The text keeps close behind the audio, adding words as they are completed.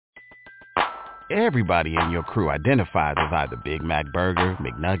Everybody in your crew identifies as either Big Mac Burger,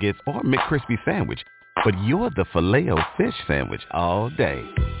 McNuggets, or McCrispy Sandwich. But you're the Filet-O-Fish Sandwich all day.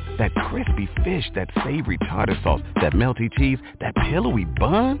 That crispy fish, that savory tartar sauce, that melty cheese, that pillowy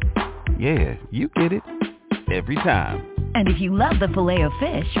bun. Yeah, you get it. Every time. And if you love the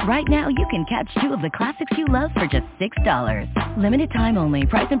Filet-O-Fish, right now you can catch two of the classics you love for just $6. Limited time only.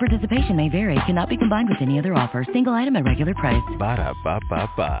 Price and participation may vary. Cannot be combined with any other offer. Single item at regular price.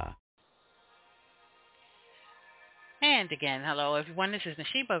 Ba-da-ba-ba-ba. And again, hello everyone. This is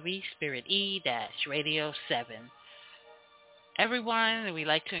Nashiba V Spirit E-Radio 7. Everyone, we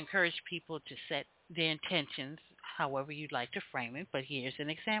like to encourage people to set their intentions however you'd like to frame it, but here's an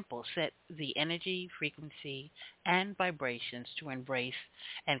example. Set the energy, frequency, and vibrations to embrace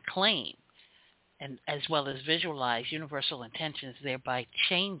and claim, and as well as visualize universal intentions, thereby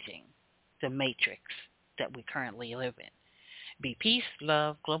changing the matrix that we currently live in. Be peace,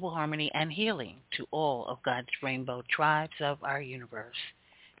 love, global harmony, and healing to all of God's rainbow tribes of our universe.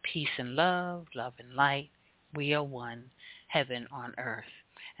 Peace and love, love and light. We are one, heaven on earth.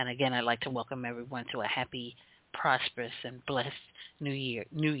 And again, I'd like to welcome everyone to a happy, prosperous, and blessed New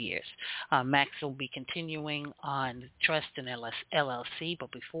Year's. Max will be continuing on Trust and LLC,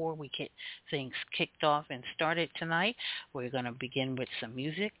 but before we get things kicked off and started tonight, we're going to begin with some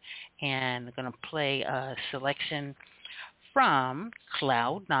music, and we're going to play a selection from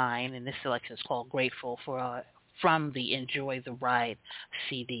Cloud9, and this selection is called Grateful from the Enjoy the Ride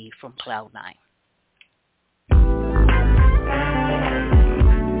CD from Cloud9.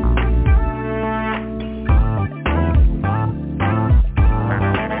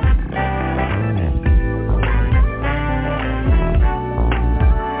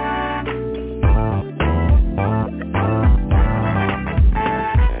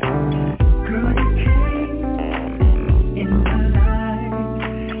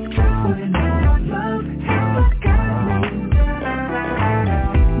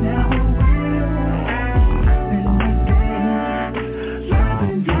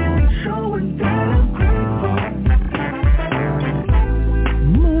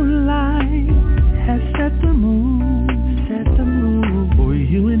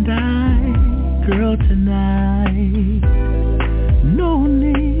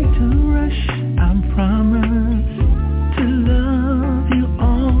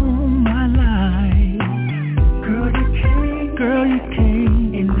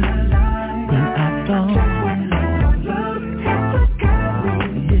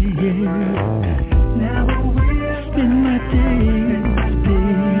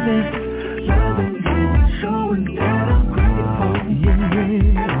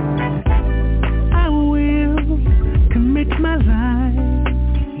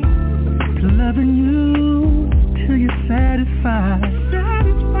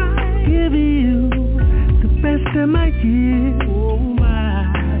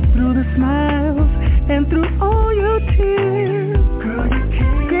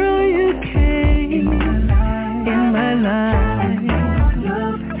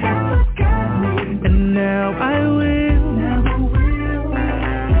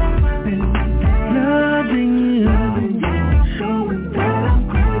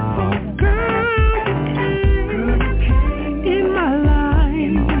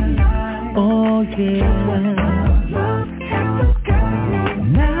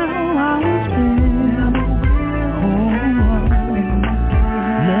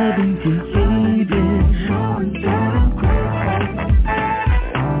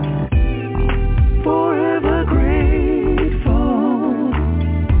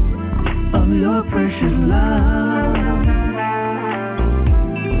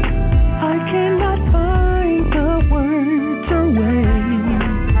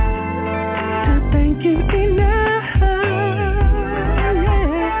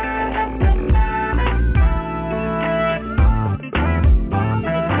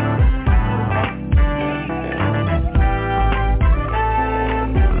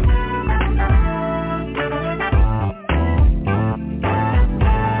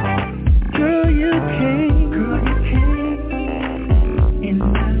 Girl, you came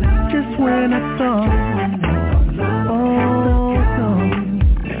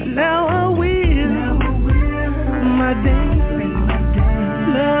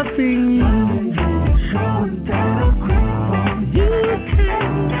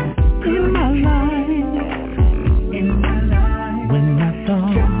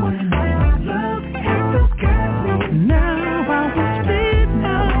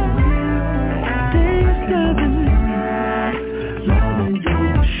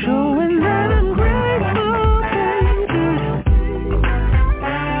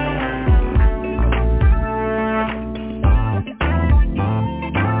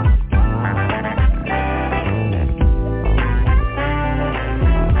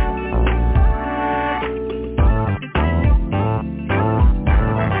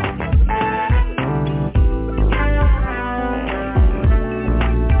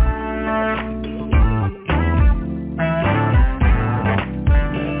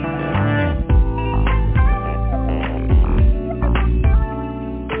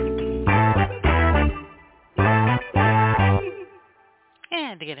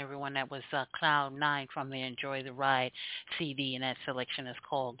one that was Cloud 9 from the Enjoy the Ride CD, and that selection is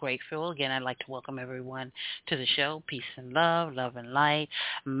called Grateful. Again, I'd like to welcome everyone to the show. Peace and love, love and light.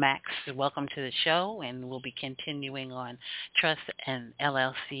 Max, welcome to the show, and we'll be continuing on Trust and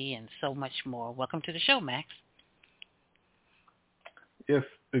LLC and so much more. Welcome to the show, Max. Yes,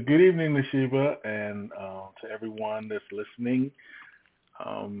 good evening, Nishiba, and to everyone that's listening.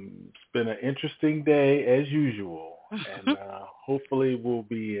 It's been an interesting day as usual, and hopefully we'll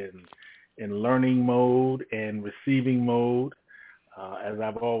be in learning mode and receiving mode. As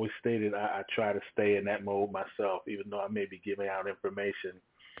I've always stated, I try to stay in that mode myself, even though I may be giving out information.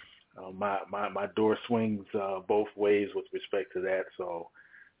 My door swings both ways with respect to that, so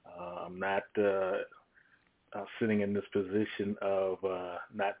I'm not sitting in this position of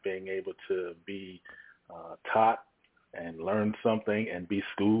not being able to be taught and learn something and be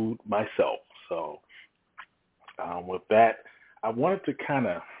schooled myself. So with that, I wanted to kind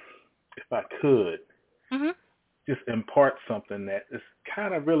of, if I could, just impart something that is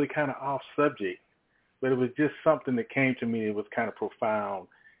kind of really kind of off subject, but it was just something that came to me. It was kind of profound.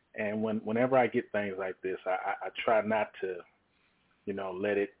 And whenever I get things like this, I try not to,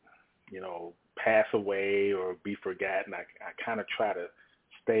 let it, pass away or be forgotten. I kind of try to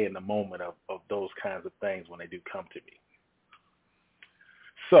stay in the moment of those kinds of things when they do come to me.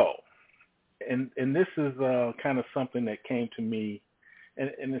 So, and this is kind of something that came to me,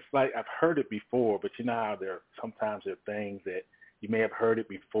 and it's like I've heard it before, but you know how sometimes there are things that you may have heard it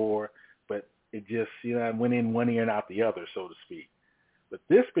before, but it just, went in one ear and out the other, so to speak. But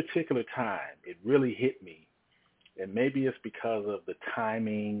this particular time, it really hit me, and maybe it's because of the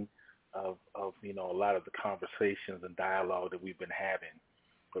timing of a lot of the conversations and dialogue that we've been having.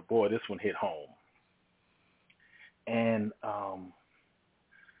 But boy, this one hit home. And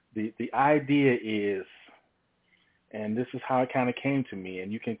the idea is, and this is how it kind of came to me,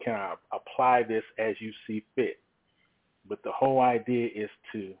 and you can kind of apply this as you see fit, but the whole idea is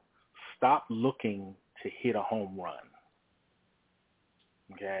to stop looking to hit a home run.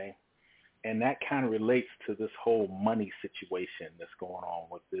 Okay? And that kind of relates to this whole money situation that's going on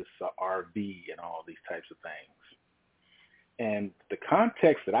with this RV and all these types of things. And the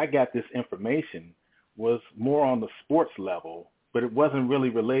context that I got this information was more on the sports level, but it wasn't really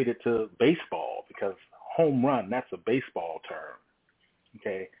related to baseball, because home run, that's a baseball term,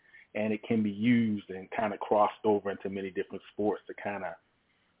 okay? And it can be used and kind of crossed over into many different sports to kind of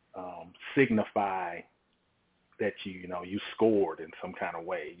signify that you scored in some kind of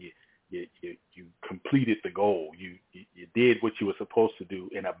way. You completed the goal. You did what you were supposed to do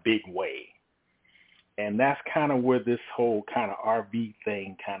in a big way. And that's kind of where this whole kind of RV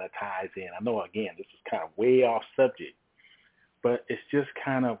thing kind of ties in. I know, again, this is kind of way off subject, but it's just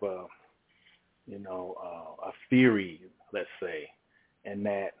kind of a theory, let's say, and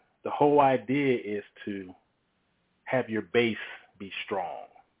that the whole idea is to have your base be strong.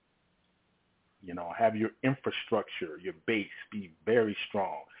 Have your infrastructure, your base be very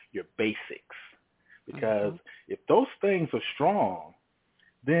strong, your basics. Because if those things are strong,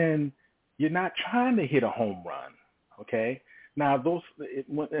 then you're not trying to hit a home run, okay? Now,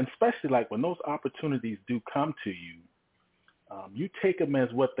 and especially like when those opportunities do come to you, you take them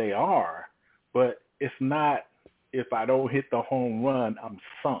as what they are, but it's not, if I don't hit the home run, I'm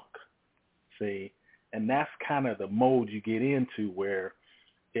sunk, see? And that's kind of the mode you get into, where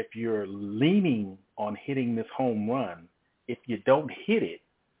if you're leaning on hitting this home run, if you don't hit it,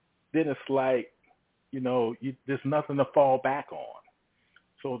 then it's like, there's nothing to fall back on.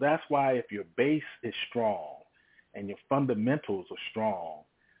 So that's why if your base is strong and your fundamentals are strong,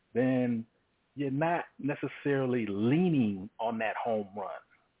 then you're not necessarily leaning on that home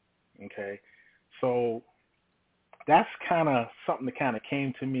run, okay? So that's kind of something that kind of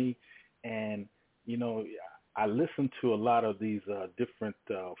came to me, and, I listened to a lot of these different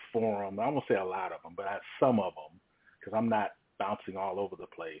forums. I won't say a lot of them, but some of them, because I'm not bouncing all over the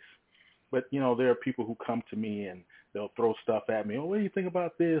place. But, there are people who come to me and they'll throw stuff at me. Oh, what do you think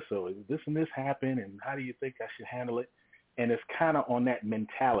about this? Or this and this happened, and how do you think I should handle it? And it's kind of on that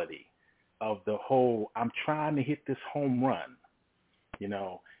mentality of the whole, I'm trying to hit this home run,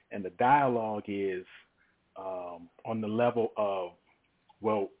 and the dialogue is on the level of,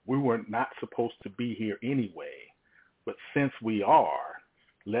 well, we were not supposed to be here anyway, but since we are,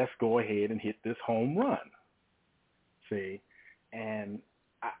 let's go ahead and hit this home run. See? And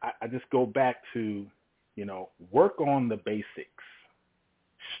I just go back to, work on the basics,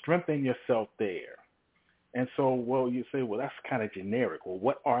 strengthen yourself there. And so, well, you say, well, that's kind of generic. Well,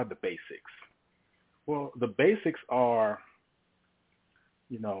 what are the basics? Well, the basics are,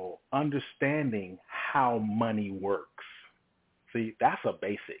 understanding how money works. See, that's a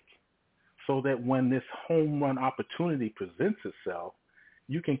basic. so that when this home run opportunity presents itself,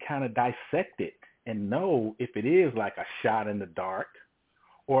 you can kind of dissect it and know if it is like a shot in the dark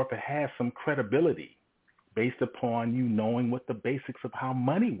or if it has some credibility based upon you knowing what the basics of how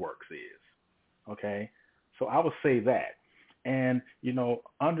money works is. Okay? So I would say that. And,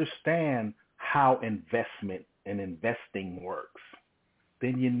 understand how investment and investing works.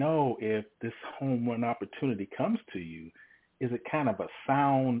 Then you know if this home run opportunity comes to you, is it kind of a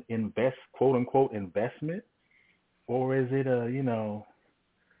sound quote unquote investment, or is it a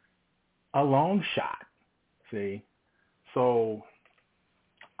long shot? See? So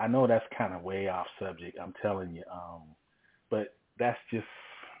I know that's kind of way off subject, I'm telling you. But that's just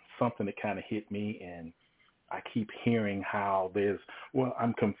something that kind of hit me, and I keep hearing how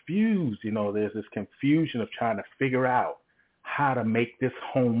I'm confused. There's this confusion of trying to figure out how to make this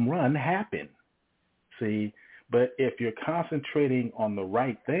home run happen. See? But if you're concentrating on the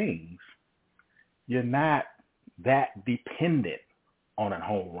right things, you're not that dependent on a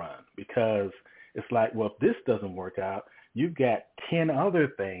home run, because it's like, well, if this doesn't work out, you've got 10 other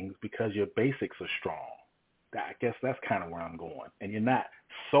things because your basics are strong. I guess that's kind of where I'm going. And you're not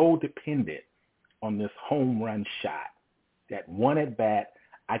so dependent on this home run shot. That one at bat,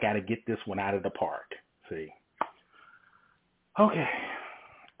 I got to get this one out of the park. See? Okay.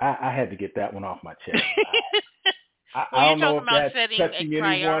 I had to get that one off my chest. I don't know if that's touching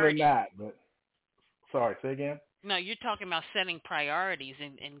anyone or not, but sorry, say again? No, you're talking about setting priorities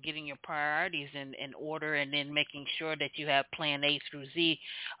and getting your priorities in order, and then making sure that you have plan A through Z.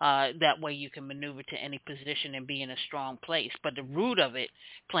 That way you can maneuver to any position and be in a strong place. But the root of it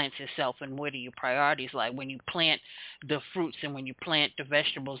plants itself, and where do your priorities lie? When you plant the fruits and when you plant the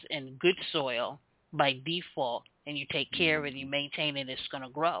vegetables in good soil by default, and you take care of it and you maintain it, it's going to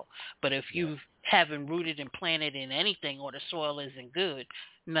grow. But if you haven't rooted and planted in anything, or the soil isn't good,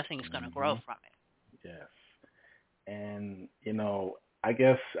 nothing's going to grow from it. Yes. And, I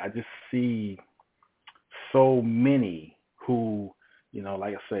guess I just see so many who,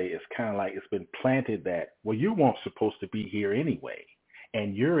 like I say, it's kind of like it's been planted that, well, you weren't supposed to be here anyway.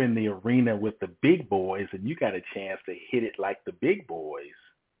 And you're in the arena with the big boys, and you got a chance to hit it like the big boys.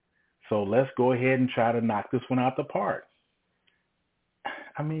 So let's go ahead and try to knock this one out the park.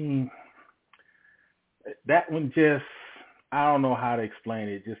 I mean, that one just, I don't know how to explain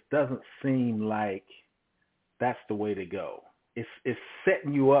it. It just doesn't seem like that's the way to go. It's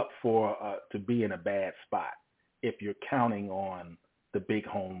setting you up for to be in a bad spot if you're counting on the big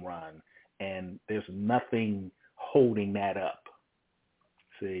home run, and there's nothing holding that up.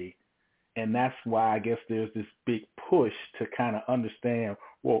 See? And that's why I guess there's this big push to kind of understand,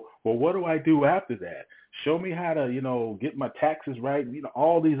 well, what do I do after that? Show me how to, get my taxes right,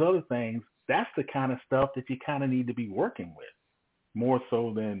 all these other things. That's the kind of stuff that you kind of need to be working with, more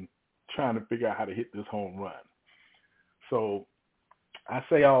so than trying to figure out how to hit this home run. So I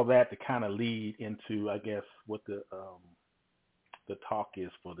say all that to kind of lead into, I guess, what the talk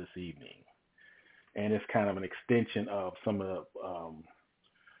is for this evening. And it's kind of an extension of some of the,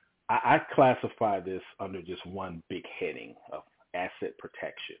 I classify this under just one big heading of asset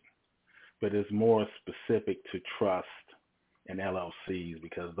protection, but it's more specific to trust and LLCs,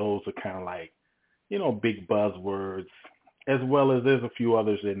 because those are kind of like, big buzzwords, as well as there's a few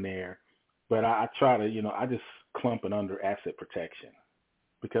others in there. But I try to, I just clump it under asset protection,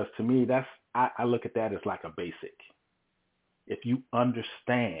 because to me, I look at that as like a basic. If you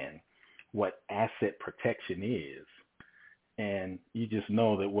understand what asset protection is, and you just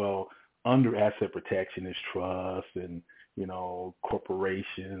know that, well, under asset protection is trust and,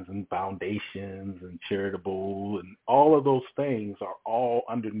 corporations and foundations and charitable, and all of those things are all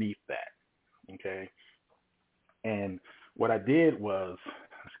underneath that. Okay. And what I did was,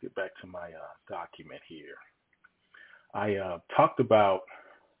 let's get back to my document here. I talked about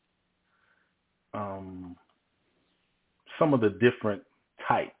some of the different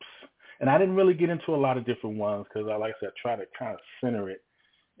types. And I didn't really get into a lot of different ones because, like I said, I try to kind of center it.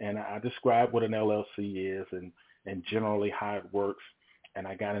 And I described what an LLC is and generally how it works. And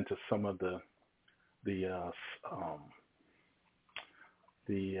I got into some of the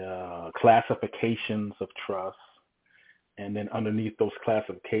classifications of trust. And then underneath those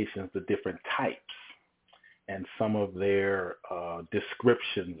classifications, the different types and some of their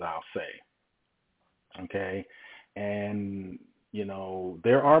descriptions, I'll say. Okay. And,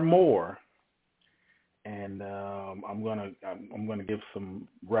 there are more. And I'm gonna give some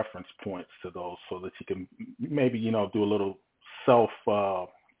reference points to those so that you can maybe do a little self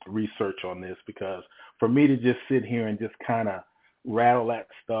research on this, because for me to just sit here and just kind of rattle that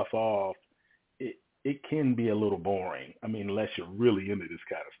stuff off, it can be a little boring. I mean, unless you're really into this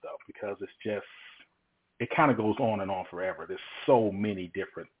kind of stuff, because it kind of goes on and on forever. There's so many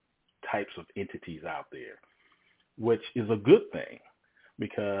different types of entities out there, which is a good thing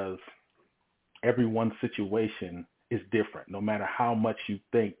because everyone's situation is different. No matter how much you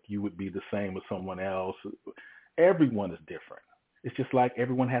think you would be the same as someone else, everyone is different. It's just like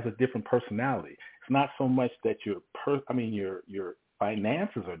everyone has a different personality. It's not so much that your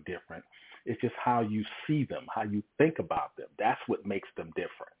finances are different. It's just how you see them, how you think about them. That's what makes them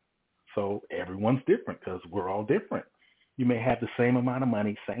different. So everyone's different because we're all different. You may have the same amount of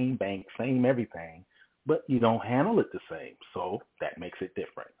money, same bank, same everything, but you don't handle it the same. So that makes it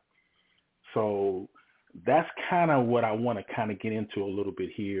different. So that's kind of what I want to kind of get into a little bit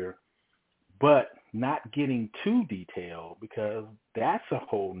here, but not getting too detailed because that's a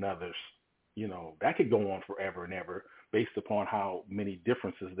whole nother, that could go on forever and ever based upon how many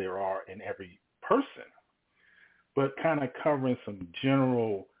differences there are in every person. But kind of covering some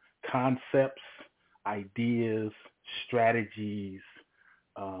general concepts, ideas, strategies,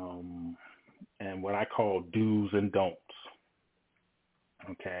 and what I call do's and don'ts.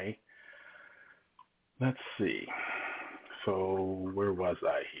 Okay. Let's see. So where was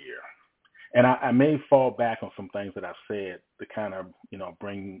I here? And I may fall back on some things that I've said to kind of,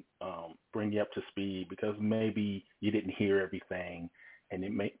 bring you up to speed because maybe you didn't hear everything, and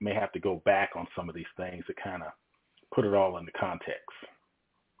you may have to go back on some of these things to kind of put it all into context.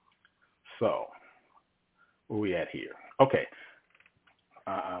 So where are we at here? Okay.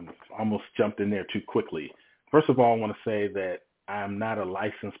 I almost jumped in there too quickly. First of all, I want to say that I'm not a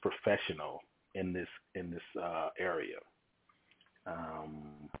licensed professional in this area.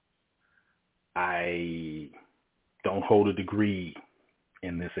 I don't hold a degree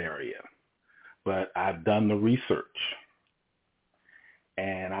in this area, but I've done the research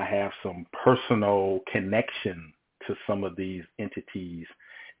and I have some personal connection to some of these entities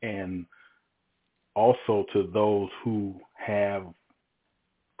and also to those who have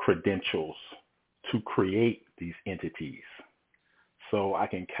credentials to create these entities. So I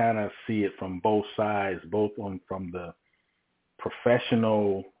can kind of see it from both sides, from the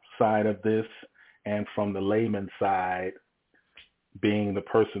professional side of this and from the layman side, being the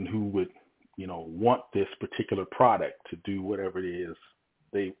person who would, want this particular product to do whatever it is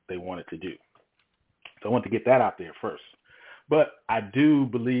they want it to do. So I want to get that out there first. But I do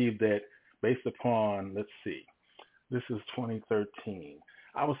believe that based upon, let's see, this is 2013.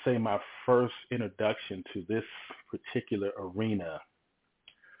 I would say my first introduction to this particular arena,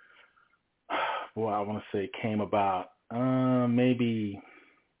 I want to say came about maybe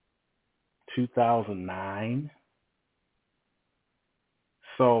 2009.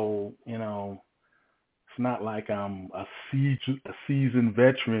 So, it's not like I'm a seasoned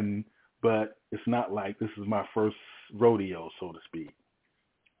veteran, but it's not like this is my first rodeo, so to speak.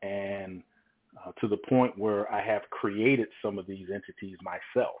 And to the point where I have created some of these entities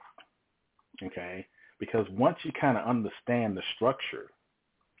myself, okay? Because once you kind of understand the structure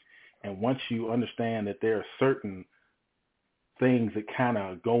and once you understand that there are certain things that kind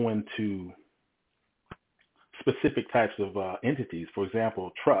of go into specific types of entities, for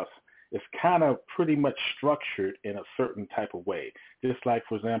example, trust, is kind of pretty much structured in a certain type of way. Just like,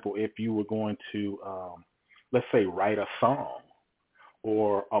 for example, if you were going to, let's say, write a song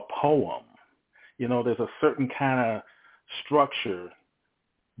or a poem, there's a certain kind of structure,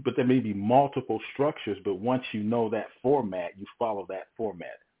 but there may be multiple structures, but once you know that format, you follow that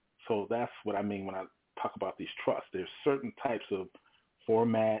format. So that's what I mean when I talk about these trusts. There's certain types of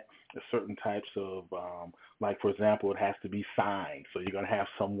format, there's certain types of, like, for example, it has to be signed. So you're going to have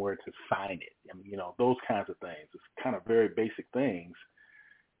somewhere to sign it. Those kinds of things. It's kind of very basic things.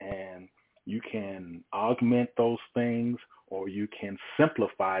 And you can augment those things or you can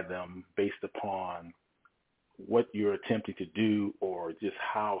simplify them based upon what you're attempting to do or just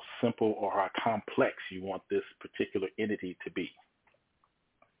how simple or how complex you want this particular entity to be.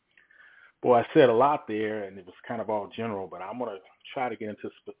 Boy, I said a lot there, and it was kind of all general, but I'm going to try to get into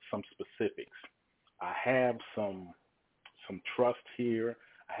some specifics. I have some trust here.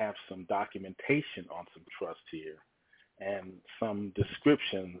 I have some documentation on some trust here, and some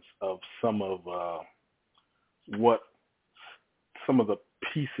descriptions of some of what some of the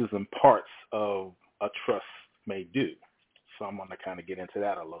pieces and parts of a trust may do. So I'm going to kind of get into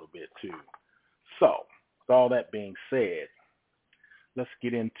that a little bit too. So, with all that being said, let's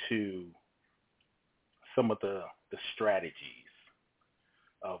get into some of the strategies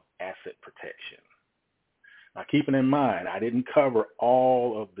of asset protection. Now, keeping in mind, I didn't cover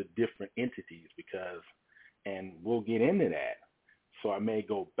all of the different entities and we'll get into that. So I may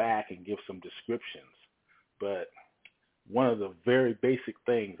go back and give some descriptions. but one of the very basic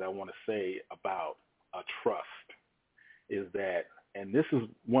things I want to say about a trust is that, and this is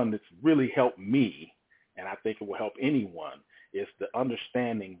one that's really helped me, and I think it will help anyone, is the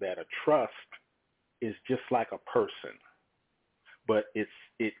understanding that a trust is just like a person, but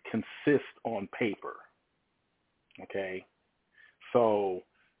it consists on paper. Okay? So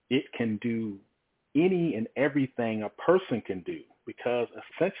it can do any and everything a person can do, because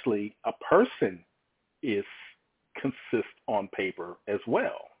essentially a person consists on paper as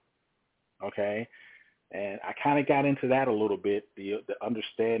well. Okay? And I kind of got into that a little bit, the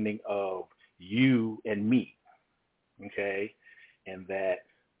understanding of you and me. Okay? And that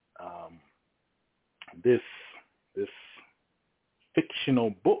this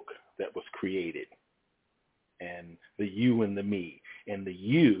fictional book that was created, and the you and the me, and the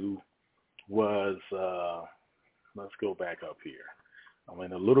you was let's go back up here. I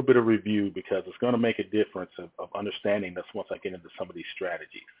mean, a little bit of review, because it's going to make a difference of understanding this once I get into some of these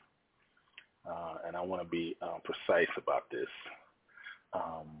strategies, and I want to be precise about this.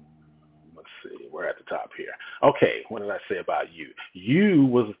 Let's see, we're at the top here. Okay, what did I say about you? You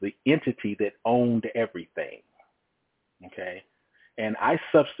was the entity that owned everything, okay? And I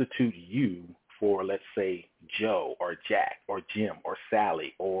substitute you for, let's say, Joe or Jack or Jim or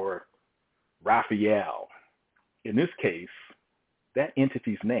Sally or Raphael. In this case, that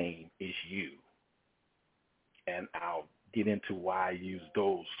entity's name is you. And I'll get into why I use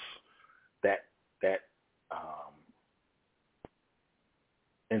that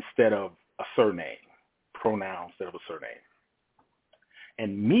instead of a surname, pronoun instead of a surname.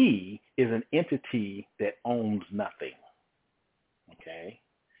 And me is an entity that owns nothing. Okay?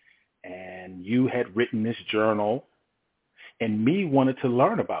 And you had written this journal, and me wanted to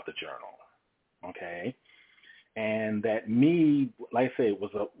learn about the journal. Okay? And that me, like I say,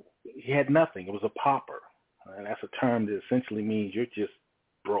 he had nothing. It was a pauper. And that's a term that essentially means you're just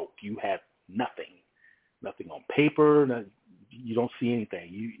broke. You have nothing. Nothing on paper. You don't see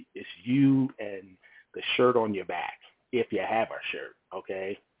anything. It's you and the shirt on your back, if you have a shirt,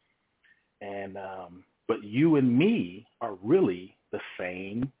 okay? And but you and me are really the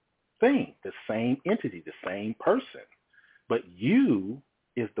same thing, the same entity, the same person. But you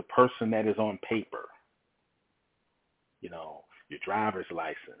is the person that is on paper. You know, your driver's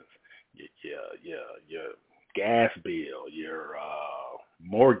license, your gas bill, your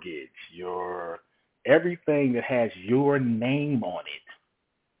mortgage, your everything that has your name on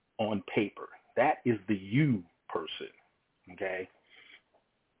it on paper. That is the you person, okay?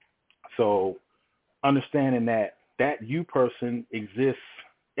 So understanding that you person exists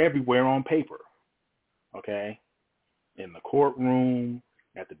everywhere on paper, okay? In the courtroom,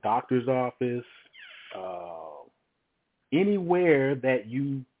 at the doctor's office, anywhere that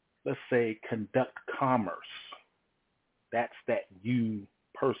you, let's say, conduct commerce, that's that you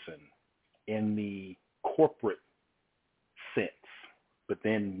person in the corporate sense. But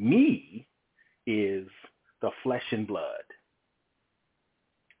then me is the flesh and blood.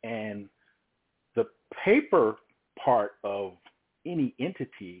 And the paper part of any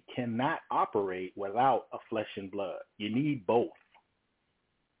entity cannot operate without a flesh and blood. You need both,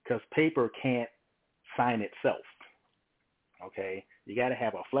 because paper can't sign itself. Okay? You got to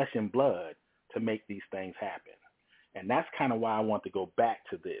have a flesh and blood to make these things happen. And that's kind of why I want to go back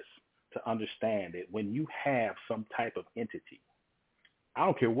to this, to understand that when you have some type of entity, I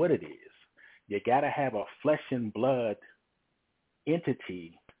don't care what it is, you got to have a flesh and blood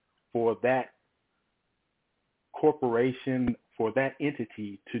entity for that corporation, for that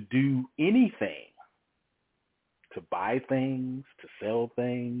entity to do anything, to buy things, to sell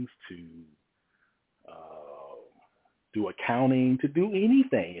things, to do accounting, to do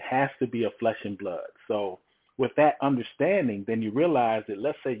anything. It has to be a flesh and blood. So with that understanding, then you realize that,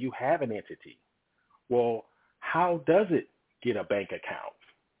 let's say you have an entity. Well, how does it get a bank account?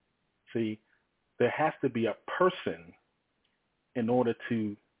 See, there has to be a person in order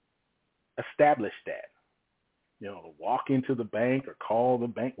to establish that. You know, walk into the bank or call the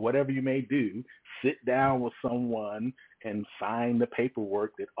bank, whatever you may do, sit down with someone and sign the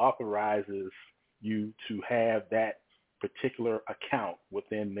paperwork that authorizes you to have that particular account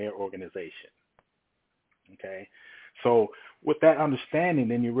within their organization. Okay? So with that understanding,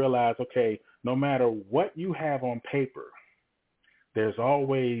 then you realize, okay, no matter what you have on paper, there's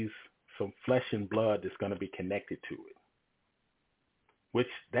always some flesh and blood that's going to be connected to it, which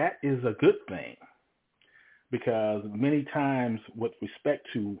that is a good thing, because many times with respect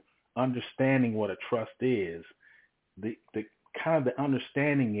to understanding what a trust is, the kind of the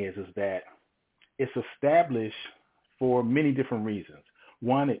understanding is that it's established for many different reasons.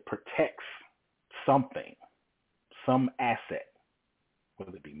 One, it protects something. some asset,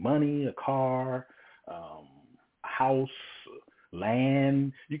 whether it be money, a car, a house,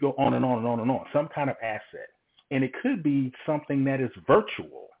 land. You go on and on and on and on. Some kind of asset. And it could be something that is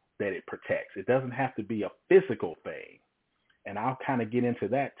virtual that it protects. It doesn't have to be a physical thing. And I'll kind of get into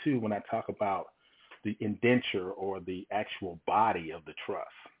that too when I talk about the indenture or the actual body of the trust.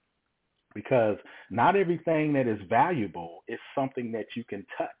 Because not everything that is valuable is something that you can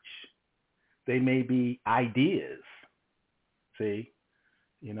touch. They may be ideas, see,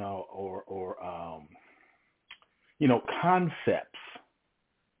 or concepts,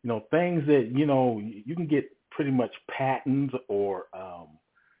 things that, you can get pretty much patents or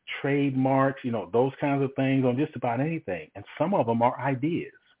trademarks, those kinds of things on just about anything. And some of them are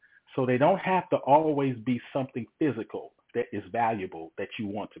ideas. So they don't have to always be something physical that is valuable that you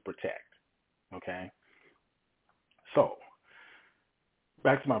want to protect. Okay? So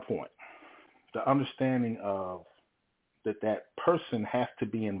back to my point. The understanding of that person has to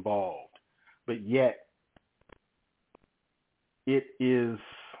be involved, but yet it is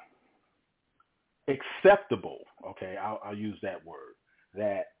acceptable, okay, I'll use that word,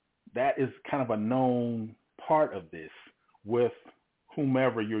 that is kind of a known part of this with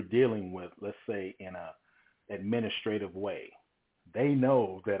whomever you're dealing with, let's say in a administrative way. They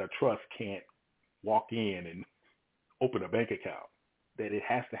know that a trust can't walk in and open a bank account, that it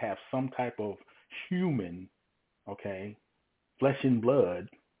has to have some type of human, okay, flesh and blood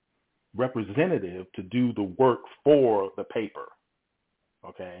representative to do the work for the paper.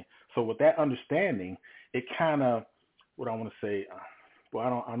 Okay, so with that understanding, it kind of, what I want to say, I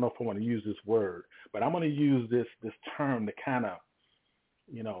don't know if I want to use this word, but I'm going to use this term to kind of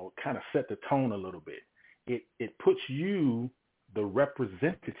set the tone a little bit. It puts you, the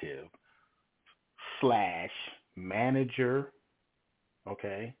representative / manager,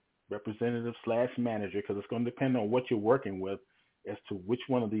 okay, representative / manager, because it's going to depend on what you're working with as to which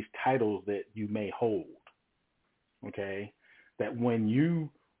one of these titles that you may hold. Okay, that when you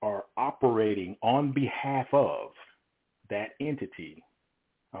are operating on behalf of that entity,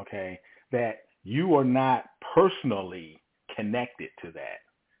 okay, that you are not personally connected to that.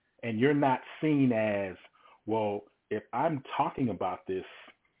 And you're not seen as, well, if I'm talking about this,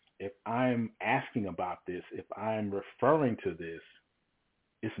 if I'm asking about this, if I'm referring to this,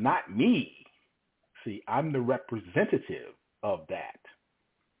 it's not me. See, I'm the representative of that.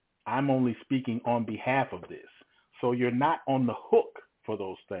 I'm only speaking on behalf of this. So you're not on the hook for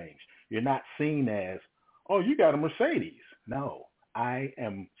those things. You're not seen as, oh, you got a Mercedes. No, I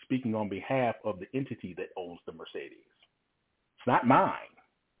am speaking on behalf of the entity that owns the Mercedes. It's not mine.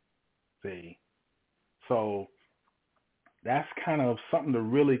 See? So that's kind of something to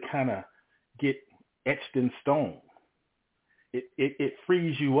really kind of get etched in stone. It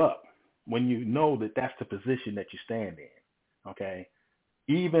frees you up when you know that that's the position that you stand in. Okay?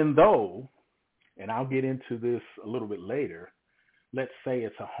 Even though, and I'll get into this a little bit later, let's say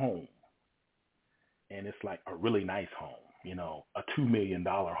it's a home and it's like a really nice home, a $2 million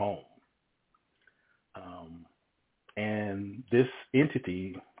home. And this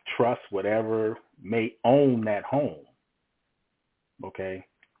entity, trust, whatever, may own that home. Okay?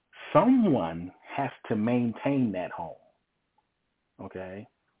 Someone has to maintain that home. Okay?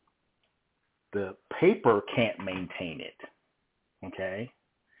 The paper can't maintain it. Okay?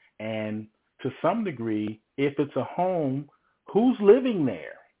 And to some degree, if it's a home, who's living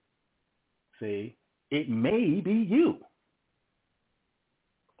there? See, it may be you.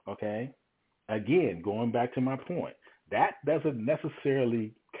 Okay? Again, going back to my point, that doesn't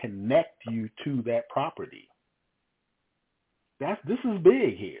necessarily connect you to that property. This is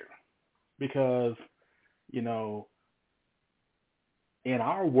big here because, in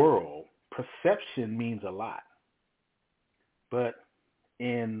our world, perception means a lot. But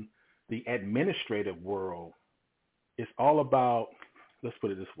in the administrative world, it's all about, let's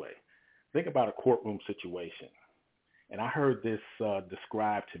put it this way. Think about a courtroom situation. And I heard this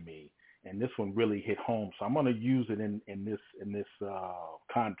described to me, and this one really hit home. So I'm going to use it in this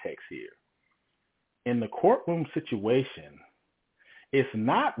context here. In the courtroom situation, it's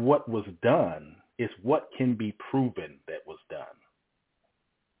not what was done, it's what can be proven that was done.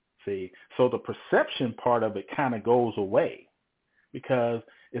 See, so the perception part of it kind of goes away because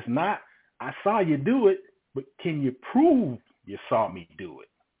it's not, I saw you do it, but can you prove you saw me do it?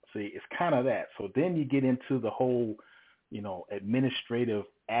 See, it's kind of that. So then you get into the whole, administrative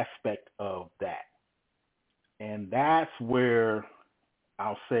aspect of that. And that's where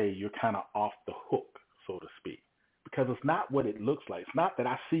I'll say you're kind of off the hook, so to speak, because it's not what it looks like. It's not that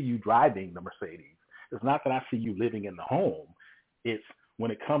I see you driving the Mercedes. It's not that I see you living in the home. It's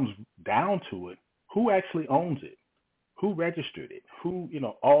when it comes down to it, who actually owns it? who registered it, who,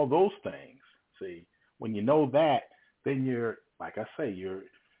 all those things. See, when you know that, then you're, like I say,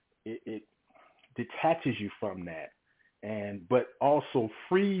 it detaches you from that, but also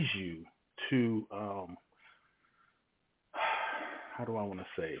frees you to, how do I want to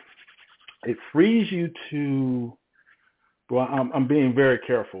say? It frees you to, well, I'm being very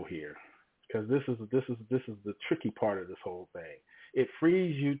careful here, because this is the tricky part of this whole thing. It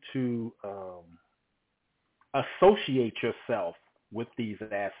frees you to associate yourself with these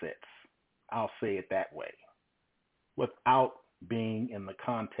assets. I'll say it that way, without being in the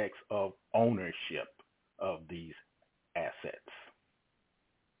context of ownership of these assets.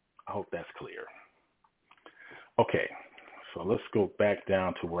 I hope that's clear. Okay, so let's go back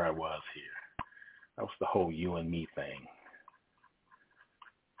down to where I was here. That was the whole you and me thing.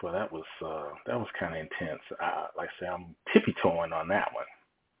 Well, that was kind of intense. Like I say, I'm tippy-toeing on that one,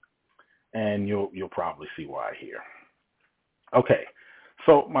 and you'll probably see why here. Okay,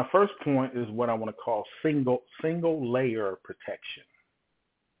 so my first point is what I want to call single layer protection.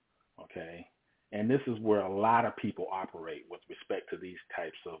 Okay, and this is where a lot of people operate with respect to these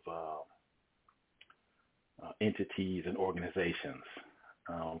types of entities and organizations,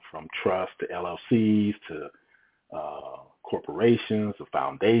 from trust to LLCs to corporations, to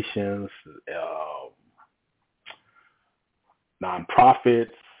foundations,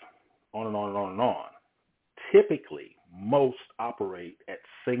 nonprofits, on and on and on and on. Typically, most operate at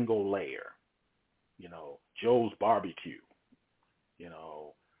single layer. Joe's Barbecue,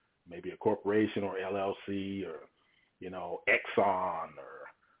 maybe a corporation or LLC, or, Exxon,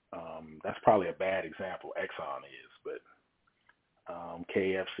 or that's probably a bad example, Exxon is, but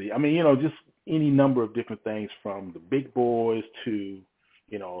KFC. I mean, just any number of different things, from the big boys to,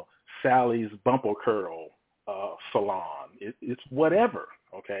 Sally's Bumper Curl salon. It's whatever,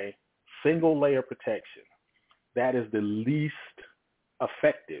 okay? Single layer protection. That is the least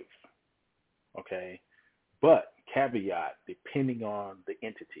effective, okay? But caveat, depending on the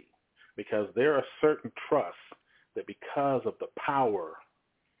entity, because there are certain trusts that, because of the power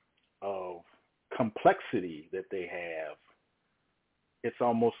of complexity that they have, it's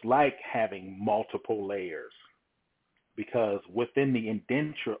almost like having multiple layers, because within the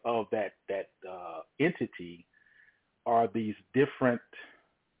indenture of that entity are these different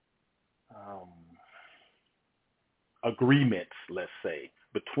agreements, let's say,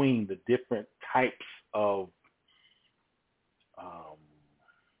 between the different types of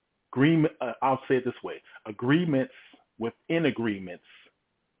agreement. I'll say it this way: agreements within agreements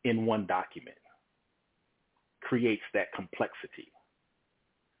in one document creates that complexity.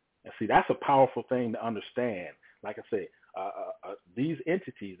 And see, that's a powerful thing to understand. Like I say, these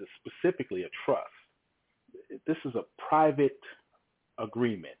entities, specifically a trust, this is a private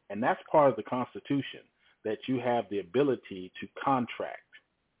agreement, and that's part of the Constitution, that you have the ability to contract,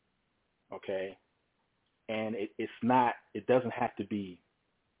 okay? And it doesn't have to be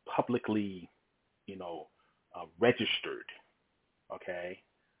publicly, registered, okay?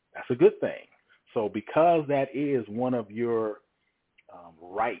 That's a good thing. So because that is one of your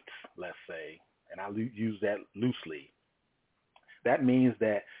rights, let's say, and I'll use that loosely, that means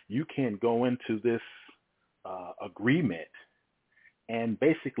that you can go into this agreement and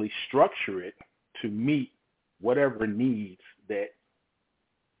basically structure it to meet whatever needs that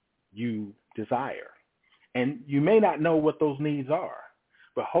you desire. And you may not know what those needs are,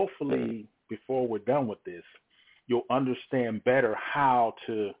 but hopefully before we're done with this, you'll understand better how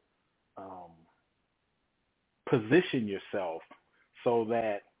to position yourself so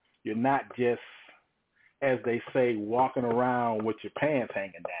that you're not just, as they say, walking around with your pants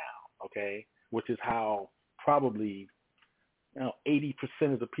hanging down, okay? Which is how probably 80%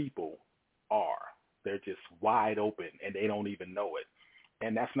 of the people are. They're just wide open and they don't even know it.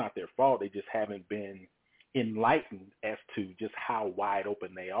 And that's not their fault. They just haven't been enlightened as to just how wide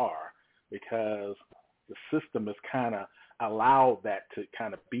open they are, because the system has kind of allowed that to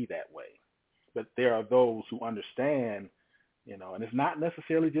kind of be that way. But there are those who understand, and it's not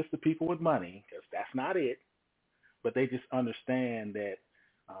necessarily just the people with money, because that's not it, but they just understand that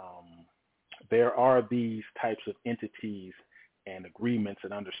there are these types of entities and agreements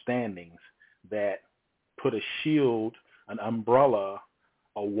and understandings that put a shield, an umbrella,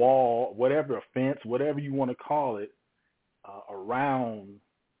 a wall, whatever, a fence, whatever you want to call it, around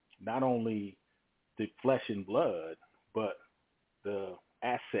not only the flesh and blood, but the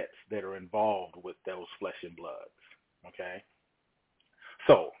assets that are involved with those flesh and bloods, okay?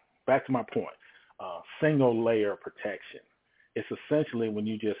 So back to my point, single layer protection. It's essentially when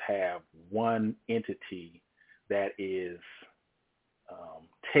you just have one entity that is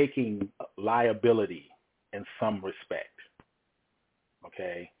taking liability in some respect.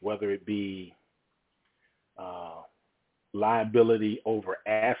 Okay, whether it be liability over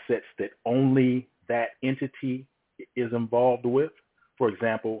assets that only that entity is involved with. For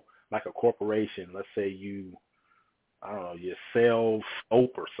example, like a corporation, let's say you sell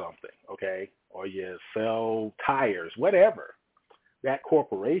soap or something, okay, or you sell tires, whatever. That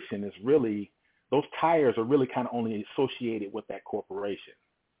corporation is really, those tires are really kind of only associated with that corporation.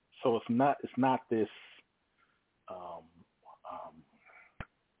 So it's not this,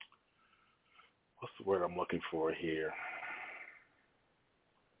 what's the word I'm looking for here?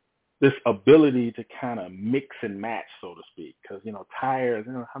 This ability to kind of mix and match, so to speak, because, tires,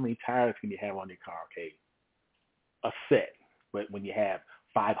 how many tires can you have on your car? Okay, a set. But when you have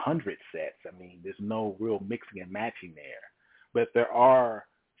 500 sets, I mean, there's no real mixing and matching there. But there are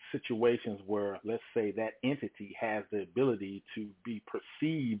situations where, let's say, that entity has the ability to be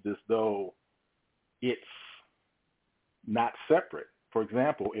perceived as though it's not separate. For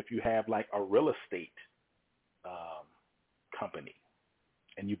example, if you have like a real estate company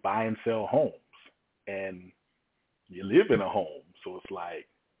and you buy and sell homes and you live in a home, so it's like,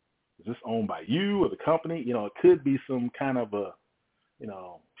 is this owned by you or the company? It could be some kind of a,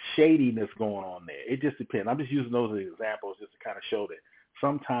 shadiness going on there. It just depends. I'm just using those as examples just to kind of show that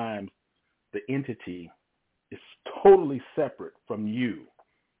sometimes the entity is totally separate from you.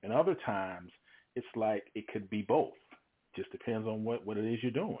 And other times it's like it could be both. Just depends on what it is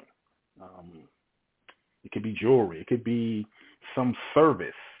you're doing. It could be jewelry. It could be some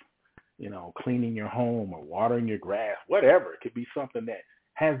service, cleaning your home or watering your grass, whatever. It could be something that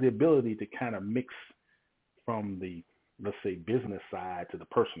has the ability to kind of mix from the, let's say, business side to the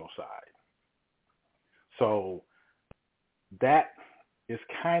personal side. So that is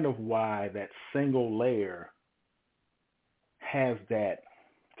kind of why that single layer has that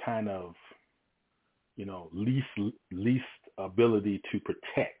kind of, least ability to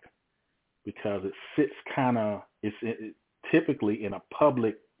protect, because it sits kind of, it's typically in a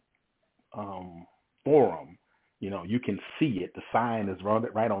public forum. You can see it. The sign is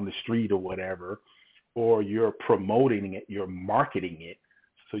right on the street or whatever, or you're promoting it, you're marketing it,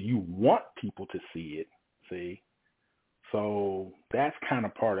 so you want people to see it, see? So that's kind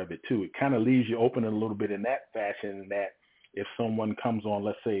of part of it too. It kind of leaves you open a little bit in that fashion, that if someone comes on,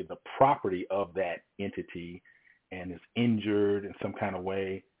 let's say, the property of that entity and is injured in some kind of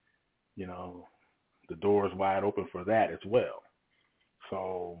way, the door is wide open for that as well.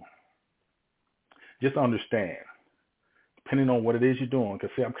 So just understand, depending on what it is you're doing, because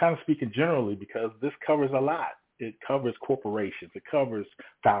see, I'm kind of speaking generally because this covers a lot. It covers corporations. It covers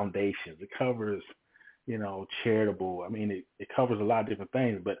foundations. It covers, charitable. I mean, it covers a lot of different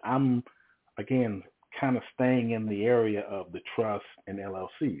things, but I'm, again, kind of staying in the area of the trust and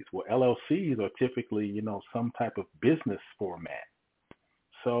LLCs. Well, LLCs are typically, some type of business format.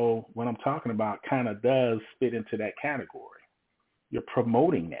 So what I'm talking about kind of does fit into that category. You're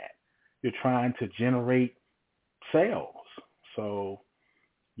promoting that. You're trying to generate sales. So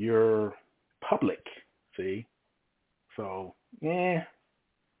you're public, see? So,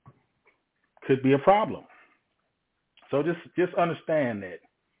 could be a problem. So just understand that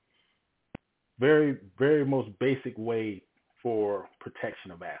very, very most basic way for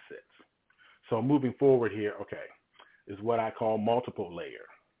protection of assets. So moving forward here, okay, is what I call multiple layer.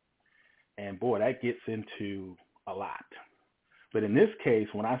 And boy, that gets into a lot. But in this case,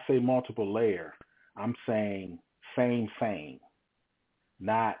 when I say multiple layer, I'm saying same,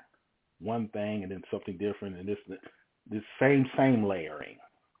 not one thing and then something different. And this same layering,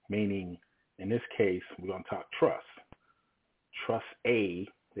 meaning in this case, we're going to talk trust. Trust A,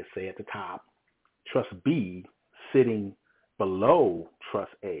 let's say at the top, trust B sitting below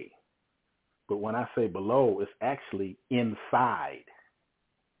trust A. But when I say below, it's actually inside,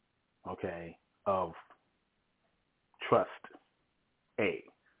 okay, of trust A.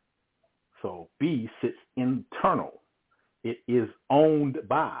 So B sits internal. It is owned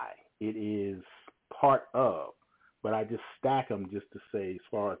by. It is part of. But I just stack them just to say as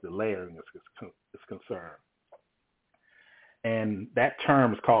far as the layering is concerned. And that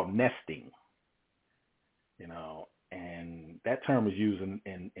term is called nesting, and that term is used in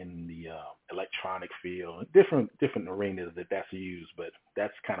the electronic field, different arenas that's used, but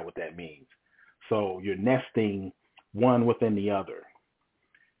that's kind of what that means. So you're nesting one within the other.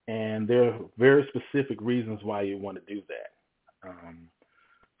 And there are very specific reasons why you want to do that.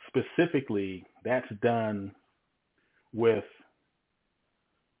 Specifically, that's done with,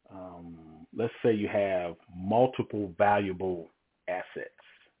 let's say you have multiple valuable assets,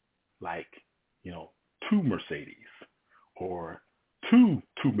 like, 2 Mercedes or 2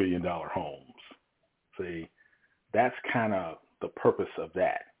 $2 million homes, See, that's kind of the purpose of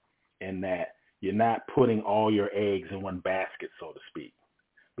that, in that you're not putting all your eggs in one basket, so to speak,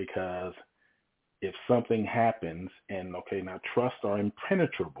 because if something happens, and okay, now trusts are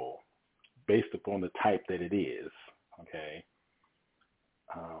impenetrable based upon the type that it is, okay,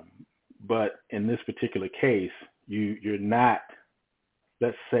 but in this particular case, you're not,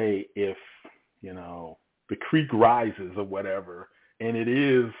 let's say if, the creek rises or whatever, and it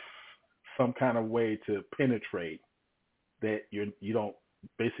is some kind of way to penetrate that you don't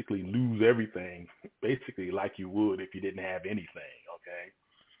basically lose everything, basically like you would if you didn't have anything, okay?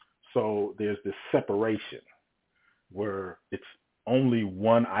 So there's this separation where it's only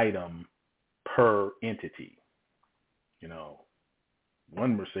one item per entity.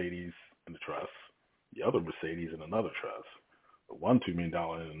 One Mercedes in the trust, the other Mercedes in another trust, the one $2 million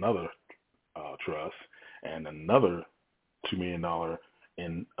in another trust, and another $2 million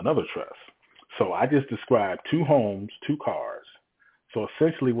in another trust. So I just described 2 homes, 2 cars. So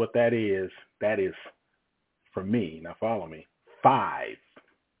essentially what that is for me, now follow me, 5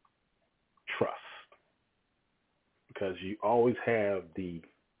 trusts. Because you always have the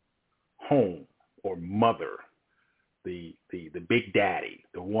home or mother, the big daddy,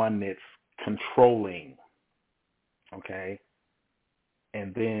 the one that's controlling, okay?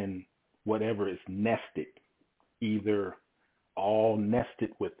 And then whatever is nested, either all nested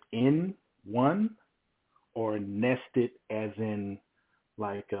within one or nested as in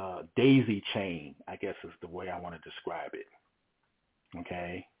like a daisy chain, I guess is the way I want to describe it,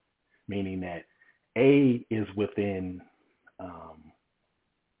 okay? Meaning that A is within,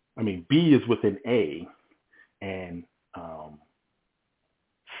 B is within A, and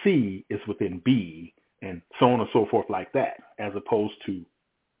C is within B, and so on and so forth like that, as opposed to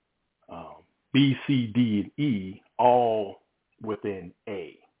B, C, D, and E all within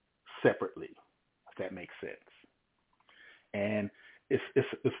A separately, if that makes sense. And it's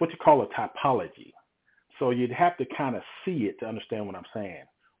what you call a topology. So you'd have to kind of see it to understand what I'm saying,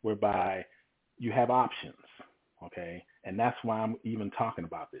 whereby you have options, okay? And that's why I'm even talking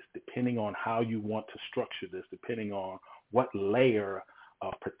about this, depending on how you want to structure this, depending on what layer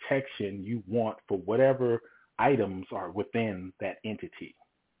of protection you want for whatever items are within that entity.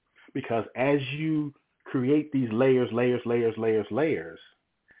 Because as you create these layers,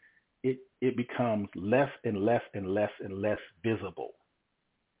 it becomes less and less and less and less visible.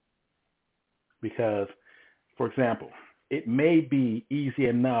 Because, for example, it may be easy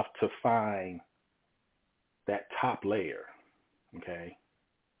enough to find that top layer, okay?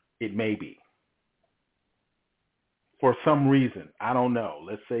 It may be. For some reason, I don't know.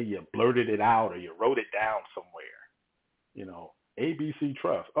 Let's say you blurted it out or you wrote it down somewhere. ABC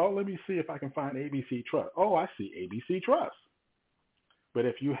Trust. Oh, let me see if I can find ABC Trust. Oh, I see ABC Trust. But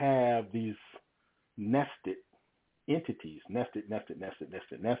if you have these nested entities, nested,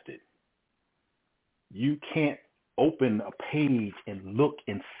 you can't open a page and look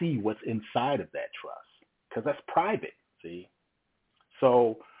and see what's inside of that trust because that's private, see?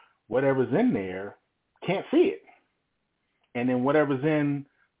 So whatever's in there, can't see it. And then whatever's in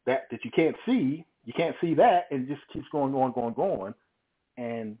that you can't see that, and it just keeps going.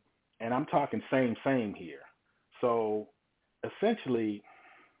 And I'm talking same here. So essentially,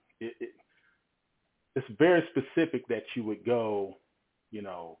 it's very specific that you would go,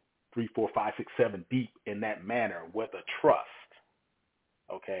 3, 4, 5, 6, 7 deep in that manner with a trust,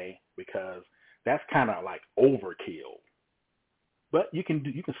 okay? Because that's kind of like overkill. But you can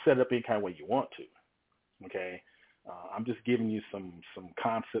set it up any kind of way you want to, okay? I'm just giving you some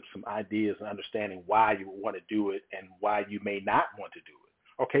concepts, some ideas, and understanding why you would want to do it and why you may not want to do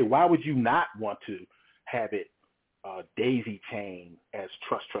it. Okay, why would you not want to have it daisy chain as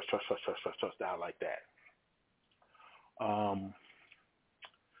trust out like that?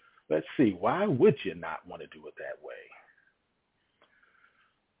 Let's see, why would you not want to do it that way?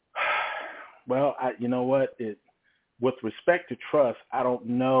 Well, you know what? With respect to trust, I don't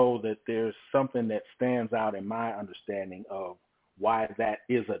know that there's something that stands out in my understanding of why that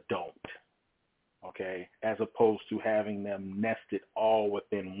is a don't, okay, as opposed to having them nested all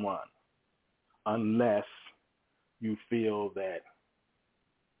within one, unless you feel that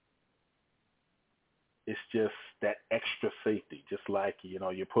it's just that extra safety, just like,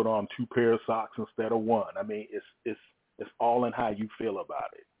 you put on 2 pairs of socks instead of 1. I mean, it's all in how you feel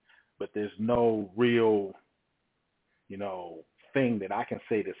about it, but there's no real thing that I can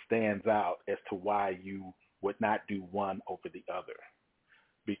say that stands out as to why you would not do one over the other,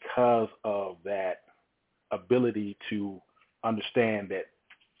 because of that ability to understand that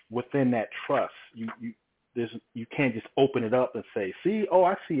within that trust, you can't just open it up and say, see, oh,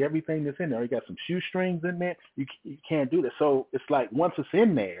 I see everything that's in there. You got some shoestrings in there. You can't do that. So it's like once it's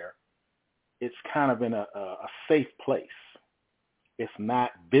in there, it's kind of in a safe place. It's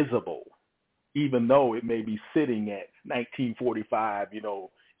not visible, even though it may be sitting at 1945,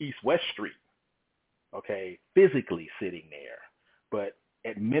 East West Street, okay, physically sitting there. But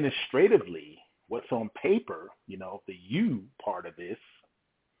administratively, what's on paper, the you part of this,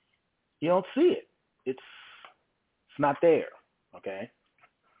 you don't see it. It's not there, okay?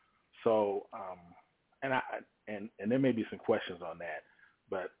 So, and there may be some questions on that,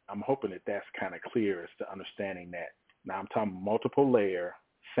 but I'm hoping that that's kind of clear as to understanding that. Now I'm talking multiple layer,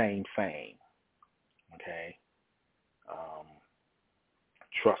 same, okay?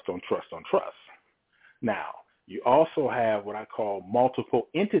 Trust on trust on trust. Now, you also have what I call multiple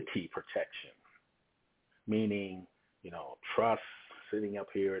entity protection, meaning, trust sitting up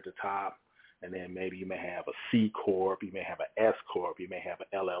here at the top, and then maybe you may have a C Corp, you may have an S Corp, you may have an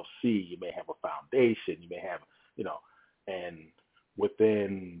LLC, you may have a foundation, you may have, and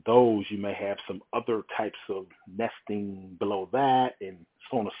within those you may have some other types of nesting below that and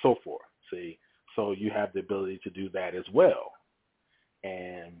so on and so forth. See, so you have the ability to do that as well.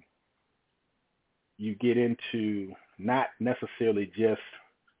 And you get into not necessarily just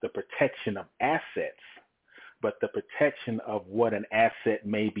the protection of assets, but the protection of what an asset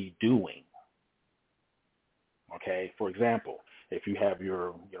may be doing. Okay, for example, if you have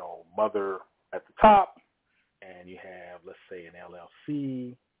your, mother at the top and you have, let's say, an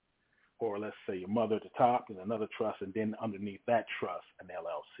LLC, or let's say your mother at the top and another trust, and then underneath that trust, an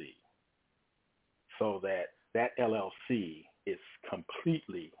LLC. So that LLC is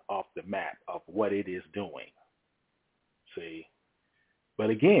completely off the map of what it is doing. See? But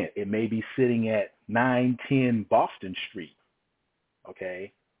again, it may be sitting at 910 Boston Street,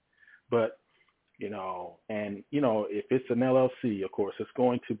 okay? But, if it's an LLC, of course, it's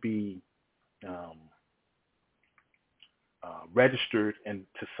going to be registered into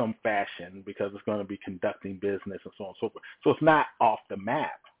some fashion because it's going to be conducting business and so on and so forth. So it's not off the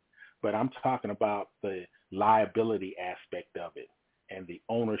map, but I'm talking about the liability aspect of it and the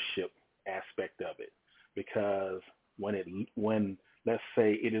ownership aspect of it, because when let's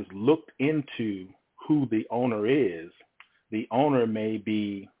say it is looked into who the owner is, the owner may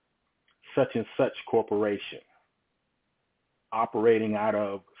be such and such corporation operating out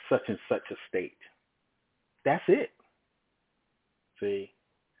of such and such a state. That's it. See?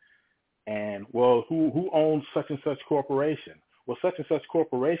 And, well, who owns such and such corporation? Well, such and such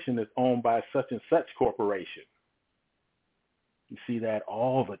corporation is owned by such and such corporation. You see that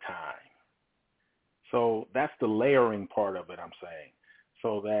all the time. So that's the layering part of it, I'm saying,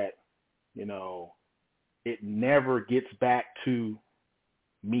 so that, it never gets back to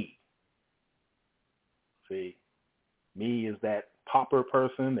me. See, me is that pauper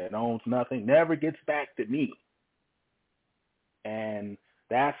person that owns nothing, never gets back to me. And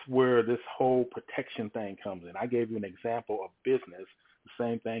that's where this whole protection thing comes in. I gave you an example of business. The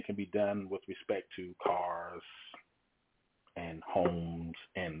same thing can be done with respect to cars and homes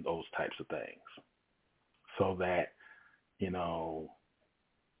and those types of things. So that,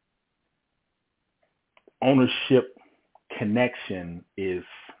 ownership connection is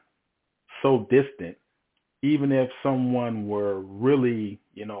so distant, even if someone were really,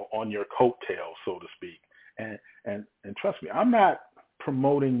 on your coattail, so to speak. And trust me, I'm not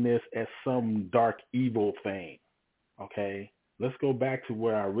promoting this as some dark evil thing. Okay, let's go back to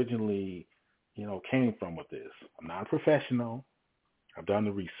where I originally, came from with this. I'm not a professional. I've done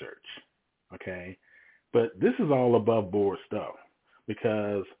the research. Okay, but this is all above board stuff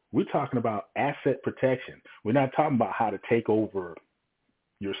because we're talking about asset protection. We're not talking about how to take over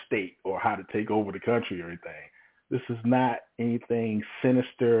your state or how to take over the country or anything. This is not anything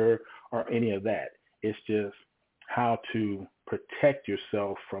sinister or any of that. It's just how to protect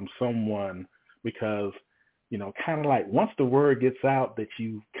yourself from someone because, kind of like once the word gets out that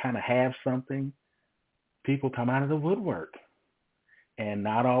you kind of have something, people come out of the woodwork. And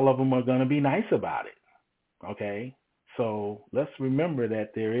not all of them are going to be nice about it. Okay? So let's remember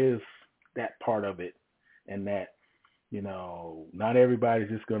that there is that part of it and that, not everybody's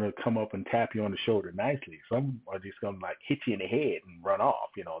just going to come up and tap you on the shoulder nicely. Some are just going to hit you in the head and run off,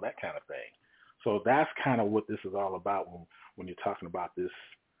 that kind of thing. So that's kind of what this is all about when you're talking about this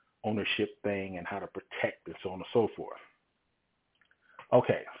ownership thing and how to protect and so on and so forth.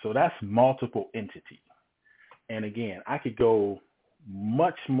 Okay, so that's multiple entity. And again, I could go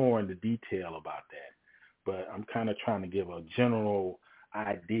much more into detail about that, but I'm kind of trying to give a general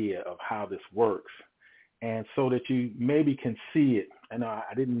idea of how this works, and so that you maybe can see it I know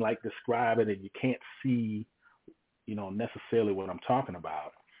I didn't like describe it, and you can't see, necessarily what I'm talking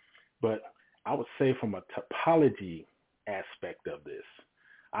about. But I would say from a topology aspect of this,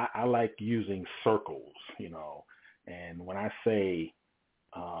 I like using circles, and when I say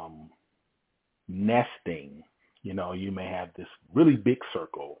nesting, you may have this really big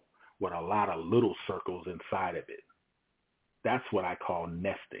circle with a lot of little circles inside of it. That's what I call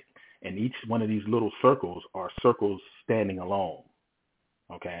nesting. And each one of these little circles are circles standing alone.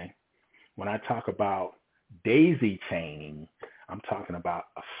 Okay? When I talk about daisy chaining, I'm talking about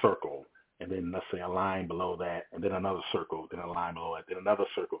a circle, and then let's say a line below that, and then another circle, then a line below it, then another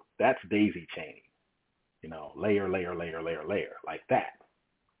circle. That's daisy chaining. Layer, layer, layer, layer, layer, like that.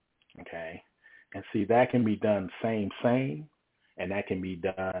 Okay? And see, that can be done same, and that can be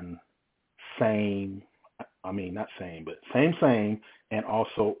done not same, but same, and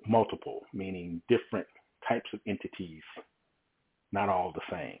also multiple, meaning different types of entities, not all the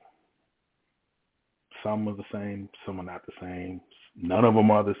same. Some are the same, some are not the same. None of them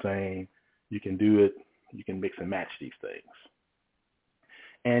are the same. You can do it. You can mix and match these things.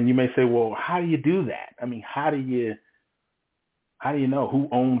 And you may say, well, how do you do that? I mean, how do you know who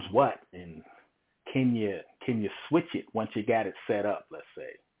owns what? And can you switch it once you got it set up, let's say?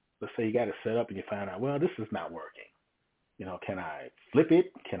 Let's say you got it set up and you find out, well, this is not working. Can I flip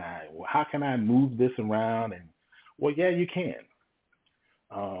it? How can I move this around? And, well, yeah, you can.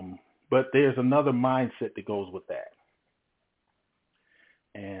 But there's another mindset that goes with that.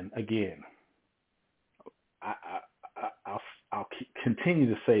 And again, I'll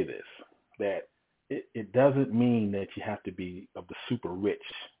continue to say this, that it doesn't mean that you have to be of the super rich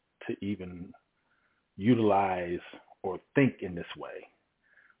to even utilize or think in this way.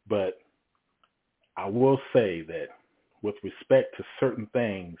 But I will say that with respect to certain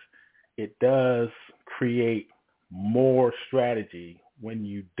things, it does create more strategy when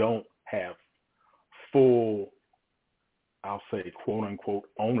you don't have full, I'll say, quote unquote,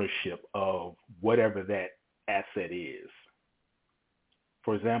 ownership of whatever that asset is.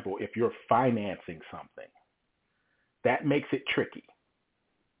 For example, if you're financing something, that makes it tricky.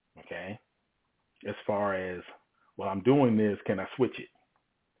 Okay? As far as, well, I'm doing this, can I switch it?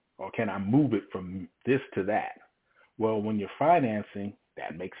 Or can I move it from this to that? Well, when you're financing,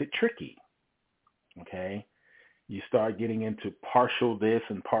 that makes it tricky. Okay? You start getting into partial this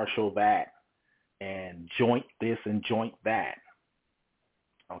and partial that, and joint this and joint that.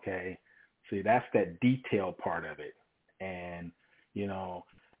 Okay? See, that's that detail part of it. And,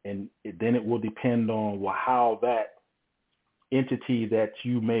 then it will depend on, well, how that entity that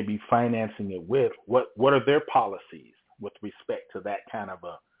you may be financing it with, what are their policies with respect to that kind of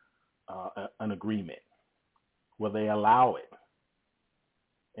an agreement? Will they allow it?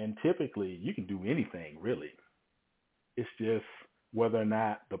 And typically, you can do anything, really. It's just whether or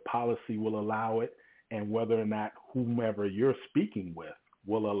not the policy will allow it, and whether or not whomever you're speaking with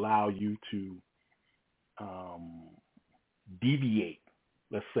will allow you to deviate,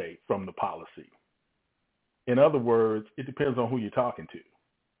 let's say, from the policy. In other words, it depends on who you're talking to,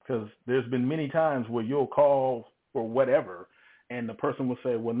 because there's been many times where you'll call for whatever, and the person will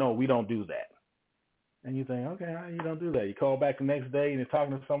say, well, no, we don't do that. And you think, okay, how you don't do that? You call back the next day and you're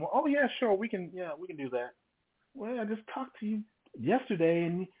talking to someone, oh, yeah, sure, we can do that. Well, I just talked to you yesterday,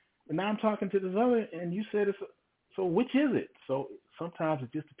 and now I'm talking to this other, and you said so which is it? So sometimes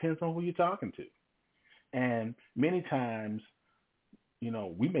it just depends on who you're talking to. And many times,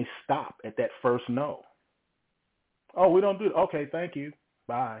 we may stop at that first no. Oh, we don't do it. Okay, thank you.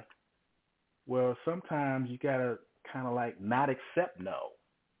 Bye. Well, sometimes you got to kind of like not accept no.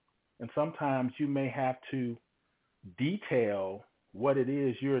 And sometimes you may have to detail what it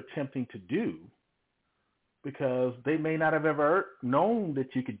is you're attempting to do, because they may not have ever known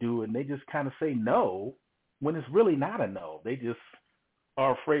that you could do it, and they just kind of say no when it's really not a no. They just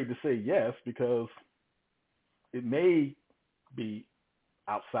are afraid to say yes because it may be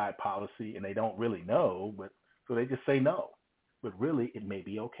outside policy and they don't really know, but so they just say no. But really, it may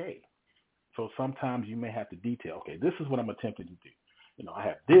be okay. So sometimes you may have to detail, okay, this is what I'm attempting to do. I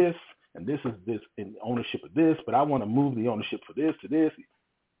have this, and this is this in ownership of this, but I want to move the ownership for this to this.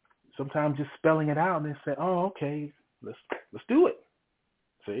 Sometimes just spelling it out and they say, oh, okay, let's do it.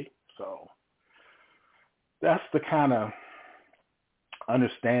 See? So that's the kind of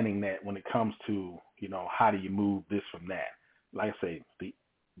understanding that when it comes to, how do you move this from that? Like I say,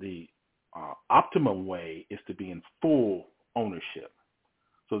 the optimum way is to be in full ownership.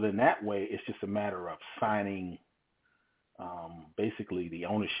 So then that way, it's just a matter of signing basically the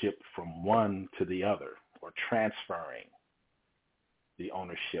ownership from one to the other, or transferring the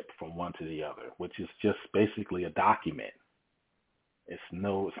ownership from one to the other, which is just basically a document.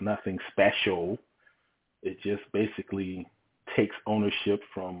 It's nothing special. It just basically takes ownership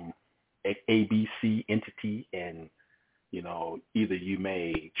from a ABC entity, and either you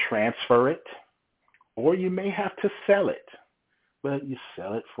may transfer it or you may have to sell it, but you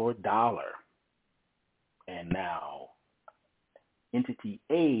sell it for $1. And now entity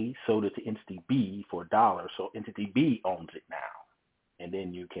A sold it to entity B for $1, so entity B owns it now. And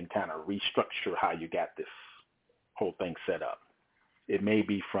then you can kind of restructure how you got this whole thing set up. It may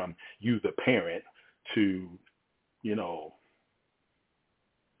be from you, the parent, to,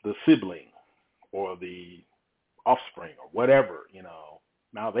 the sibling or the offspring or whatever,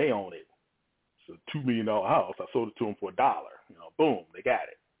 now they own it. It's a $2 million house. I sold it to them for $1. Boom, they got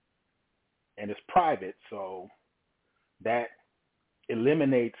it. And it's private, so that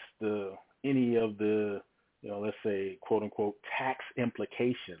eliminates any of the, let's say, quote unquote, tax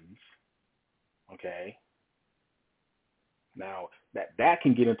implications. Okay. Now that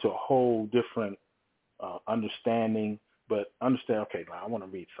can get into a whole different understanding, but understand. Okay, now I want to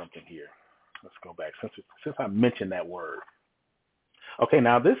read something here. Let's go back since I mentioned that word. Okay,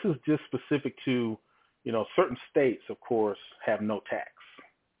 now this is just specific to, certain states, of course, have no tax.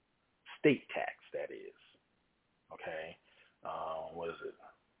 State tax, that is. Okay. What is it?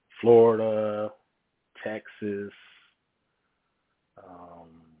 Florida, Texas.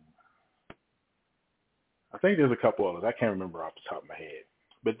 I think there's a couple others. I can't remember off the top of my head.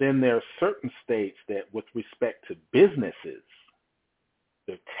 But then there are certain states that, with respect to businesses,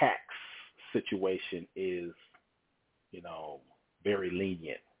 the tax situation is, very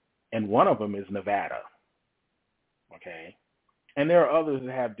lenient. And one of them is Nevada. Okay. And there are others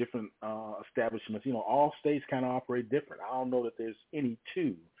that have different establishments. All states kind of operate different. I don't know that there's any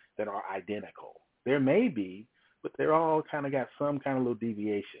two that are identical. There may be, but they're all kind of got some kind of little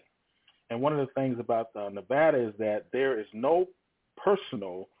deviation. And one of the things about Nevada is that there is no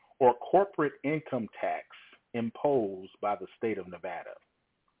personal or corporate income tax imposed by the state of Nevada.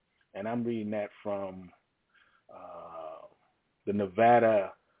 And I'm reading that from the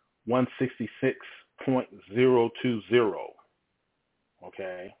Nevada 166.020.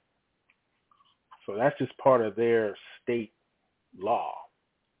 Okay. So that's just part of their state law.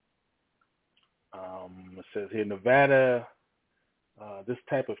 It says here, Nevada, this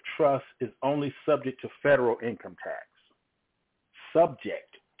type of trust is only subject to federal income tax.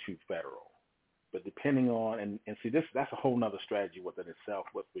 Subject to federal. But depending on, and see, that's a whole nother strategy within itself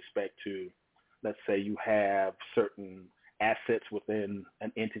with respect to, let's say you have certain assets within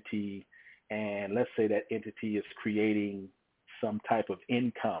an entity, and let's say that entity is creating some type of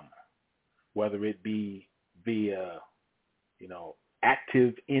income, whether it be via,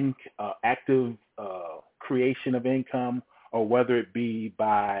 active creation of income, or whether it be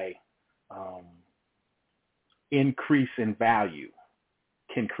by increase in value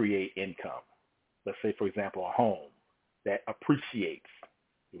can create income. Let's say, for example, a home that appreciates.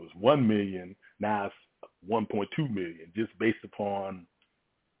 It was 1 million, now it's 1.2 million, just based upon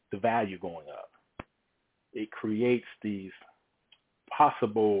the value going up. It creates these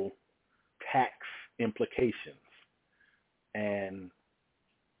possible tax implications. And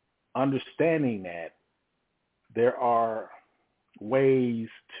understanding that there are ways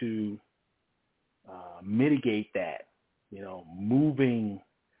to mitigate that, moving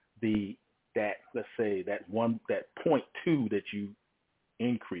let's say that 0.2 that you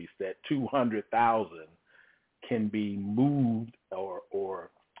increase, that 200,000 can be moved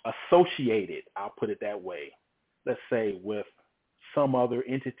or associated, I'll put it that way, let's say with some other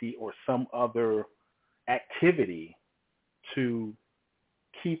entity or some other activity to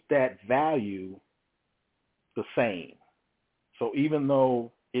keep that value the same. So even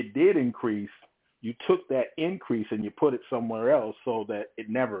though it did increase, you took that increase and you put it somewhere else so that it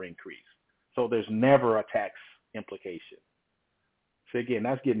never increased. So there's never a tax implication. So again,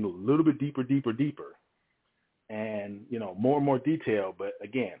 that's getting a little bit deeper, and more and more detail. But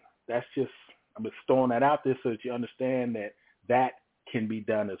again, I'm just throwing that out there so that you understand that can be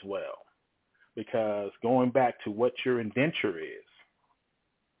done as well. Because going back to what your indenture is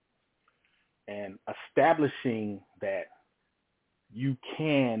and establishing that you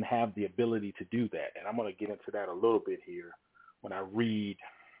can have the ability to do that. And I'm going to get into that a little bit here when I read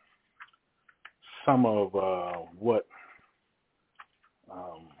some of what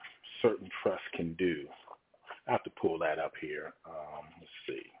certain trusts can do. I have to pull that up here. Let's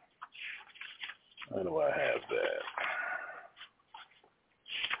see. Where do I have that?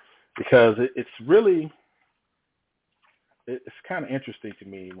 Because it's really, it's kind of interesting to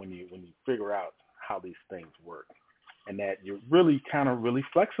me when you figure out how these things work, and that you're really kind of really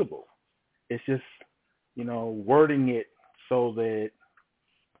flexible. It's just, wording it so that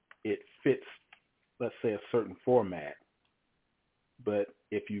it fits, let's say, a certain format. But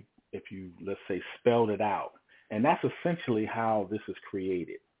if you let's say spelled it out, and that's essentially how this is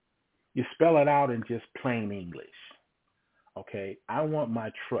created. You spell it out in just plain English. Okay, I want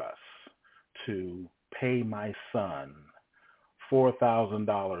my trust to pay my son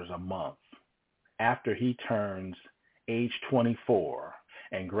 $4,000 a month after he turns age 24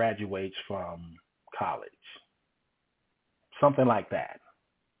 and graduates from college. Something like that.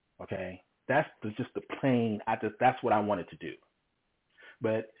 Okay, that's just the plain. That's what I wanted to do.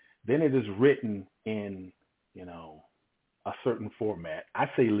 But then it is written in, a certain format. I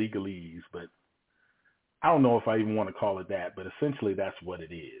say legalese, but I don't know if I even want to call it that, but essentially that's what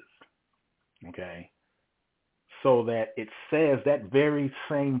it is. Okay? So that it says that very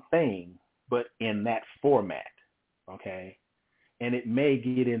same thing, but in that format. Okay? And it may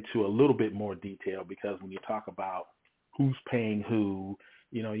get into a little bit more detail because when you talk about who's paying who,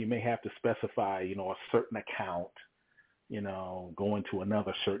 you may have to specify, a certain account, going to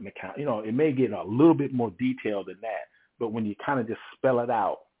another certain account. It may get a little bit more detailed than that. But when you kind of just spell it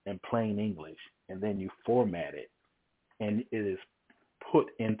out in plain English and then you format it and it is put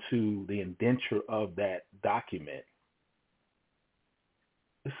into the indenture of that document,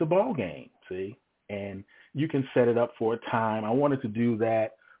 it's a ball game, see? And you can set it up for a time. I wanted to do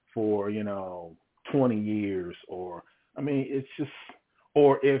that for, 20 years it's just,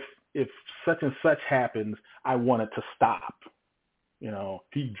 or if such and such happens, I want it to stop.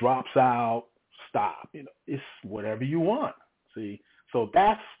 He drops out, stop. It's whatever you want. See? So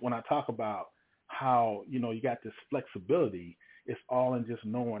that's when I talk about how, you got this flexibility. It's all in just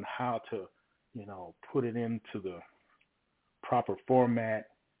knowing how to, put it into the proper format,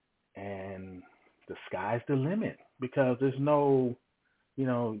 and the sky's the limit because there's no,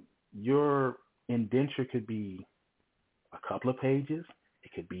 your indenture could be a couple of pages.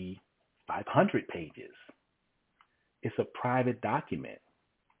 It could be 500 pages. It's a private document.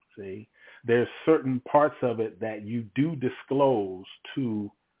 See, there's certain parts of it that you do disclose to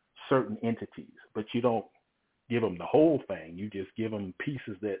certain entities, but you don't give them the whole thing. You just give them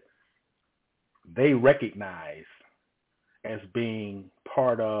pieces that they recognize as being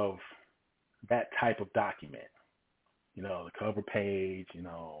part of that type of document. The cover page,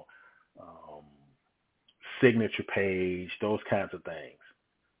 signature page, those kinds of things.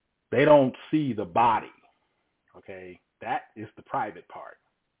 They don't see the body. Okay, that is the private part.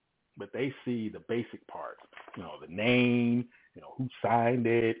 But they see the basic parts, the name, who signed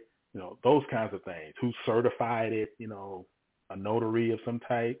it, those kinds of things, who certified it, a notary of some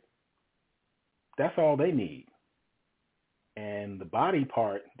type. That's all they need. And the body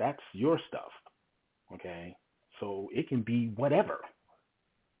part, that's your stuff, okay? So it can be whatever.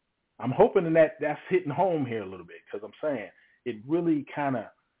 I'm hoping that's hitting home here a little bit because I'm saying it really kind of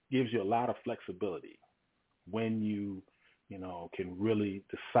gives you a lot of flexibility when you can really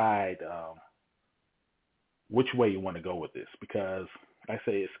decide which way you want to go with this. Because I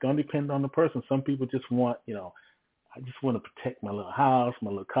say it's going to depend on the person. Some people just want, I just want to protect my little house, my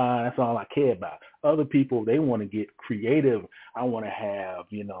little car. That's all I care about. Other people, they want to get creative. I want to have,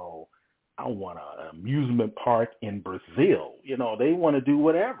 I want an amusement park in Brazil. They want to do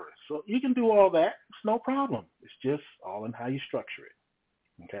whatever. So you can do all that. It's no problem. It's just all in how you structure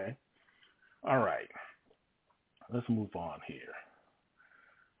it. Okay? All right. Let's move on here.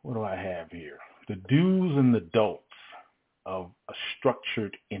 What do I have here? The do's and the don'ts of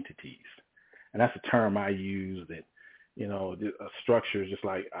structured entities. And that's a term I use that, a structure is just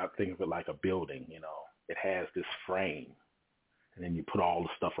like, I think of it like a building, it has this frame and then you put all the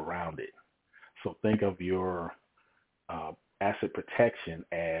stuff around it. So think of your asset protection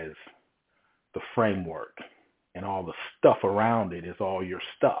as the framework and all the stuff around it is all your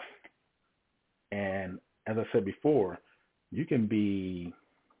stuff. And as I said before, you can be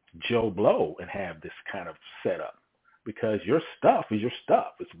Joe Blow and have this kind of setup because your stuff is your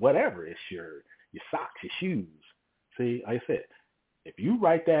stuff. It's whatever. It's your socks, your shoes. See, like I said, if you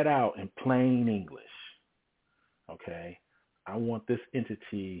write that out in plain English, okay, I want this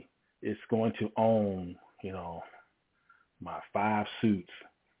entity is going to own, my 5 suits,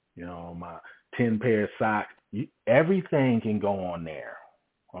 my 10 pair of socks. Everything can go on there,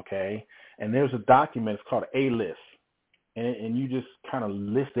 okay? And there's a document, it's called A-list, and you just kind of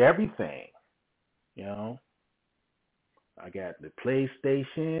list everything, I got the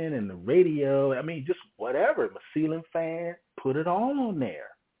PlayStation and the radio. Just whatever, my ceiling fan, put it all on there.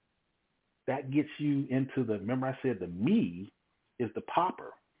 That gets you into remember I said the me is the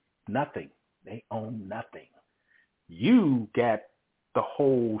pauper. Nothing. They own nothing. You got the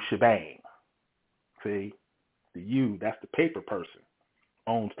whole shebang. See? The you, that's the paper person.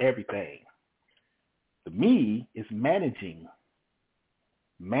 owns everything. The me is managing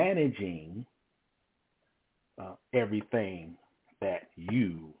everything that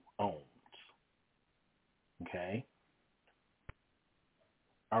you owns. Okay?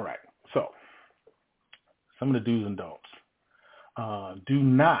 All right. So, some of the do's and don'ts. Do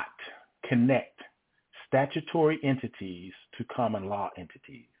not connect statutory entities to common law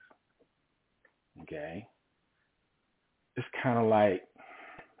entities. Okay? It's kind of like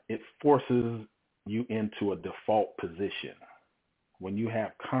it forces you into a default position. When you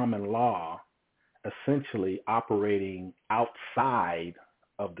have common law essentially operating outside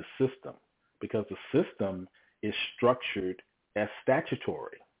of the system, because the system is structured as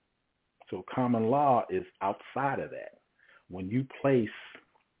statutory. So common law is outside of that. When you place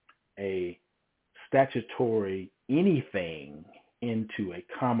a statutory anything into a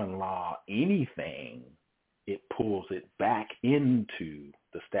common law anything, it pulls it back into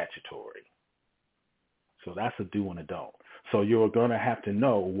the statutory. So that's a do and a don't. So you're going to have to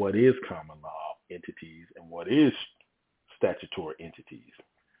know what is common law entities and what is statutory entities.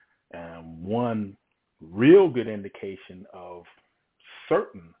 One real good indication of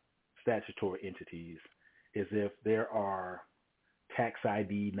certain statutory entities is if there are tax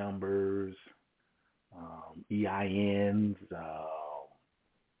ID numbers, EINs,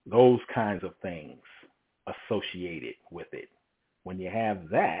 those kinds of things associated with it. When you have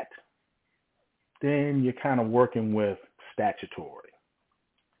that, then you're kind of working with statutory.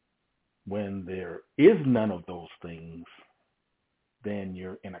 When there is none of those things, then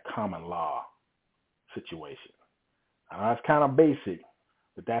you're in a common law situation. It's kind of basic,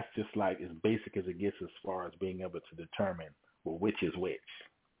 but that's just like as basic as it gets as far as being able to determine, well, which is which.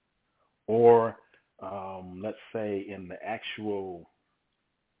 Or let's say in the actual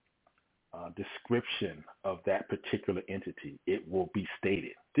description of that particular entity, it will be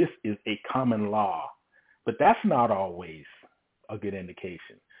stated, this is a common law. But that's not always a good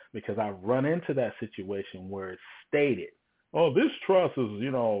indication, because I've run into that situation where it's stated, oh, this trust is,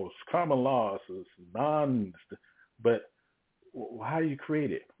 it's common law, it's but how do you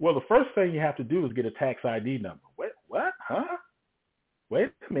create it? Well, the first thing you have to do is get a tax ID number. What? Huh?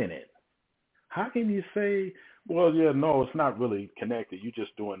 Wait a minute. How can you say, well, yeah, no, it's not really connected. You're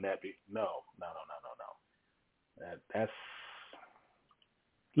just doing that. No. That's,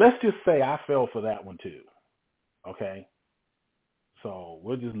 let's just say I fell for that one too. Okay? So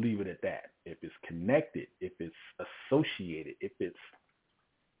we'll just leave it at that. If it's connected, if it's associated,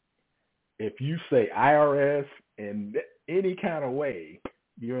 if you say IRS in any kind of way,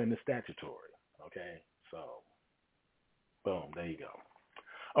 you're in the statutory. Okay? So, boom, there you go.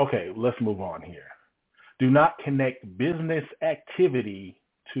 Okay, let's move on here. Do not connect business activity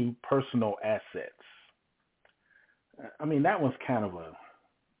to personal assets. I mean, that one's kind of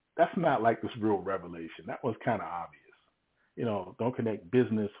that's not like this real revelation. That one's kind of obvious. Don't connect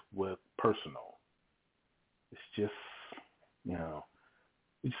business with personal. It's just,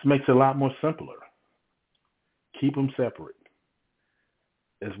 it just makes it a lot more simpler. Keep them separate.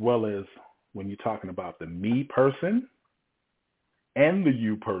 As well as when you're talking about the me person and the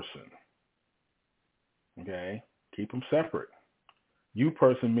you person. Okay? Keep them separate. You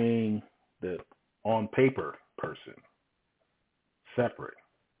person meaning the on paper person. Separate.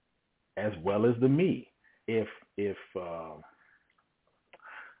 As well as the me.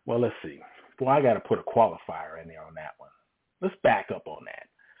 Well, let's see. Well, I got to put a qualifier in there on that one. Let's back up on that.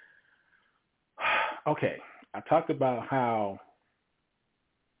 Okay. I talked about how,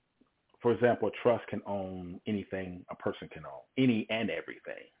 for example, a trust can own anything a person can own. Any and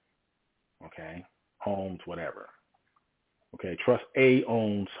everything. Okay? Homes, whatever. Okay? Trust A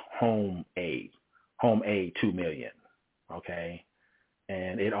owns home A. Home A, $2 million. Okay?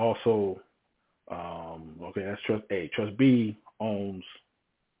 And it also, that's trust A. Trust B owns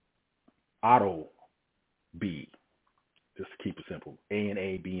auto B. Just to keep it simple. A and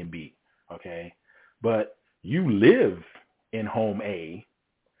A, B and B. Okay? But you live in home A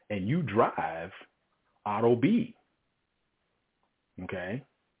and you drive auto B. Okay?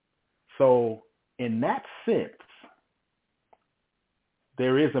 So in that sense,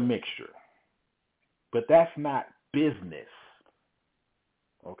 there is a mixture. But that's not business.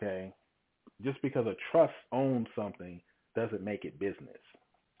 Okay? Just because a trust owns something doesn't make it business.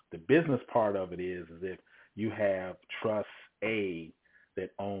 The business part of it is if you have Trust A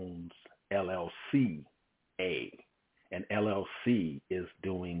that owns LLC A, and LLC is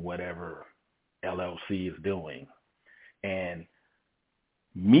doing whatever LLC is doing. And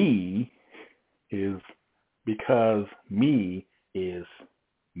me is because me is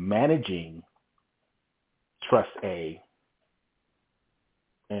managing Trust A,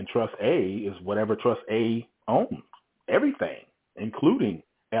 And Trust A is whatever Trust A owns, everything, including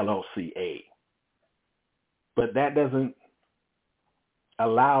LLC-A. But that doesn't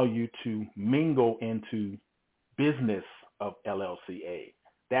allow you to mingle into business of LLC-A.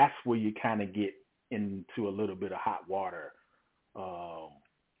 That's where you kind of get into a little bit of hot water.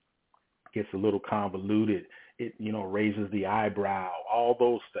 Gets a little convoluted. It, raises the eyebrow, all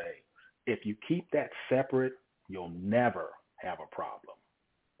those things. If you keep that separate, you'll never have a problem.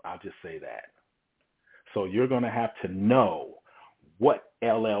 I'll just say that. So you're going to have to know what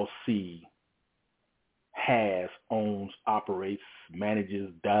LLC has, owns, operates, manages,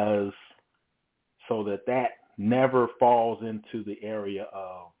 does, so that never falls into the area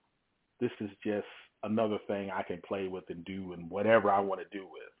of this is just another thing I can play with and do and whatever I want to do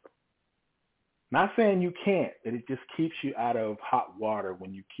with. Not saying you can't, but it just keeps you out of hot water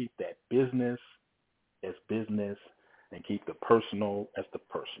when you keep that business as business and keep the personal as the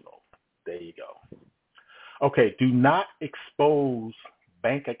personal. There you go. Okay, do not expose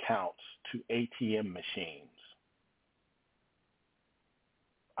bank accounts to ATM machines.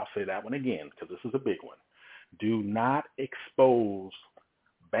 I'll say that one again because this is a big one. Do not expose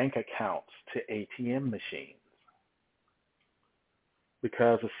bank accounts to ATM machines.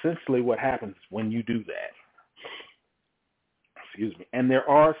 Because essentially what happens when you do that, and there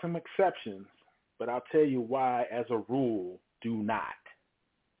are some exceptions, but I'll tell you why as a rule, do not.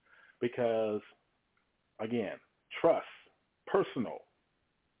 Because, again, trust, personal,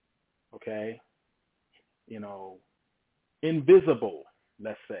 okay, invisible,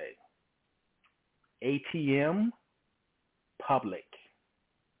 let's say. ATM, public,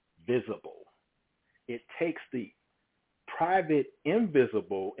 visible. It takes the private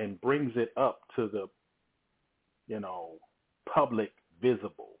invisible and brings it up to the, public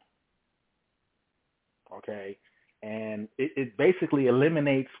visible. Okay? And it basically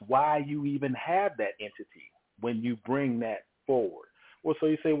eliminates why you even have that entity when you bring that forward. Well, so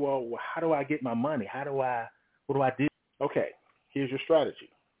you say, well, how do I get my money? What do I do? Okay, here's your strategy.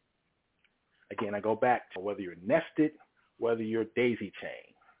 Again, I go back to whether you're nested, whether you're daisy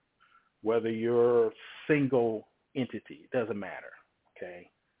chain, whether you're single entity, it doesn't matter,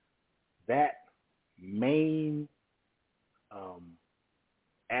 okay? That main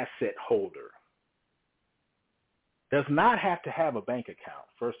asset holder does not have to have a bank account,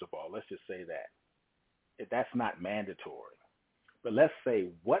 first of all. Let's just say that. That's not mandatory. But let's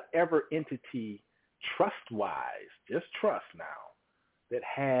say whatever entity trust-wise, just trust now, that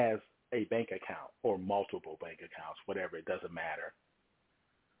has a bank account or multiple bank accounts, whatever, it doesn't matter.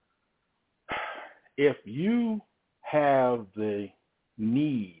 If you have the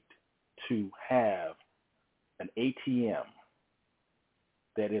need to have an ATM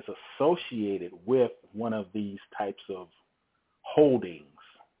that is associated with one of these types of holdings,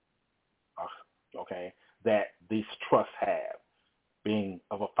 okay, that these trusts have, being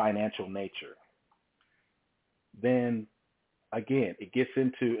of a financial nature, then again, it gets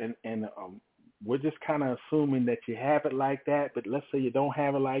into, and we're just kind of assuming that you have it like that, but let's say you don't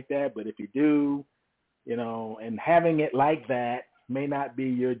have it like that, but if you do, and having it like that may not be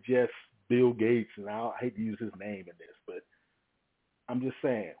your just Bill Gates, and I hate to use his name in this, but I'm just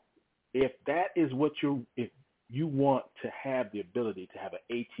saying, if that is what if you want to have the ability to have an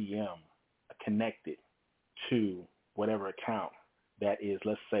ATM connected to whatever account that is,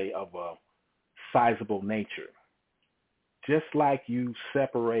 let's say, of a sizable nature, just like you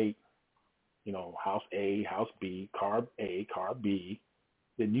separate, house A, house B, car A, car B,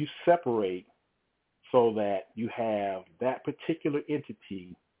 then you separate so that you have that particular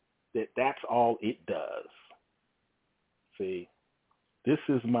entity that's all it does. See, this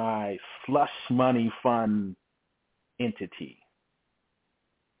is my slush money fund entity.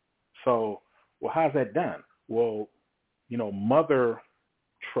 So, well, how's that done? Well, Mother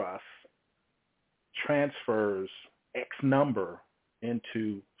Trust transfers X number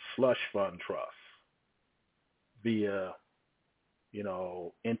into slush fund trust via,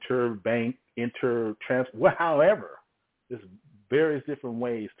 interbank, however, there's various different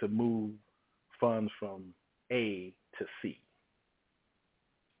ways to move funds from A to C.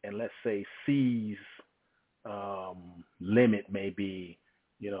 And let's say C's limit may be,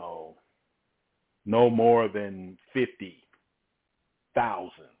 no more than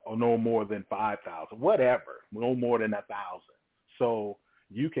 50,000 or no more than 5,000, whatever, no more than 1,000. So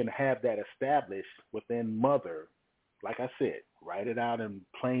you can have that established within Mother. Like I said, write it out in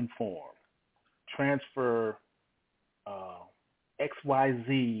plain form. Transfer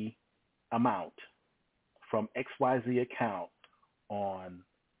XYZ amount from XYZ account on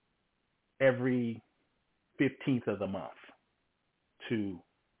every 15th of the month to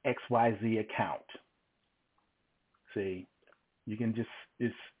XYZ account. See, you can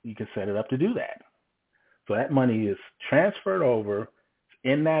set it up to do that. So that money is transferred over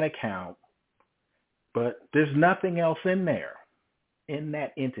in that account, but there's nothing else in there, in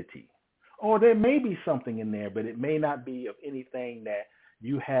that entity. Or there may be something in there, but it may not be of anything that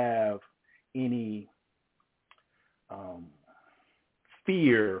you have any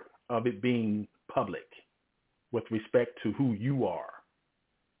fear of it being public with respect to who you are.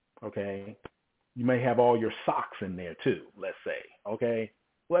 Okay? You may have all your socks in there too, let's say. Okay?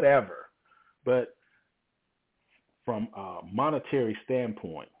 Whatever. But from a monetary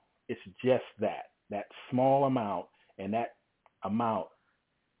standpoint, it's just that small amount, and that amount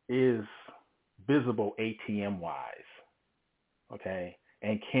is visible ATM-wise, okay,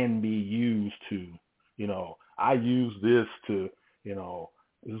 and can be used to, I use this to,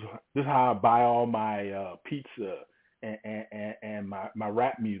 this is how I buy all my pizza and my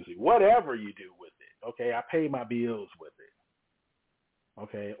rap music, whatever you do with it, okay, I pay my bills with it,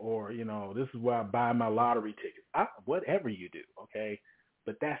 okay, or, this is where I buy my lottery tickets, whatever you do, okay,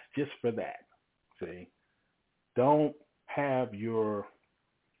 but that's just for that, see, don't have your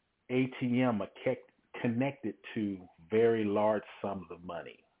ATM connected to very large sums of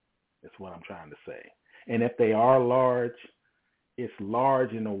money. That's what I'm trying to say. And if they are large, it's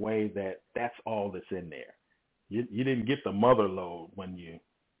large in a way that that's all that's in there. You didn't get the mother lode when you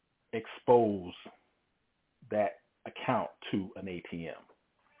expose that account to an ATM.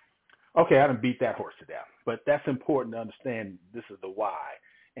 Okay, I done beat that horse to death, but that's important to understand. This is the why,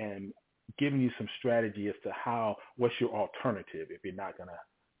 and giving you some strategy as to what's your alternative if you're not going to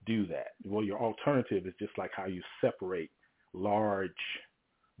do that. Well, your alternative is just like how you separate large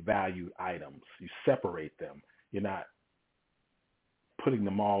valued items. You separate them. You're not putting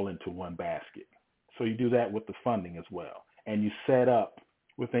them all into one basket. So you do that with the funding as well. And you set up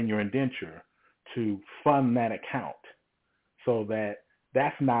within your indenture to fund that account so that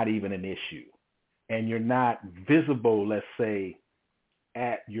that's not even an issue. And you're not visible, let's say,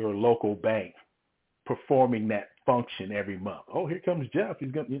 at your local bank performing that function every month. Oh, here comes Jeff.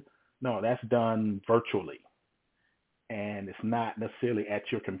 No, that's done virtually. And it's not necessarily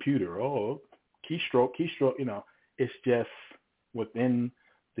at your computer. Oh, keystroke, it's just within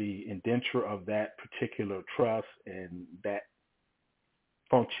the indenture of that particular trust, and that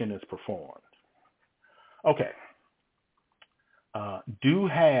function is performed. Okay. Do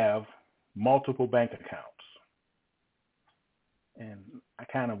have multiple bank accounts. And I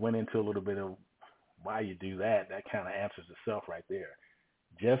kind of went into a little bit of why you do that. That kind of answers itself right there.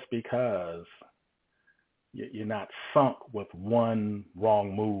 Just because you're not sunk with one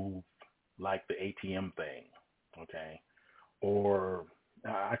wrong move like the ATM thing, okay? Or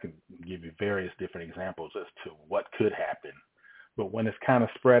I can give you various different examples as to what could happen. But when it's kind of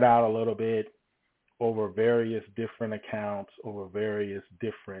spread out a little bit over various different accounts, over various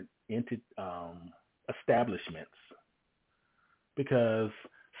different establishments, because,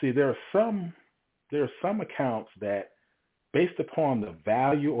 see, there are some accounts that, based upon the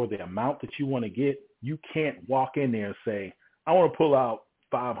value or the amount that you want to get, you can't walk in there and say, I want to pull out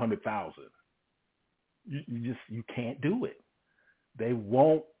 $500,000. You can't do it. They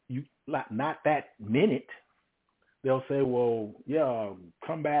won't, not that minute. They'll say, well, yeah,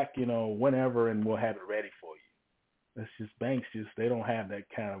 come back, whenever, and we'll have it ready for you. That's just banks. They don't have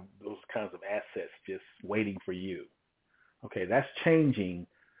those kinds of assets just waiting for you. Okay, that's changing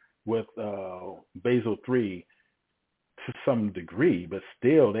with Basel III to some degree, but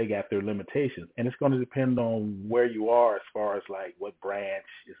still they got their limitations. And it's going to depend on where you are as far as like what branch.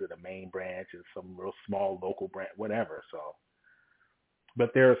 Is it a main branch? Is it some real small local branch? Whatever. So,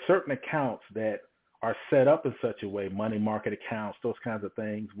 but there are certain accounts that are set up in such a way, money market accounts, those kinds of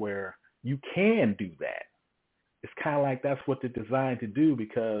things, where you can do that. It's kind of like that's what they're designed to do,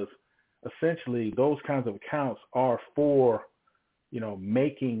 because essentially those kinds of accounts are for,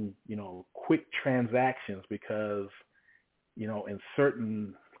 making, quick transactions, because, in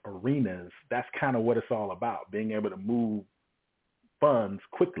certain arenas, that's kind of what it's all about, being able to move funds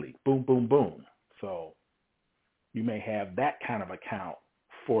quickly, boom, boom, boom. So you may have that kind of account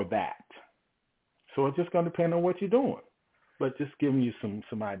for that. So it's just going to depend on what you're doing, but just giving you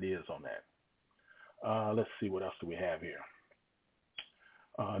some ideas on that. Let's see, what else do we have here?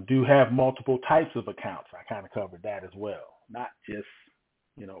 Do have multiple types of accounts. I kind of covered that as well. Not just,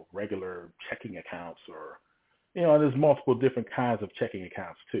 regular checking accounts, or, there's multiple different kinds of checking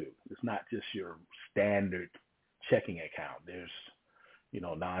accounts too. It's not just your standard checking account. There's,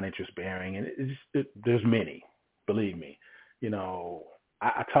 non-interest bearing, and there's many, believe me.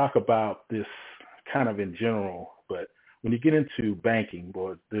 I talk about this kind of in general, but when you get into banking,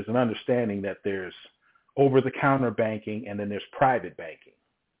 boy, there's an understanding that there's over-the-counter banking and then there's private banking,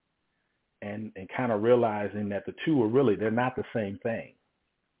 and kind of realizing that the two they're not the same thing.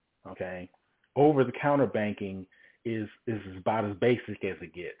 Okay, over-the-counter banking is about as basic as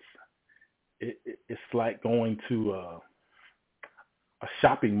it gets. It's like going to a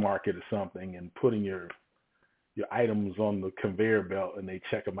shopping market or something and putting your items on the conveyor belt and they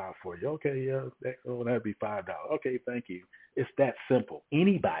check them out for you. Okay, yeah, that'd be $5. Okay, thank you. It's that simple.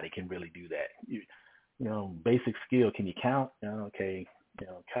 Anybody can really do that. You know, basic skill. Can you count? Okay,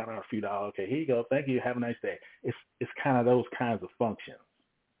 count out a few dollars. Okay, here you go. Thank you. Have a nice day. It's kind of those kinds of functions.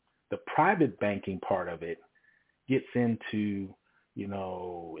 The private banking part of it gets into,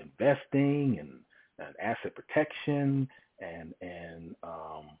 investing and asset protection and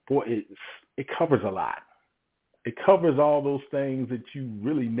it covers a lot. It covers all those things that you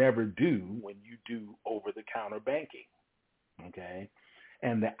really never do when you do over-the-counter banking, okay?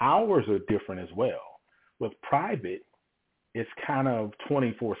 And the hours are different as well. With private, it's kind of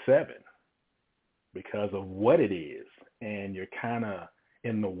 24/7 because of what it is, and you're kind of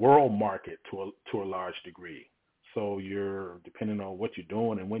in the world market to a large degree. So you're, depending on what you're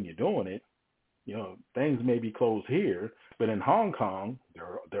doing and when you're doing it, things may be closed here, but in Hong Kong,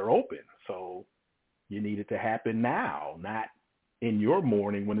 they're open. So you need it to happen now, not in your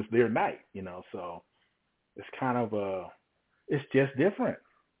morning when it's their night, So it's kind of it's just different.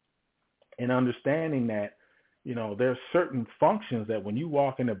 And understanding that, there's certain functions that when you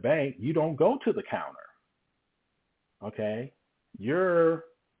walk in a bank, you don't go to the counter. Okay? You're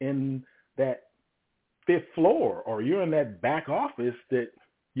in that 5th floor or you're in that back office that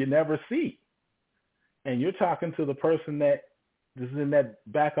you never see. And you're talking to the person that is in that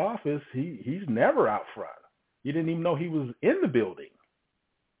back office. He's never out front. You didn't even know he was in the building.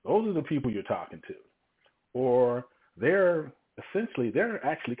 Those are the people you're talking to. Or they're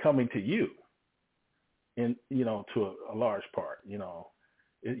actually coming to you in, to a large part,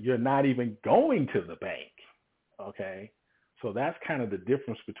 you're not even going to the bank. Okay. So that's kind of the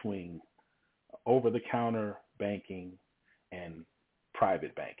difference between over-the-counter banking and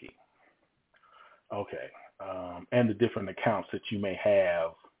private banking. Okay. And the different accounts that you may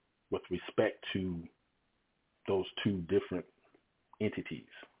have with respect to those two different entities.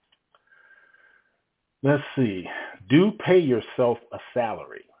 Let's see. Do pay yourself a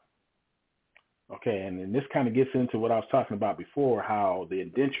salary. Okay, and then this kind of gets into what I was talking about before, how the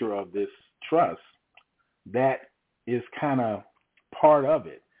indenture of this trust, that is kind of part of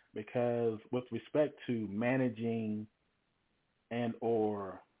it, because with respect to managing and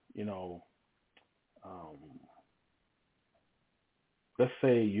or, let's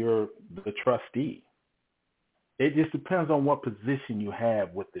say you're the trustee. It just depends on what position you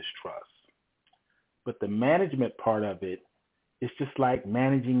have with this trust. But the management part of it is just like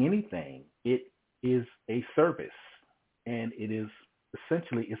managing anything. It is a service, and it is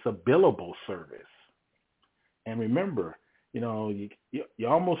essentially, it's a billable service. And remember, you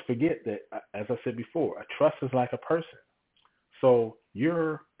almost forget that, as I said before, a trust is like a person. So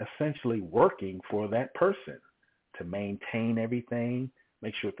you're essentially working for that person to maintain everything,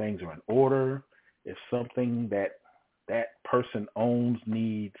 make sure things are in order. If something that person owns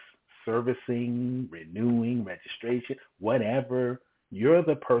needs servicing, renewing, registration, whatever, you're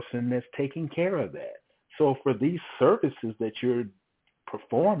the person that's taking care of that. So for these services that you're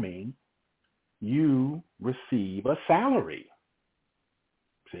performing, you receive a salary.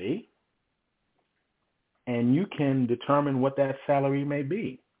 See? And you can determine what that salary may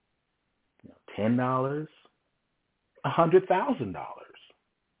be. $10, $100,000,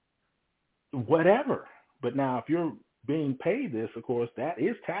 whatever. But now if you're being paid this, of course, that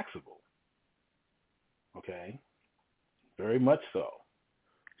is taxable. Okay? Very much so.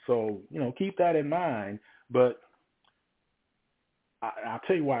 So, keep that in mind. But I'll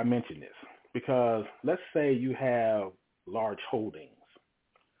tell you why I mentioned this. Because let's say you have large holdings,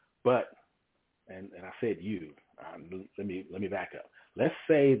 but, and I said let me back up. Let's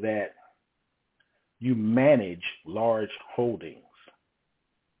say that you manage large holdings,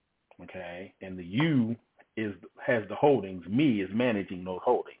 okay? And the you has the holdings, me is managing those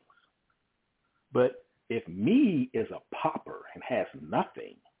holdings. But if me is a pauper and has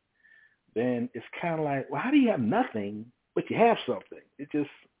nothing, then it's kind of like, well, how do you have nothing, but you have something? It just,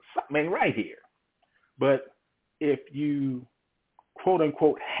 something ain't right here. But if you, quote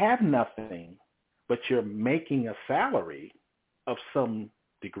unquote, have nothing, but you're making a salary of some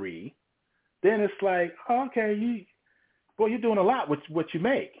degree, then it's like, okay, you're doing a lot with what you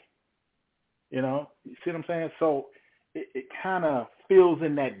make. You see what I'm saying? So it kind of fills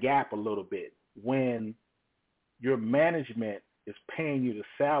in that gap a little bit when your management is paying you the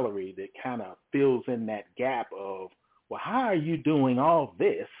salary that kind of fills in that gap of, well, how are you doing all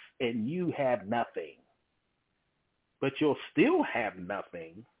this and you have nothing? But you'll still have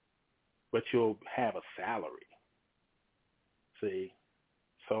nothing, but you'll have a salary. See?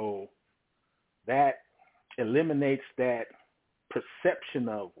 So that eliminates that perception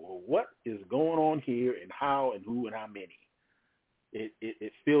of, well, what is going on here and how and who and how many.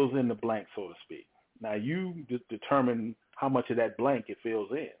 It fills in the blank, so to speak. Now you determine how much of that blank it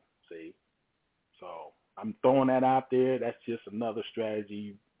fills in, see? So I'm throwing that out there. That's just another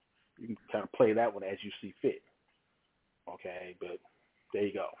strategy. You can kind of play that one as you see fit. Okay, but there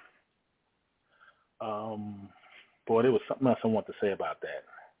you go. Boy, there was something else I want to say about that.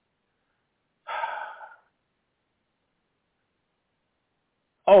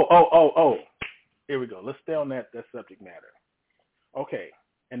 Oh. Here we go. Let's stay on that subject matter. Okay,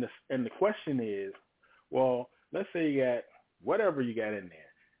 and the question is, well, let's say you got whatever you got in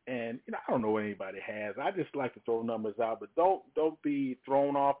there, and I don't know what anybody has. I just like to throw numbers out, but don't be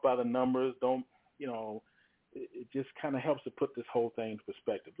thrown off by the numbers. Don't it just kind of helps to put this whole thing into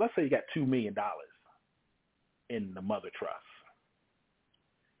perspective. Let's say you got $2 million in the mother trust,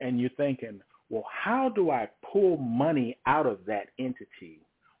 and you're thinking, well, how do I pull money out of that entity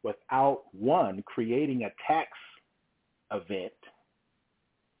without, one, creating a tax event,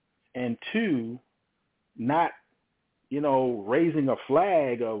 and two, not, raising a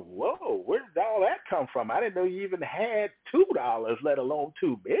flag of, whoa, where did all that come from? I didn't know you even had $2, let alone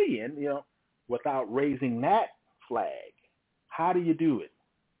 $2 billion, without raising that flag. How do you do it?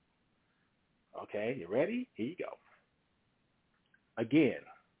 Okay, you ready? Here you go. Again,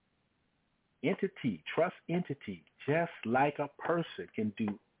 trust entity, just like a person can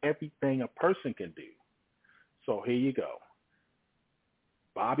do everything a person can do. So here you go.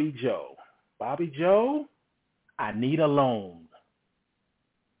 Bobby Joe, I need a loan.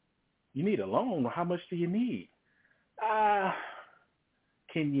 You need a loan? How much do you need?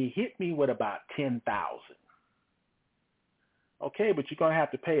 Can you hit me with about $10,000? Okay, but you're going to have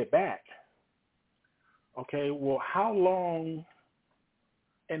to pay it back. Okay, well, how long,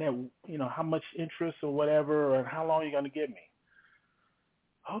 and then, how much interest or whatever, and how long are you going to give me?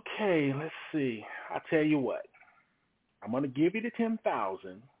 Okay, let's see. I'll tell you what. I'm going to give you the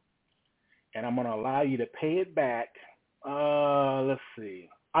 $10,000, and I'm going to allow you to pay it back. Let's see.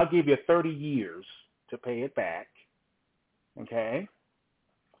 I'll give you 30 years to pay it back. Okay?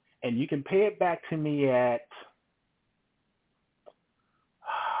 And you can pay it back to me at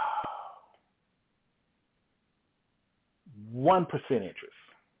 1% interest.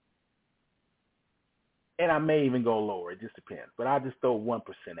 And I may even go lower. It just depends. But I'll just throw 1%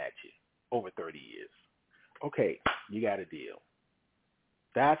 at you over 30 years. Okay, you got a deal.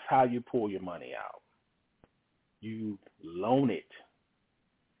 That's how you pull your money out. You loan it.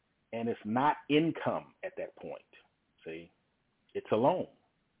 And it's not income at that point. See? It's a loan.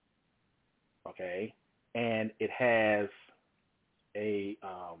 Okay? And it has a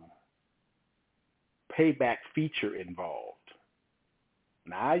payback feature involved.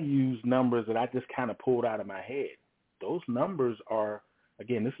 Now, I use numbers that I just kind of pulled out of my head. Those numbers are,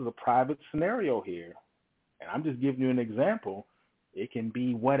 again, this is a private scenario here, and I'm just giving you an example. It can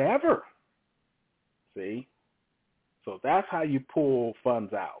be whatever. See? So that's how you pull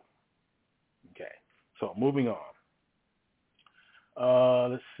funds out. Okay. So moving on.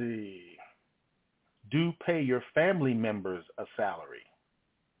 Let's see. Do pay your family members a salary.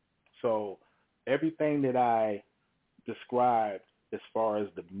 So everything that I described as far as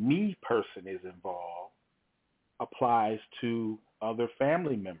the me person is involved applies to other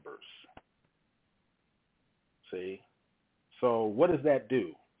family members. See? So what does that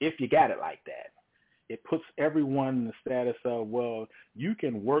do? If you got it like that, it puts everyone in the status of, well, you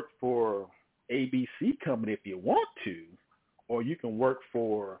can work for ABC company if you want to, or you can work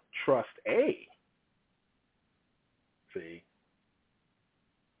for Trust A. See?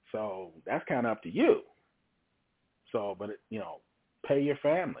 So that's kind of up to you. So, but, pay your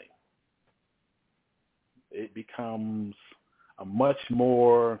family. It becomes a much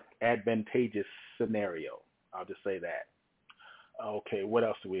more advantageous scenario. I'll just say that. Okay, what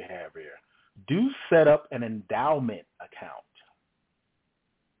else do we have here? Do set up an endowment account.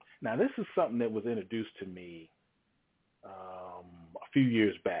 Now, this is something that was introduced to me a few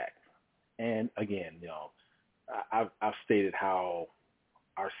years back. And again, I've stated how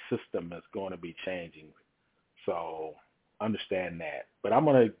our system is going to be changing. So understand that. But I'm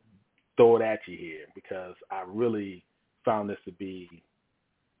going to throw it at you here because I really found this to be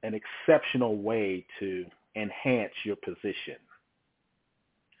an exceptional way to enhance your position.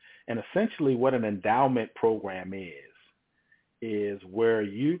 And essentially what an endowment program is where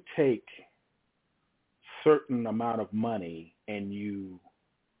you take certain amount of money and you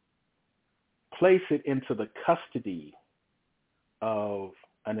place it into the custody of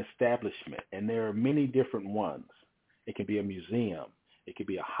an establishment. And there are many different ones. It could be a museum. It could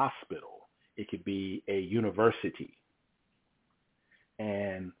be a hospital. It could be a university.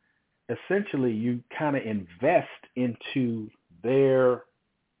 And essentially you kind of invest into their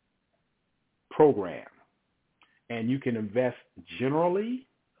program. And you can invest generally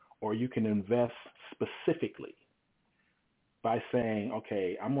or you can invest specifically by saying,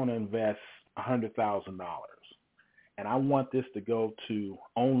 okay, I'm going to invest $100,000 and I want this to go to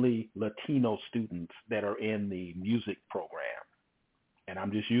only Latino students that are in the music program. And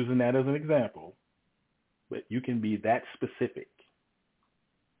I'm just using that as an example, but you can be that specific.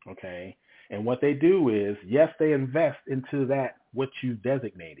 Okay. And what they do is, yes, they invest into that, what you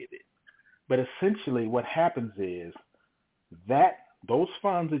designated it. But essentially what happens is that those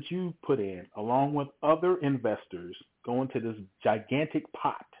funds that you put in, along with other investors, go into this gigantic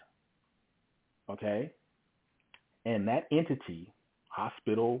pot. Okay. And that entity,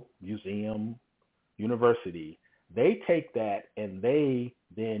 hospital, museum, university, they take that and they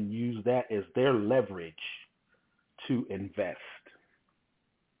then use that as their leverage to invest.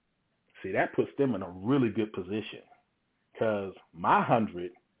 See, that puts them in a really good position because my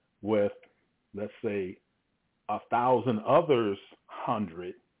 100 with, let's say, 1,000 others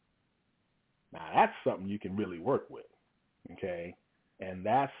 100, now that's something you can really work with, okay? And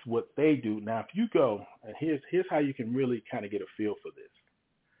that's what they do. Now, if you go, and here's how you can really kind of get a feel for this.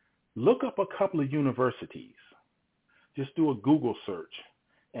 Look up a couple of universities. Just do a Google search,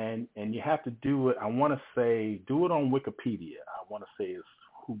 and you have to do it, I want to say, do it on Wikipedia. I want to say is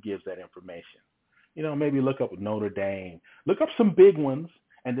who gives that information. You know, maybe look up Notre Dame. Look up some big ones,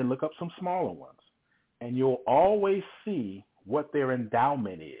 and then look up some smaller ones. And you'll always see what their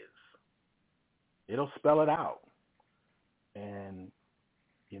endowment is. It'll spell it out and,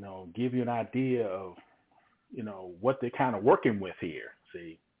 you know, give you an idea of, you know, what they're kind of working with here,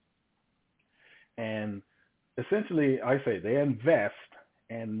 see? And essentially, I say they invest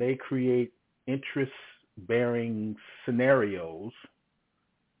and they create interest-bearing scenarios,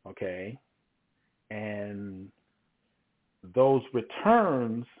 okay? And those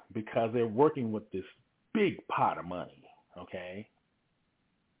returns, because they're working with this big pot of money, okay?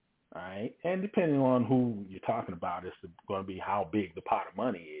 All right? And depending on who you're talking about, it's going to be how big the pot of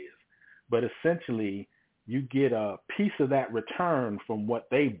money is. But essentially, you get a piece of that return from what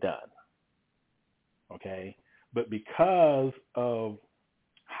they've done, okay? But because of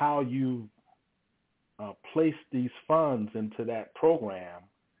how you place these funds into that program,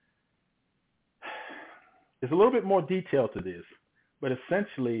 there's a little bit more detail to this, but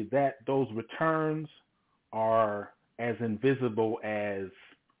essentially that those returns are as invisible as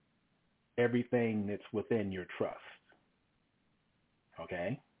everything that's within your trust.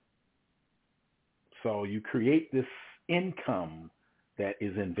 Okay? So you create this income that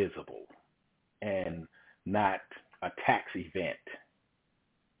is invisible and not a tax event.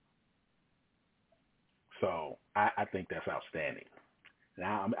 So I think that's outstanding.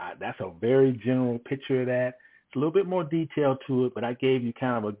 Now, that's a very general picture of that. It's a little bit more detail to it, but I gave you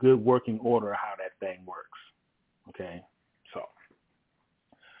kind of a good working order of how that thing works. Okay, so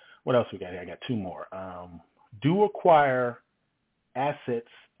what else we got here? I got two more. Do acquire assets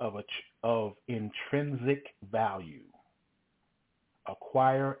of intrinsic value.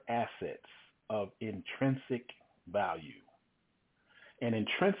 Acquire assets of intrinsic value. And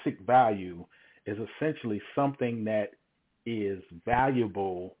intrinsic value is essentially something that is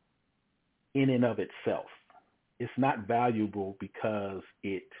valuable in and of itself. It's not valuable because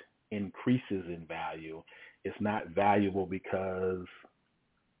it increases in value. It's not valuable because,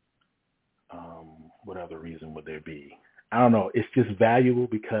 what other reason would there be? I don't know. It's just valuable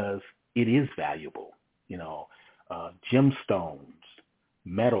because it is valuable. You know, gemstones,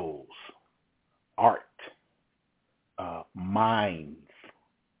 metals, art, mines,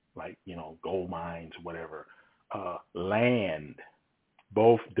 like, you know, gold mines, whatever, land,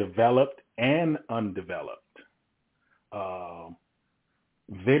 both developed and undeveloped,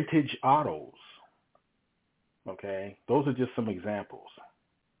 vintage autos. Okay, those are just some examples.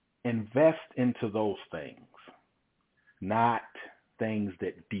 Invest into those things, not things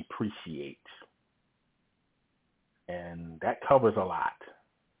that depreciate. And that covers a lot.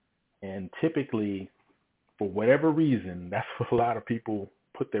 And typically, for whatever reason, that's what a lot of people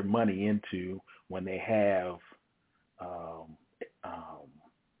put their money into when they have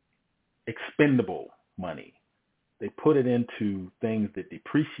expendable money. they put it into things that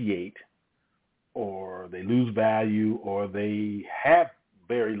depreciate or they lose value or they have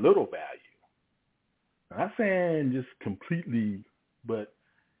very little value. I'm not saying just completely, but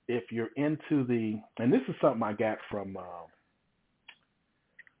if you're into and this is something I got from,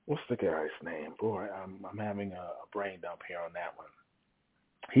 what's the guy's name? Boy, I'm having a brain dump here on that one.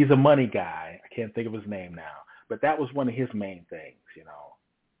 He's a money guy. I can't think of his name now, but that was one of his main things,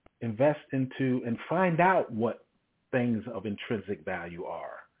 invest into and find out what things of intrinsic value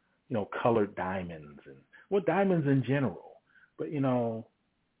are, colored diamonds and diamonds in general, but,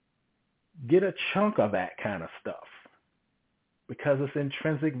 get a chunk of that kind of stuff because it's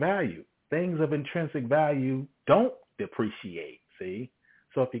intrinsic value. Things of intrinsic value don't depreciate, see?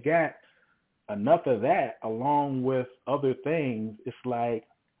 So if you got enough of that along with other things, it's like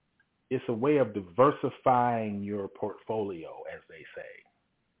it's a way of diversifying your portfolio, as they say.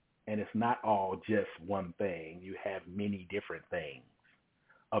 And it's not all just one thing. You have many different things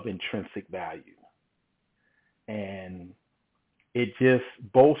of intrinsic value. And it just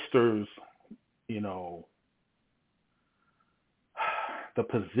bolsters, the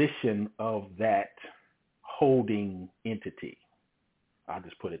position of that holding entity. I'll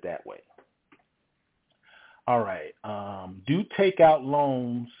just put it that way. All right. Do take out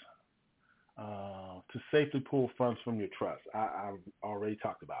loans to safely pull funds from your trust. I've already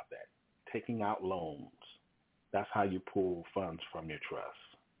talked about that. Taking out loans. That's how you pull funds from your trust.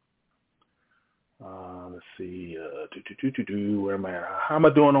 Let's see. Where am I? How am I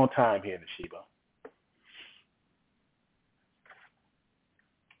doing on time here, Nishiba?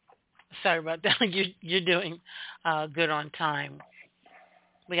 Sorry about that. You're doing good on time.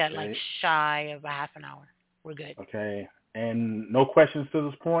 We got like shy of a half an hour. We're good. Okay. And no questions to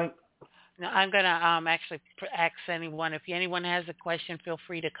this point? No, I'm going to actually ask anyone. If anyone has a question, feel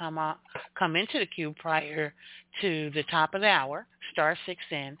free to come into the queue prior to the top of the hour, star 6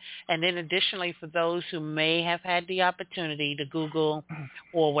 in. And then additionally, for those who may have had the opportunity to Google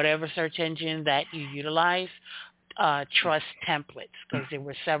or whatever search engine that you utilize, trust templates, because there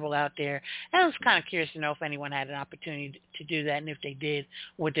were several out there. And I was kind of curious to know if anyone had an opportunity to do that, and if they did,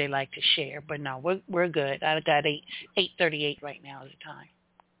 would they like to share? But no, we're good. I got 8:38 right now is the time.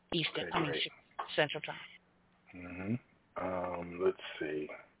 Eastern, Central Time. Mm-hmm. Let's see.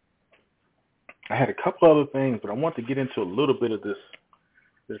 I had a couple other things, but I want to get into a little bit of this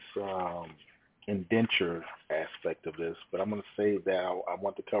indenture aspect of this. But I'm going to say that I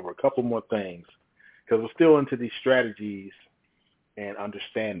want to cover a couple more things because we're still into these strategies and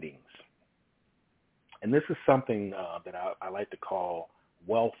understandings. And this is something that I like to call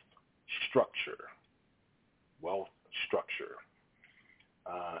wealth structure. Wealth structure.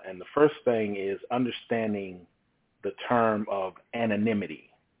 And the first thing is understanding the term of anonymity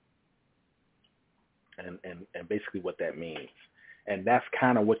and basically what that means. And that's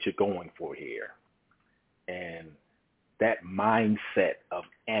kind of what you're going for here. And that mindset of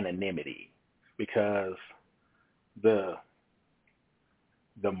anonymity, because the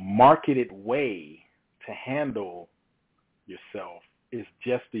marketed way to handle yourself is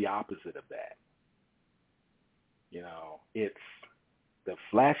just the opposite of that. It's the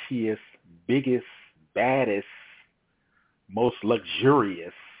flashiest, biggest, baddest, most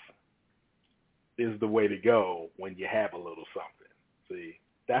luxurious is the way to go when you have a little something. See,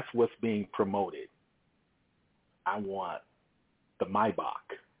 that's what's being promoted. I want the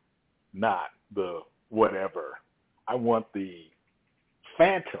Maybach, not the whatever. I want the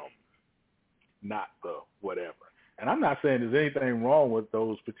Phantom, not the whatever. And I'm not saying there's anything wrong with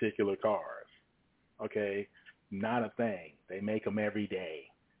those particular cars, okay? Not a thing. They make them every day,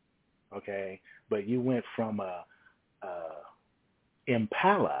 okay? But you went from a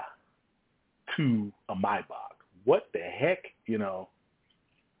Impala to a Maybach. What the heck,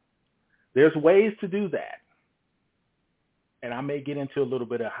 There's ways to do that. And I may get into a little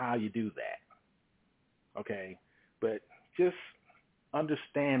bit of how you do that, okay? But just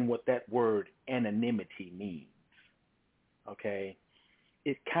understand what that word anonymity means, okay?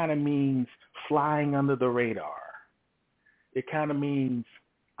 It kind of means flying under the radar. It kind of means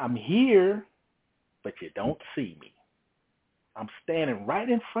I'm here, but you don't see me. I'm standing right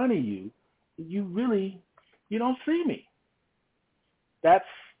in front of you. You don't see me. That's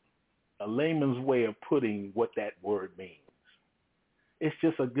a layman's way of putting what that word means. It's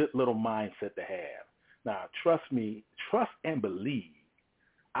just a good little mindset to have. Now, trust me, trust and believe.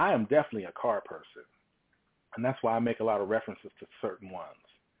 I am definitely a car person. And that's why I make a lot of references to certain ones.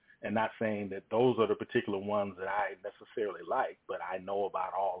 And not saying that those are the particular ones that I necessarily like, but I know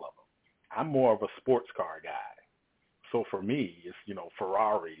about all of them. I'm more of a sports car guy. So for me, it's,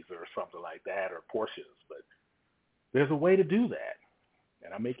 Ferraris or something like that or Porsches. But There's a way to do that,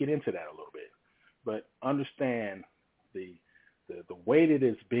 and I may get into that a little bit. But understand the way that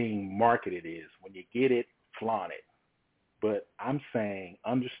it's being marketed is when you get it, flaunt it. But I'm saying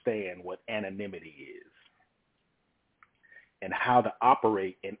understand what anonymity is and how to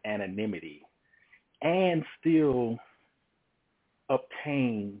operate in anonymity and still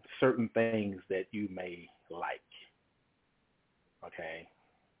obtain certain things that you may like. Okay?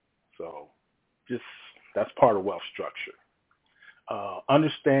 So just that's part of wealth structure.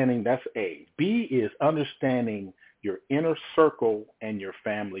 Understanding, that's A. B is understanding your inner circle and your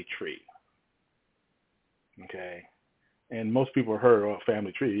family tree. Okay? And most people have heard of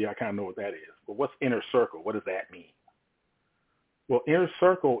family tree. Yeah, I kind of know what that is. But what's inner circle? What does that mean? Well, inner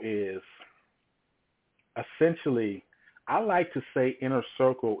circle is essentially, I like to say inner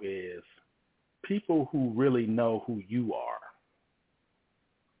circle is people who really know who you are.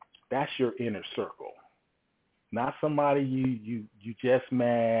 That's your inner circle. Not somebody you just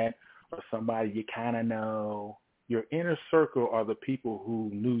met or somebody you kind of know. Your inner circle are the people who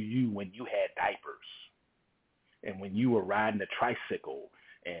knew you when you had diapers and when you were riding a tricycle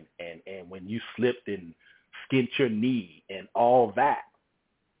and when you slipped and skinned your knee and all that.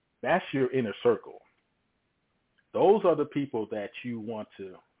 That's your inner circle. Those are the people that you want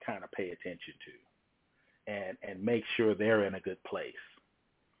to kind of pay attention to and make sure they're in a good place,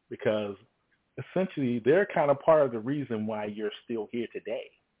 because essentially they're kind of part of the reason why you're still here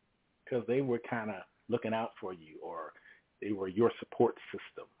today, because they were kind of looking out for you, or they were your support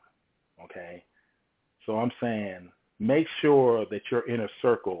system. Okay? So I'm saying make sure that your inner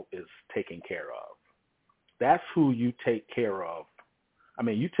circle is taken care of. That's who you take care of. I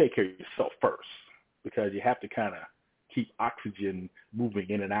mean, you take care of yourself first, because you have to kind of keep oxygen moving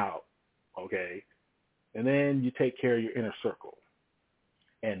in and out, okay? And then you take care of your inner circle,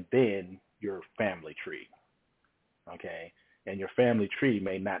 and then your family tree, okay? And your family tree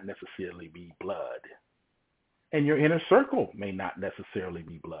may not necessarily be blood, and your inner circle may not necessarily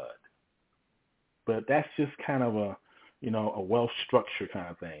be blood. But that's just kind of a wealth structure kind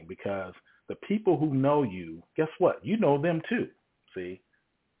of thing, because the people who know you, guess what? You know them too, see?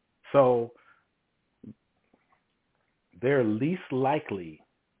 So they're least likely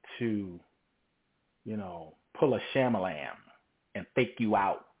to, pull a shamalam and fake you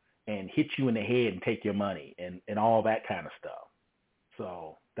out and hit you in the head and take your money and all that kind of stuff.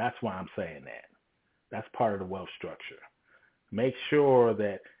 So that's why I'm saying that. That's part of the wealth structure. Make sure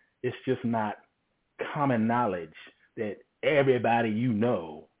that it's just not common knowledge that everybody you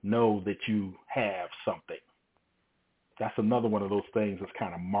know that you have something. That's another one of those things that's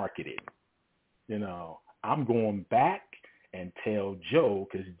kind of marketed. I'm going back and tell Joe,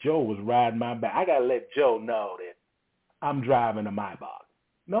 because Joe was riding my back. I got to let Joe know that I'm driving a Maybach.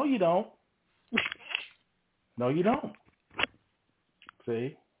 No, you don't. No, you don't.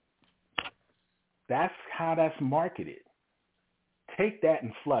 See? That's how that's marketed. Take that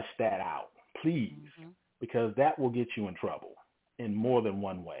and flush that out, please, because that will get you in trouble in more than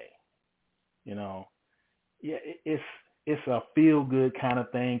one way. Yeah, it's a feel-good kind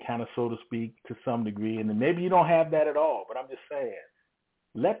of thing, kind of so to speak, to some degree, and then maybe you don't have that at all, but I'm just saying,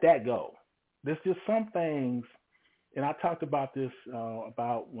 let that go. There's just some things, and I talked about this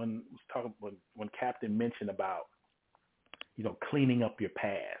about when Captain mentioned about, cleaning up your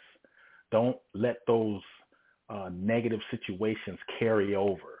past. Don't let those negative situations carry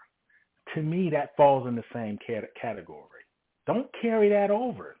over. To me, that falls in the same category. Don't carry that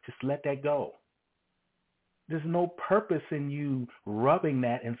over. Just let that go. There's no purpose in you rubbing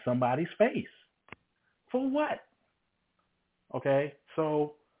that in somebody's face. For what? Okay?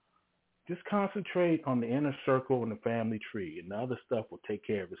 So just concentrate on the inner circle and the family tree, and the other stuff will take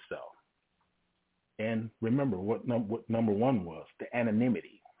care of itself. And remember what number one was, the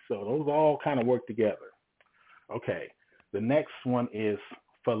anonymity. So those all kind of work together. Okay. The next one is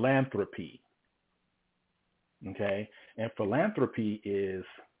philanthropy. Okay? And philanthropy is,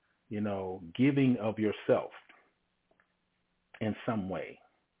 giving of yourself in some way.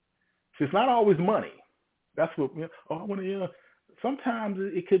 So it's not always money. That's what, I want to, sometimes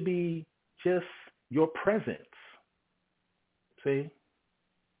it could be just your presence. See? It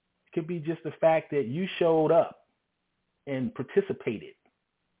could be just the fact that you showed up and participated.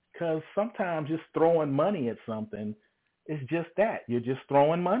 Because sometimes just throwing money at something is just that. You're just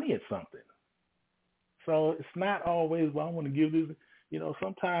throwing money at something. So it's not always, I want to give this.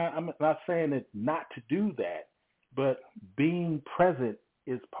 Sometimes I'm not saying that not to do that, but being present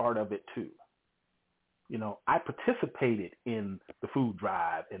is part of it too. I participated in the food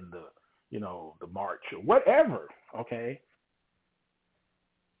drive, in the march or whatever. Okay.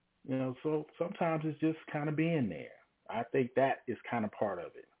 So sometimes it's just kind of being there. I think that is kind of part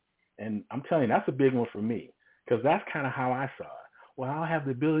of it. And I'm telling you, that's a big one for me because that's kind of how I saw it. Well, I'll have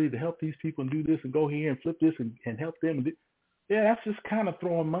the ability to help these people and do this and go here and flip this and help them. Yeah, that's just kind of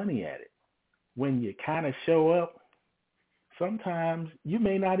throwing money at it. When you kind of show up, sometimes you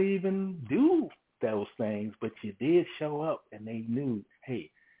may not even do those things, but you did show up and they knew, hey,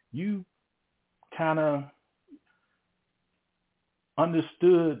 you kind of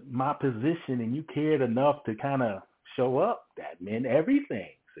understood my position and you cared enough to kind of show up. That meant everything,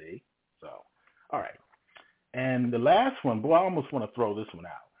 see? So, all right. And the last one, boy, I almost want to throw this one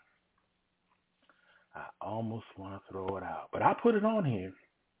out. I almost want to throw it out, but I put it on here.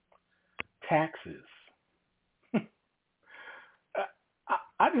 Taxes.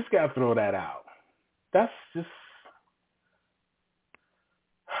 I just got to throw that out. That's just,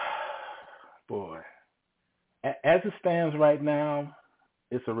 boy, as it stands right now,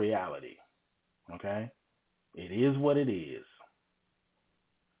 it's a reality, okay? It is what it is.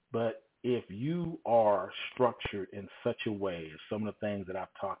 But if you are structured in such a way as some of the things that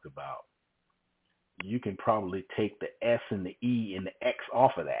I've talked about, you can probably take the S and the E and the X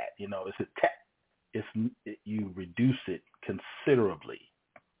off of that. You know, you reduce it considerably.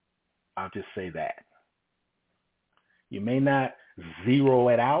 I'll just say that. You may not zero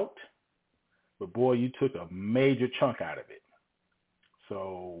it out, but boy, you took a major chunk out of it.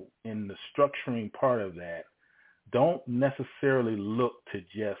 So in the structuring part of that, don't necessarily look to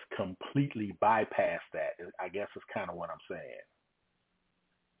just completely bypass that. I guess is kind of what I'm saying.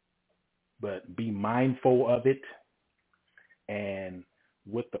 But be mindful of it, and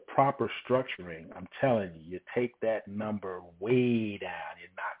with the proper structuring, I'm telling you, you take that number way down. You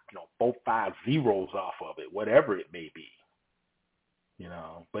knock, 4, 5 zeros off of it, whatever it may be.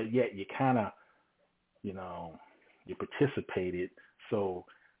 But yet you kind of, you participated. So,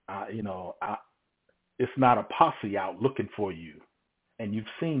 it's not a posse out looking for you. And you've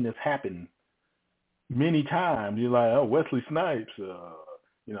seen this happen many times. You're like, oh, Wesley Snipes,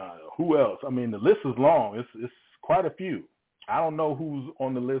 who else? I mean, the list is long. It's quite a few. I don't know who's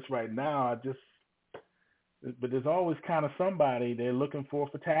on the list right now. But there's always kind of somebody they're looking for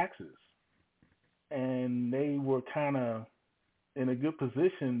taxes. And they were kind of in a good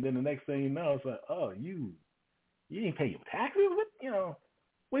position. Then the next thing you know, it's like, oh, you ain't paying your taxes?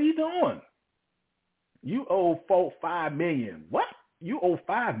 What are you doing? You owe $5 million. What? You owe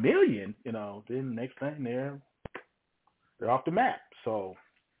 $5 million? Then the next thing they're off the map. So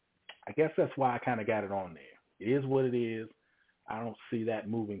I guess that's why I kind of got it on there. It is what it is. I don't see that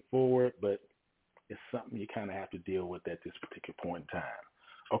moving forward, but it's something you kind of have to deal with at this particular point in time.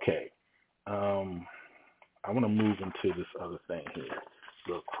 Okay. I want to move into this other thing here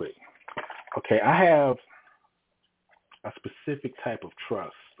real quick. Okay, I have a specific type of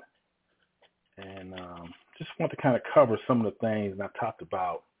trust, and just want to kind of cover some of the things, and I talked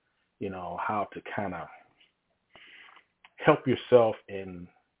about, how to kind of help yourself in,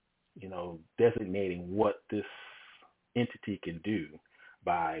 designating what this entity can do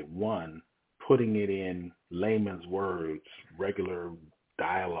by, one, putting it in layman's words, regular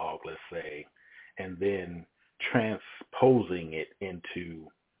dialogue, let's say, and then transposing it into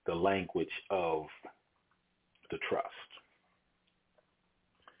the language of the trust.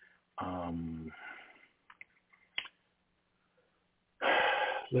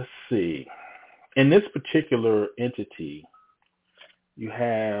 Let's see. In this particular entity, you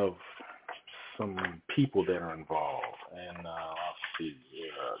have some people that are involved, and I'll see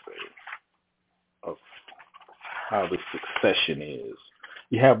of how the succession is.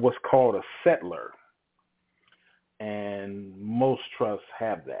 You have what's called a settler, and most trusts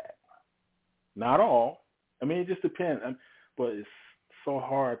have that. Not all. I mean, it just depends, but it's so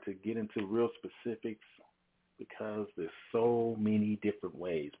hard to get into real specifics because there's so many different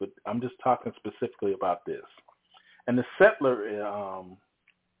ways. But I'm just talking specifically about this. And the settler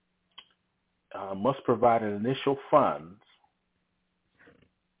must provide an initial funds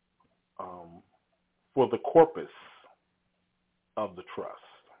for the corpus of the trust.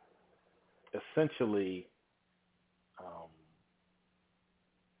 Essentially,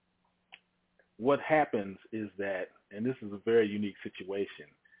 what happens is that, and this is a very unique situation,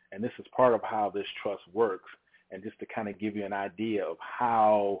 and this is part of how this trust works, and just to kind of give you an idea of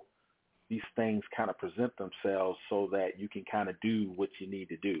how these things kind of present themselves so that you can kind of do what you need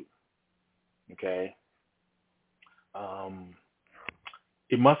to do. Okay?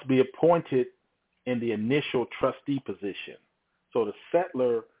 It must be appointed in the initial trustee position. So the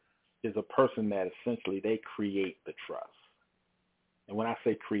settler is a person that essentially they create the trust. And when I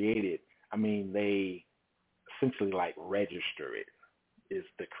say create it, I mean they essentially like register it is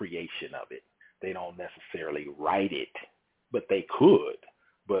the creation of it. They don't necessarily write it, but they could.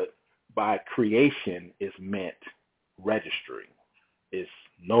 But by creation is meant registering, is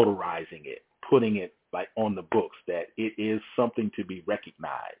notarizing it, putting it like on the books that it is something to be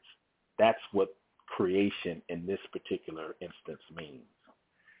recognized. That's what creation in this particular instance means.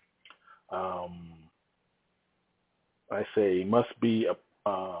 I say must be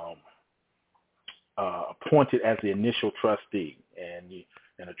appointed as the initial trustee, and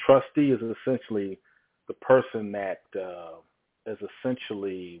a trustee is essentially the person that is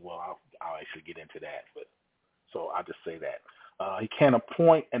essentially, well, I'll actually get into that, but so I'll just say that he can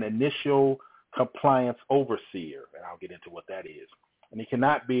appoint an initial compliance overseer, and I'll get into what that is, and he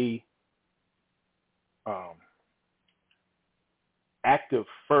cannot be active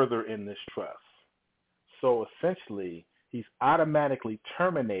further in this trust. So essentially, he's automatically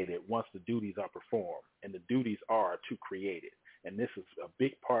terminated once the duties are performed, and the duties are to create it. And this is a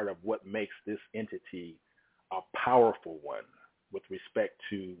big part of what makes this entity a powerful one with respect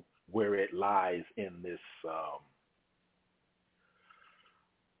to where it lies in this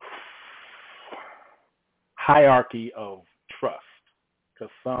hierarchy of trust,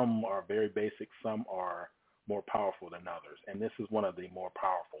 because some are very basic, some are more powerful than others, and this is one of the more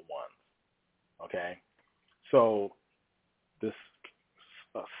powerful ones. Okay, so this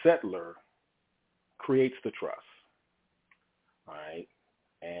settler creates the trust, all right,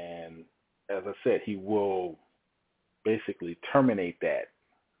 and as I said, he will basically terminate that,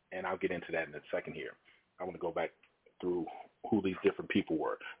 and I'll get into that in a second here. I want to go back through who these different people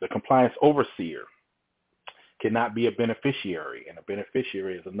were. The compliance overseer cannot be a beneficiary, and a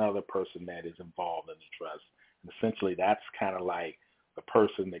beneficiary is another person that is involved in the trust. And essentially, that's kind of like the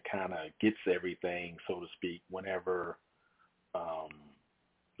person that kind of gets everything, so to speak, whenever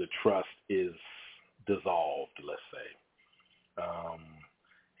the trust is dissolved, let's say.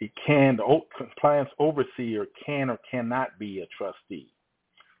 The compliance overseer can or cannot be a trustee.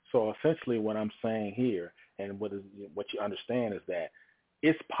 So essentially what I'm saying here, and what you understand, is that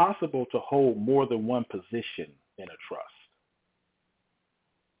it's possible to hold more than one position in a trust.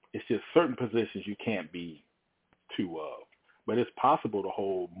 It's just certain positions you can't be two of. But it's possible to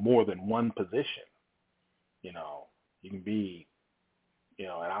hold more than one position. You know, you can be, you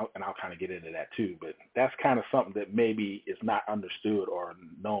know, and I'll kind of get into that too, but that's kind of something that maybe is not understood or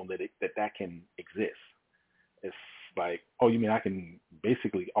known that can exist. It's like, oh, you mean I can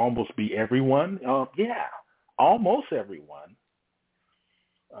basically almost be everyone? Yeah, almost everyone.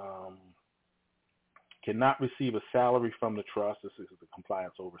 Cannot receive a salary from the trust. This is the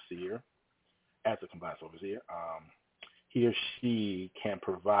compliance overseer. As a compliance overseer, he or she can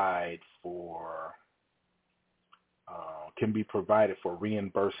be provided for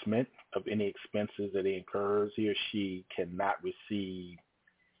reimbursement of any expenses that he incurs. He or she cannot receive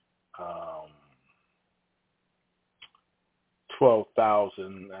 $12,000.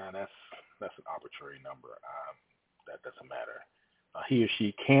 That's an arbitrary number. That doesn't matter. He or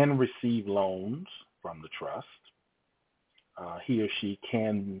she can receive loans from the trust. He or she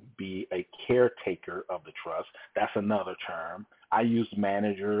can be a caretaker of the trust. That's another term. I use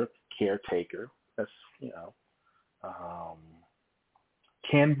manager, caretaker. That's, you know,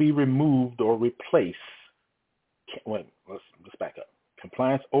 can be removed or replaced. Let's back up.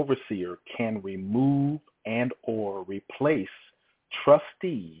 Compliance overseer can remove and or replace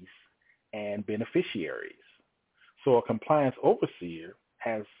trustees and beneficiaries. So a compliance overseer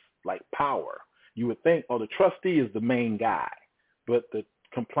has like power. You would think, oh, the trustee is the main guy, but the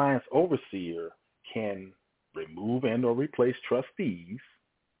compliance overseer can remove and or replace trustees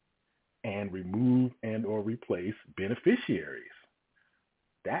and remove and or replace beneficiaries.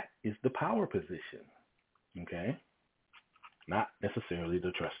 That is the power position, okay? Not necessarily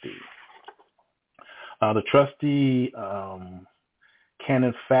the trustee. The trustee can,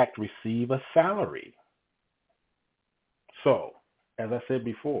 in fact, receive a salary. So, as I said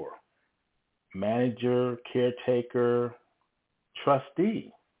before, manager, caretaker,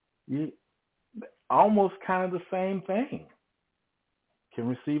 trustee, almost kind of the same thing, can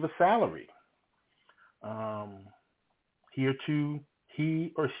receive a salary. He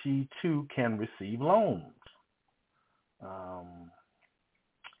or she too can receive loans.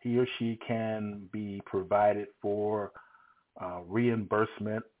 He or she can be provided for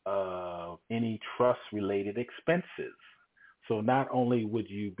reimbursement of any trust-related expenses. So not only would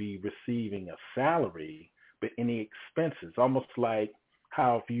you be receiving a salary, but any expenses, almost like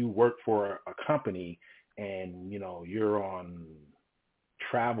how if you work for a company and, you know, you're on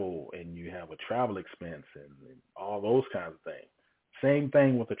travel and you have a travel expense and all those kinds of things. Same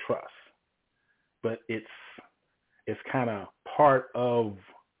thing with a trust, but it's kind of part of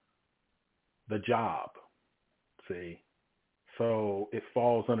the job. See? So it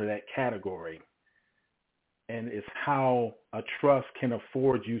falls under that category. And it's how a trust can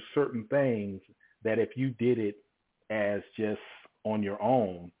afford you certain things that if you did it as just on your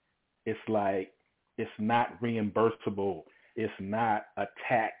own, it's like it's not reimbursable. It's not a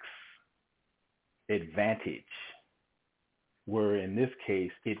tax advantage, where in this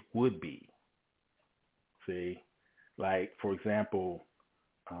case it would be. See? Like, for example,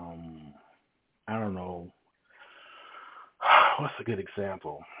 I don't know, what's a good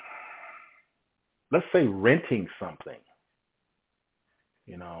example? Let's say renting something.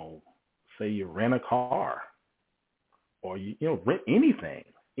 You know, say you rent a car or you rent anything.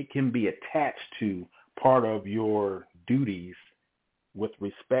 It can be attached to part of your duties with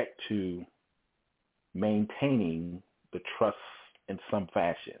respect to maintaining the trust in some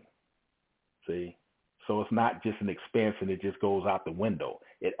fashion. See? So it's not just an expense and it just goes out the window.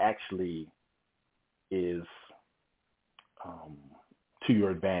 It actually is to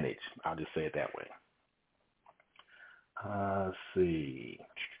your advantage. I'll just say it that way. Let's see.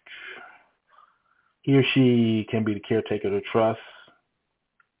 He or she can be the caretaker of the trust,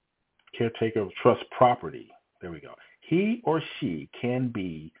 caretaker of trust property. There we go. He or she can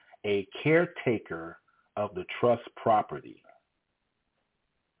be a caretaker of the trust property.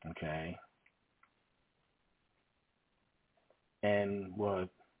 Okay. And well,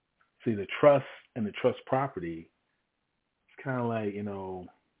 see, the trust and the trust property, it's kind of like,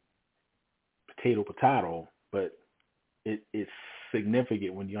 potato, but it's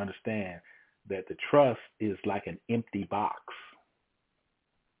significant when you understand that the trust is like an empty box,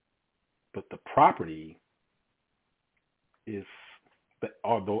 but the property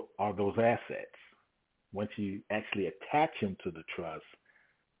are those assets. Once you actually attach them to the trust,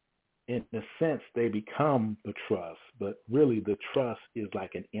 in a sense, they become the trust, but really the trust is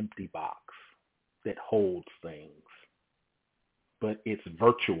like an empty box that holds things, but it's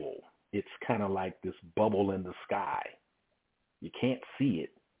virtual. It's kind of like this bubble in the sky. You can't see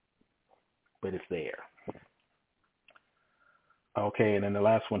it, but it's there. Okay, and then the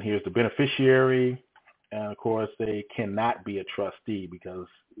last one here is the beneficiary. And of course, they cannot be a trustee because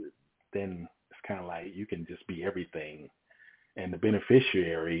then it's kind of like you can just be everything. And the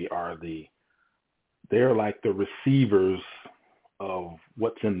beneficiary they're like the receivers of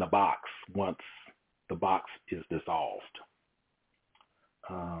what's in the box once the box is dissolved.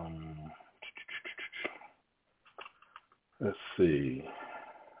 Let's see.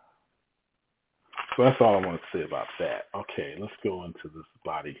 So that's all I want to say about that. Okay, let's go into this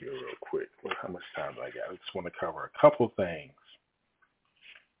body here real quick. How much time do I got? I just want to cover a couple of things.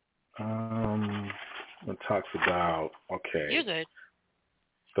 It talks about, You're good.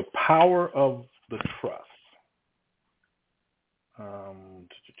 The power of the trust.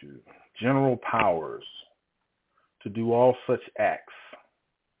 General powers to do all such acts,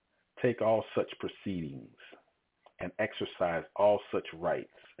 take all such proceedings, and exercise all such rights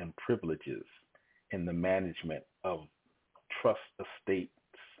and privileges in the management of trust estates,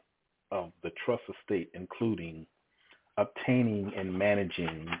 of the trust estate, including obtaining and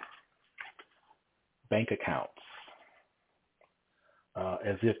managing bank accounts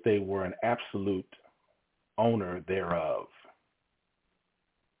as if they were an absolute owner thereof,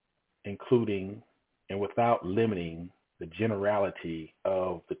 including and without limiting the generality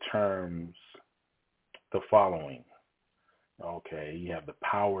of the terms the following. Okay, you have the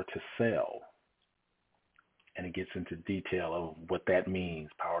power to sell, and it gets into detail of what that means: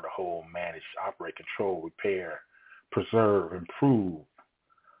 power to hold, manage, operate, control, repair, preserve, improve,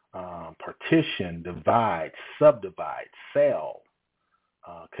 partition, divide, subdivide, sell,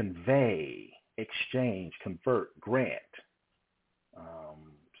 convey, exchange, convert, grant.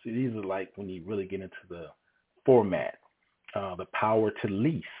 See, these are like when you really get into the format. The power to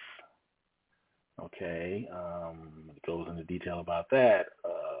lease. Okay, it goes into detail about that.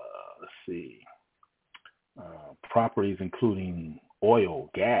 Let's see. Properties including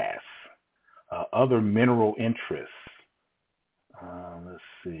oil, gas, other mineral interests. Let's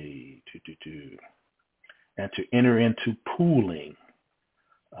see. And to enter into pooling,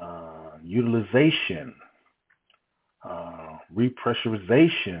 utilization,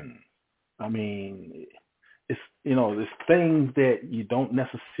 repressurization. I mean, it's things that you don't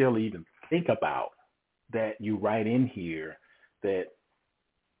necessarily even think about that you write in here that,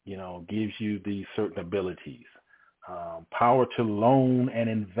 gives you these certain abilities. Power to loan and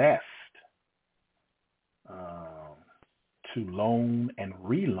invest, to loan and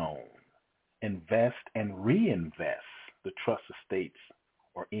reloan, invest and reinvest the trust estates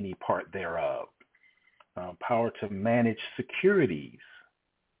or any part thereof. Power to manage securities,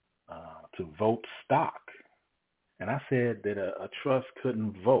 to vote stock. And I said that a trust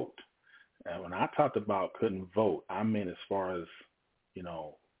couldn't vote. And when I talked about couldn't vote, I meant as far as,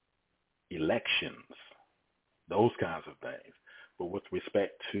 elections, those kinds of things. But with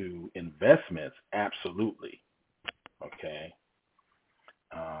respect to investments, absolutely. Okay.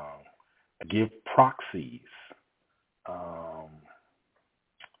 Give proxies.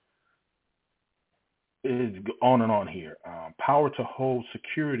 It's on and on here. Power to hold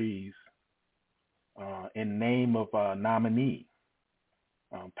securities in name of a nominee.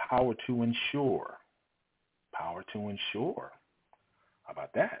 Power to insure. Power to insure. How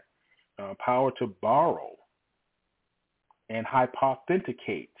about that? Power to borrow and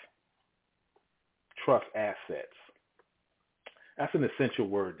hypothecate trust assets. That's an essential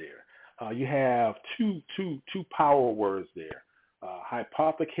word there. You have two power words there: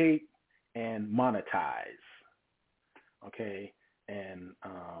 hypothecate and monetize. Okay, and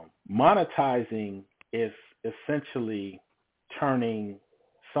monetizing is essentially turning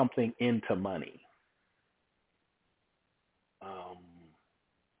something into money,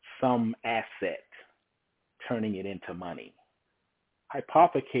 some asset, turning it into money.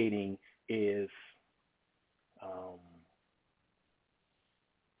 Hypothecating is how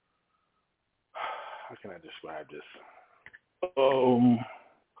can I describe this?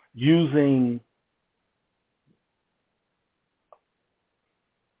 Using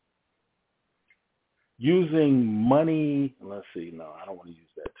money. Let's see. No, I don't want to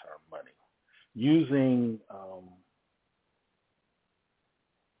use that term, money. Using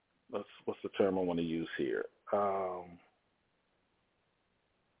what's the term I want to use here?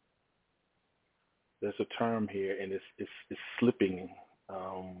 There's a term here, and it's slipping.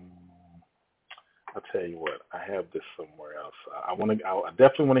 I'll tell you what. I have this somewhere else. I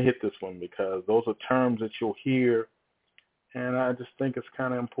definitely want to hit this one because those are terms that you'll hear, and I just think it's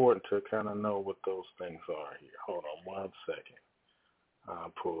kind of important to kind of know what those things are here. Hold on one second.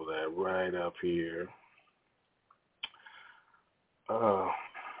 I'll pull that right up here. I'll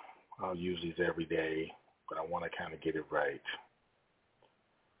use these every day, but I want to kind of get it right.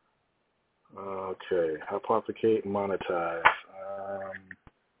 Okay, hypothecate, monetize.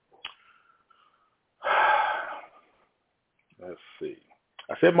 Let's see.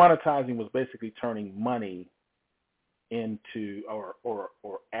 I said monetizing was basically turning money into or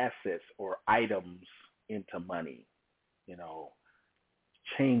assets or items into money.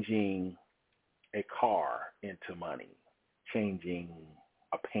 Changing a car into money, changing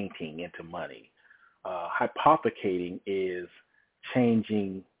a painting into money. Hypothecating is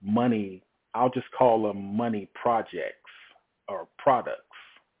changing money. I'll just call them money projects or products.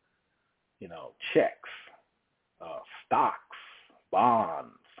 Checks, stocks,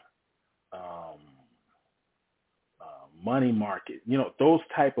 bonds, money market. Those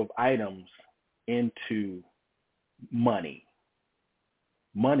type of items into money.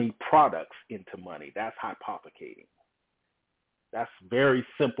 Money products into money. That's hypothecating. That's a very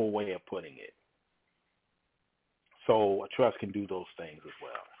simple way of putting it. So a trust can do those things as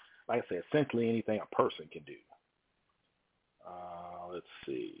well. Like I said, essentially anything a person can do. Let's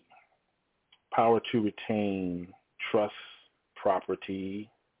see. Power to retain trust property.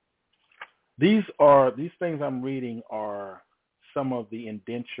 These things I'm reading are some of the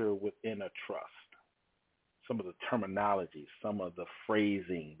indenture within a trust. Some of the terminology, some of the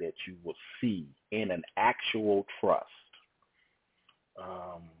phrasing that you will see in an actual trust.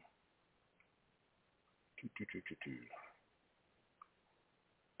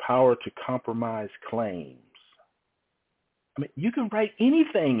 Power to compromise claims. I mean, you can write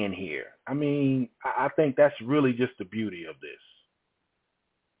anything in here. I mean, I think that's really just the beauty of this.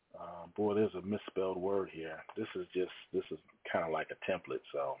 Boy, there's a misspelled word here. This is kind of like a template,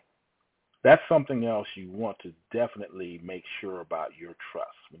 so that's something else you want to definitely make sure about your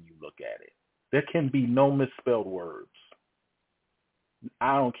trust when you look at it. There can be no misspelled words.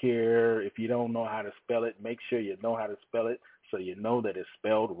 I don't care if you don't know how to spell it. Make sure you know how to spell it so you know that it's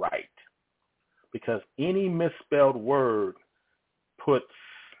spelled right. Because any misspelled word puts,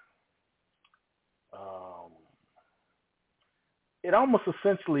 it almost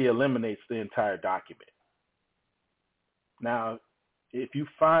essentially eliminates the entire document. Now, if you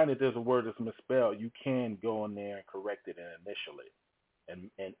find that there's a word that's misspelled, you can go in there and correct it and initial it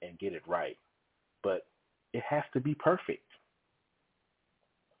and get it right. But it has to be perfect.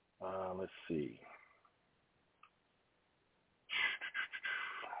 Let's see.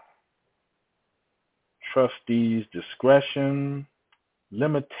 Trustees' discretion,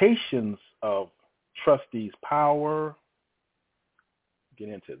 limitations of trustees' power. Get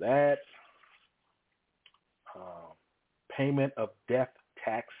into that. Payment of death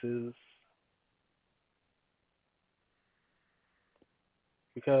taxes,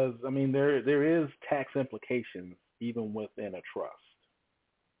 because I mean there is tax implications even within a trust.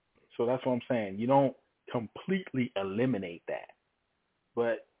 So that's what I'm saying. You don't completely eliminate that,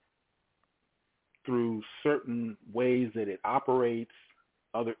 but through certain ways that it operates,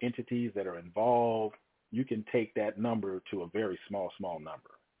 other entities that are involved, you can take that number to a very small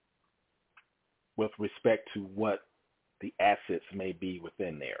number with respect to what the assets may be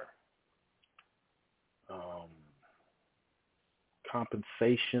within there.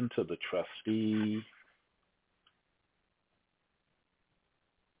 Compensation to the trustee,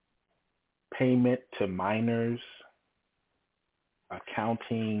 payment to minors,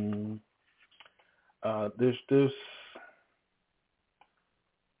 accounting.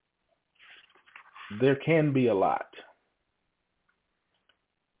 There can be a lot.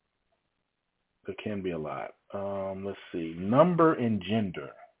 There can be a lot. Let's see. Number and gender.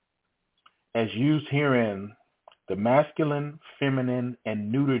 As used herein, the masculine, feminine,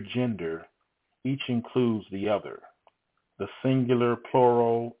 and neuter gender each includes the other. The singular,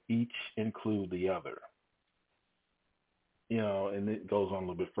 plural, each include the other. And it goes on a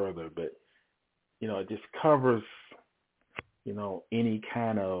little bit further, but, it just covers, any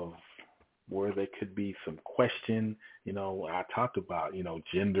kind of where there could be some question. I talked about,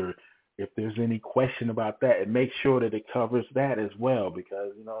 gender. If there's any question about that, it makes sure that it covers that as well,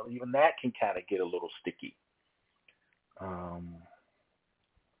 because, even that can kind of get a little sticky.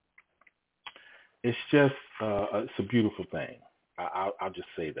 It's just, it's a beautiful thing. I'll just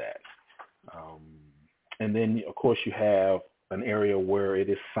say that. And then, of course, you have an area where it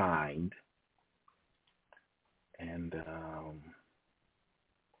is signed. And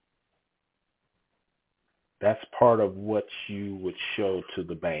that's part of what you would show to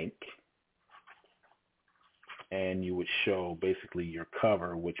the bank. And you would show basically your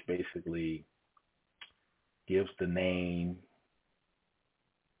cover, which basically gives the name,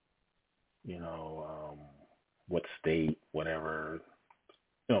 what state, whatever,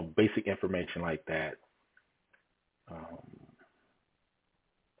 basic information like that.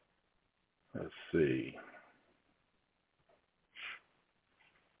 Let's see.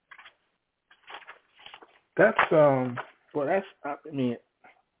 That's, it's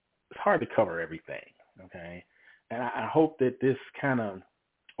hard to cover everything, okay? And I hope that this kind of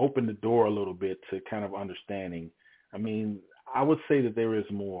opened the door a little bit to kind of understanding. I would say that there is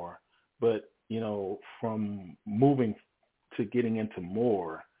more, but, from moving to getting into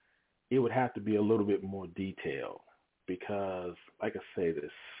more, it would have to be a little bit more detailed because, like I say,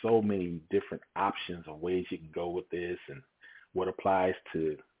 there's so many different options of ways you can go with this, and what applies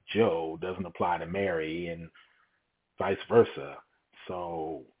to Joe doesn't apply to Mary and vice versa.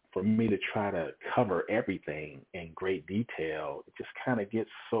 So for me to try to cover everything in great detail, it just kind of gets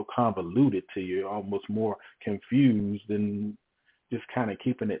so convoluted to you, almost more confused than just kind of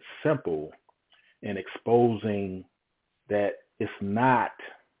keeping it simple and exposing that it's not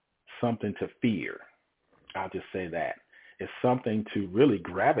something to fear. I'll just say that. It's something to really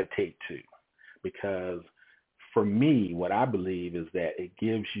gravitate to, because for me, what I believe is that it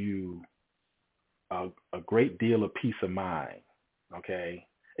gives you a great deal of peace of mind, okay?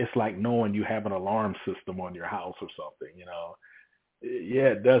 It's like knowing you have an alarm system on your house or something, Yeah,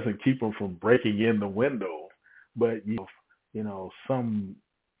 it doesn't keep them from breaking in the window, but, some,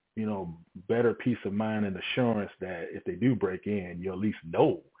 better peace of mind and assurance that if they do break in, you'll at least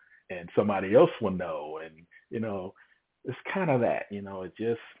know, and somebody else will know. And, it's kind of that,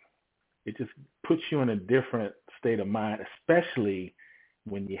 it just puts you in a different state of mind, especially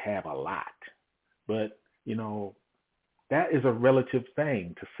when you have a lot. But, that is a relative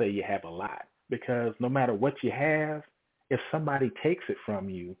thing to say you have a lot, because no matter what you have, if somebody takes it from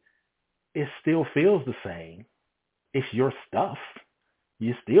you, it still feels the same. It's your stuff.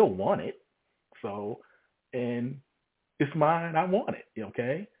 You still want it. So, and it's mine. I want it.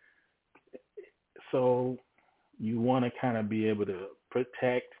 Okay. So you want to kind of be able to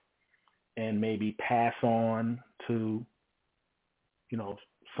protect and maybe pass on to,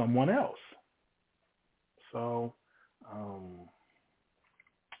 someone else. So,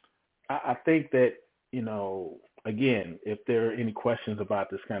 I think that, again, if there are any questions about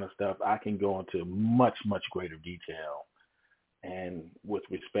this kind of stuff, I can go into much, much greater detail. And with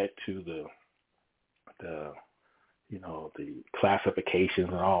respect to the classifications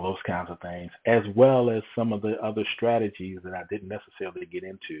and all those kinds of things, as well as some of the other strategies that I didn't necessarily get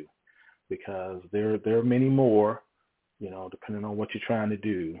into, because there are many more, depending on what you're trying to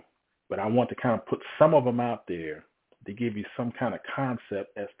do. But I want to kind of put some of them out there to give you some kind of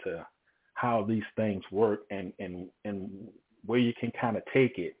concept as to how these things work and where you can kind of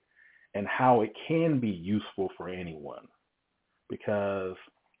take it and how it can be useful for anyone. Because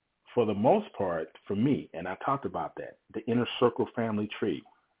for the most part, for me, and I talked about that, the inner circle family tree.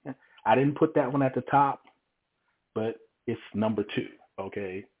 I didn't put that one at the top, but it's number 2,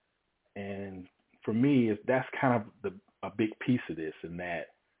 okay? And for me, that's kind of a big piece of this, in that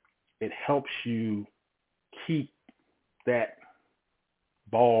it helps you keep that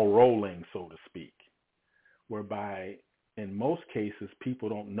ball rolling, so to speak, whereby in most cases people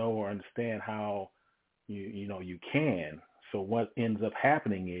don't know or understand how you can. So what ends up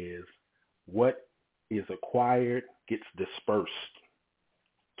happening is what is acquired gets dispersed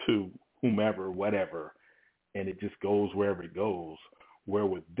to whomever, whatever, and it just goes wherever it goes. Where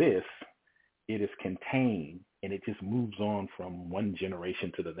with this, it is contained and it just moves on from one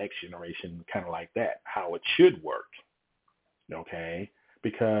generation to the next generation, kind of like that, how it should work. Okay?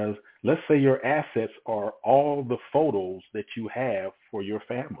 Because let's say your assets are all the photos that you have for your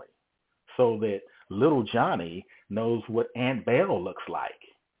family, so that little Johnny knows what Aunt Belle looks like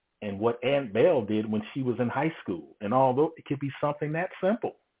and what Aunt Belle did when she was in high school. And although it could be something that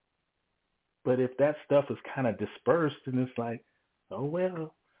simple, but if that stuff is kind of dispersed and it's like, oh,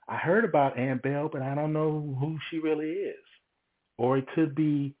 well, I heard about Aunt Belle, but I don't know who she really is. Or it could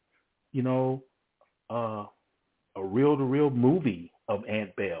be, a reel-to-reel movie of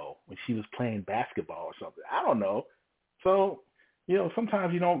Aunt Belle when she was playing basketball or something. I don't know. So,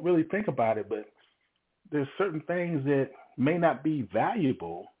 sometimes you don't really think about it, but there's certain things that may not be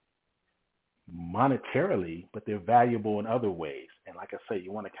valuable monetarily, but they're valuable in other ways. And like I say,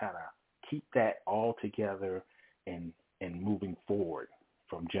 you want to kind of keep that all together and moving forward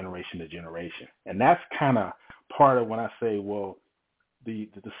from generation to generation. And that's kind of part of when I say, well, the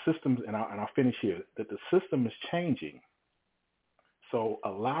systems, and I'll finish here, that the system is changing. So a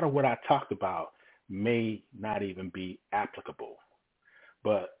lot of what I talked about may not even be applicable.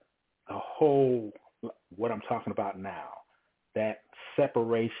 But the whole, what I'm talking about now, that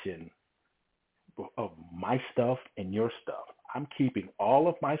separation of my stuff and your stuff, I'm keeping all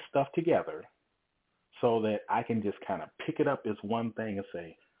of my stuff together so that I can just kind of pick it up as one thing and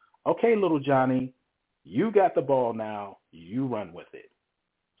say, okay, little Johnny, you got the ball now, you run with it.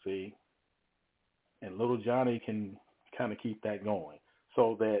 See? And little Johnny can kind of keep that going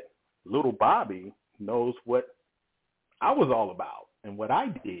so that little Bobby knows what I was all about and what I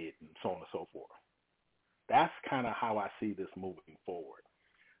did and so on and so forth. That's kind of how I see this moving forward.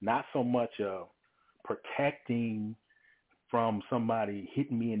 Not so much of protecting from somebody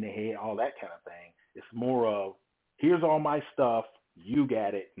hitting me in the head, all that kind of thing. It's more of, here's all my stuff, you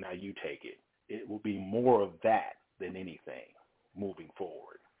got it, now you take it. It will be more of that than anything moving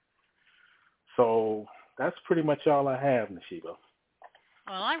forward. So that's pretty much all I have, Nashiba.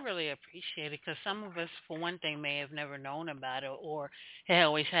 Well, I really appreciate it because some of us, for one thing, may have never known about it or had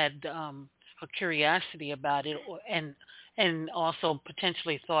always had a curiosity about it, and also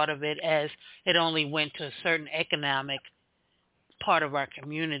potentially thought of it as it only went to a certain economic part of our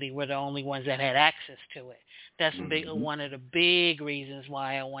community. We're the only ones that had access to it. That's one of the big reasons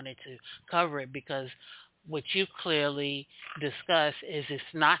why I wanted to cover it, because what you clearly discuss is it's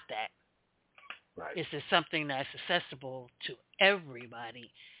not that. Right. It's just something that's accessible to everybody.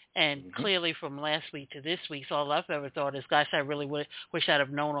 And clearly from last week to this week, so all I've ever thought is, gosh, I really wish I'd have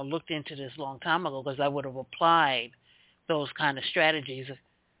known or looked into this a long time ago, because I would have applied those kind of strategies,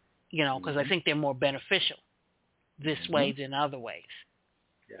 because I think they're more beneficial this way than other ways.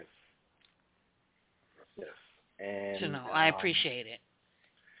 Yes. Yes. And so no, I appreciate it.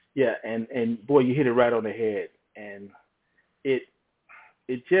 Yeah, and boy, you hit it right on the head. And it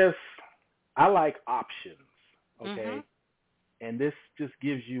just, I like options, okay? And this just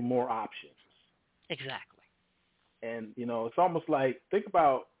gives you more options. Exactly. And, it's almost like, think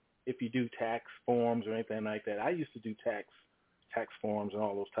about if you do tax forms or anything like that. I used to do tax forms and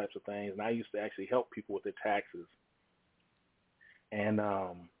all those types of things, and I used to actually help people with their taxes. And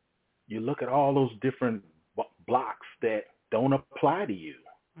you look at all those different blocks that don't apply to you.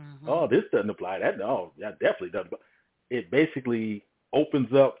 Oh, this doesn't apply. That definitely doesn't. It basically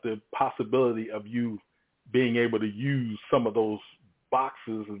opens up the possibility of you being able to use some of those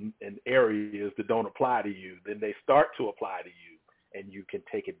boxes and areas that don't apply to you. Then they start to apply to you, and you can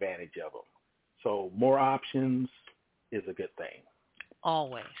take advantage of them. So more options is a good thing.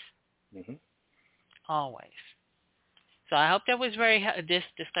 Always. Always. So I hope that was this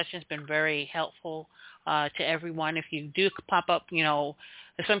discussion's been very helpful to everyone. If you do pop up,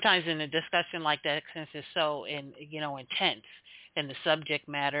 sometimes in a discussion like that, since it's so intense, and the subject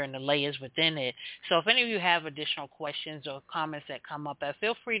matter and the layers within it. So if any of you have additional questions or comments that come up,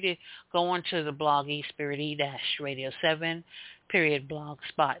 feel free to go onto the blog eSpirit-Radio7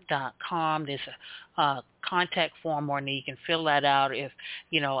 blogspot.com. There's a contact form on there. You can fill that out if,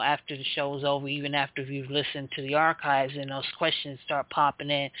 after the show's over, even after you've listened to the archives and those questions start popping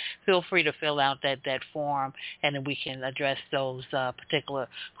in, feel free to fill out that form, and then we can address those particular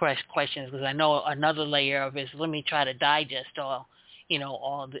questions, because I know another layer of it is, let me try to digest all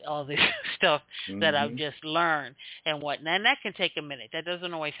this stuff that I've just learned and whatnot. And that can take a minute. That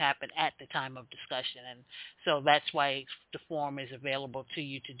doesn't always happen at the time of discussion. And so that's why the form is available to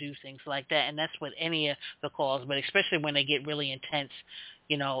you to do things like that. And that's with any of the calls, but especially when they get really intense,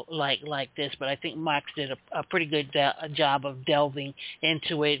 like this. But I think Max did a pretty good job of delving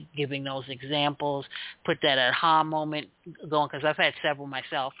into it, giving those examples, put that aha moment going, because I've had several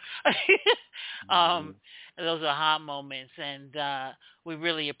myself. Those are aha moments, and we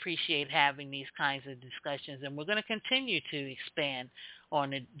really appreciate having these kinds of discussions, and we're going to continue to expand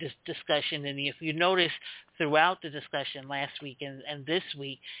on this discussion. And if you notice throughout the discussion last week and this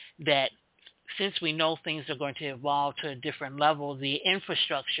week, that since we know things are going to evolve to a different level, the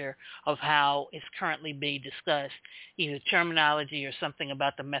infrastructure of how it's currently being discussed, either terminology or something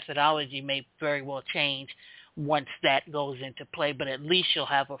about the methodology, may very well change once that goes into play, but at least you'll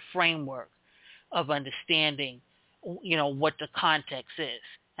have a framework of understanding, what the context is.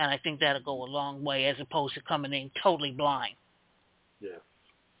 And I think that'll go a long way, as opposed to coming in totally blind. Yes.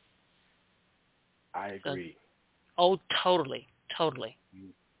 I agree. Totally.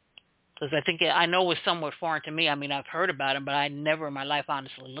 Because I know it's somewhat foreign to me. I mean, I've heard about him, but I never in my life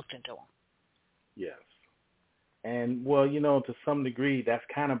honestly looked into him. Yes. And, well, to some degree, that's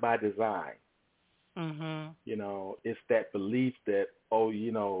kind of by design. Mm-hmm. It's that belief that,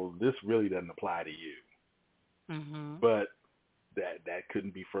 this really doesn't apply to you. Mm-hmm. But that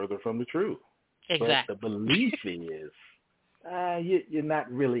couldn't be further from the truth. Exactly. But the belief is you're not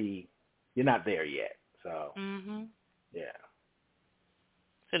there yet. So, yeah.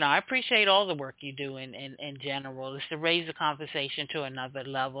 So no, I appreciate all the work you do in general. It's to raise the conversation to another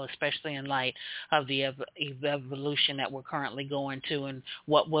level, especially in light of the evolution that we're currently going to, and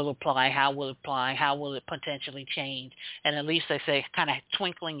what will apply, how will it potentially change. And at least I say kind of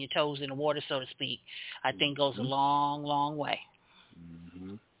twinkling your toes in the water, so to speak, I think goes a long, long way.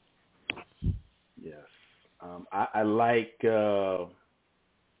 Mm-hmm. Yes. I like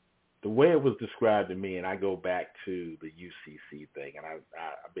the way it was described to me, and I go back to the UCC thing, and I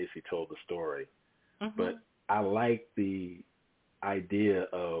basically told the story. Mm-hmm. But I like the idea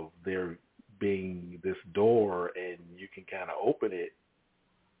of there being this door, and you can kind of open it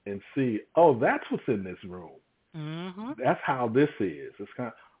and see, oh, that's what's in this room. Mm-hmm. That's how this is. It's kind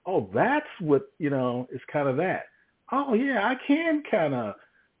of, oh, that's what, it's kind of that. Oh, yeah, I can kind of,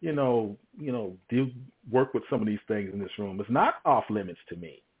 work with some of these things in this room. It's not off limits to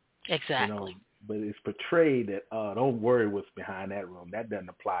me. Exactly. But it's portrayed that, don't worry what's behind that room. That doesn't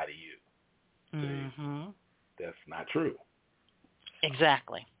apply to you. Mm-hmm. That's not true.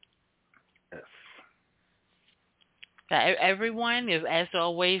 Exactly. Yes. Everyone, as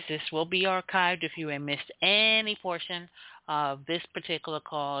always, this will be archived. If you have missed any portion of this particular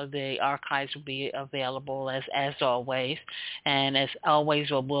call, the archives will be available as always. And as always,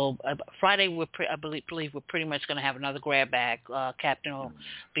 Friday, I believe we're pretty much going to have another grab bag. Captain will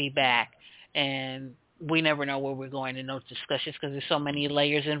be back, and we never know where we're going in those discussions, because there's so many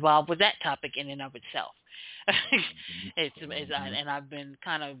layers involved with that topic in and of itself. And I've been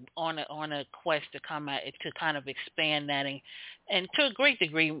kind of on a quest to kind of expand that, and to a great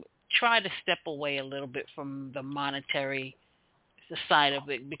degree try to step away a little bit from the monetary side of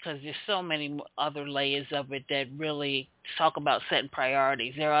it, because there's so many other layers of it that really talk about setting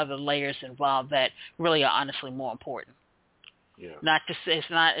priorities. There are other layers involved that really are honestly more important. Yeah. It's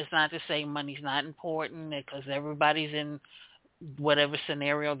not to say money's not important, because everybody's in whatever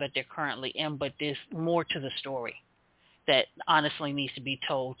scenario that they're currently in, but there's more to the story that honestly needs to be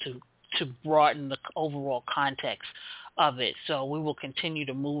told to broaden the overall context of it. So we will continue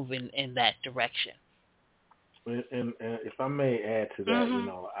to move in that direction. And if I may add to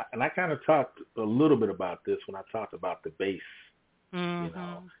that, I kind of talked a little bit about this when I talked about the base,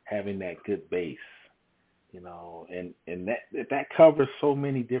 having that good base, and that covers so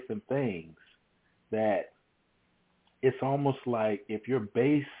many different things that it's almost like if your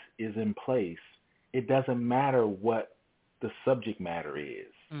base is in place, it doesn't matter what the subject matter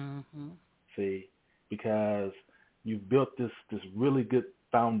is. Mm-hmm. See, because you've built this really good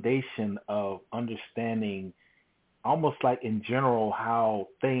foundation of understanding, almost like in general how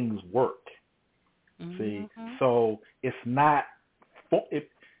things work. Mm-hmm. See, so it's not if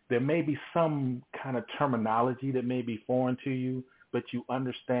there may be some kind of terminology that may be foreign to you, but you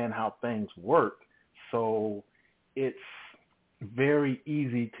understand how things work. So it's very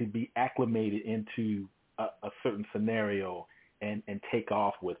easy to be acclimated into a certain scenario and take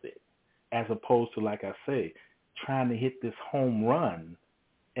off with it, as opposed to, like I say, trying to hit this home run,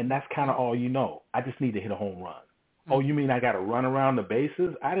 and that's kind of all you know. I just need to hit a home run. Oh, you mean I got to run around the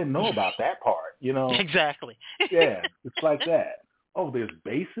bases? I didn't know about that part, you know? Exactly. Yeah, it's like that. Oh, there's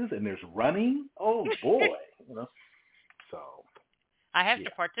bases and there's running? Oh, boy. You know? So. I have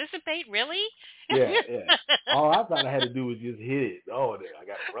to participate, really? Yeah. All I thought I had to do was just hit it. Oh, I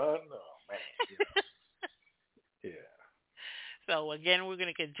got to run? Oh, man. Yeah. So again, we're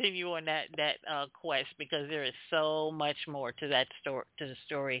going to continue on that quest, because there is so much more to that story, to the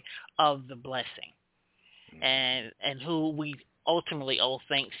story of the blessing, and who we ultimately owe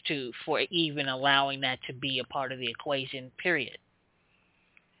thanks to for even allowing that to be a part of the equation. Period.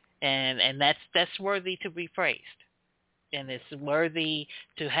 And that's worthy to be praised, and it's worthy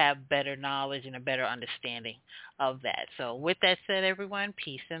to have better knowledge and a better understanding of that. So with that said, everyone,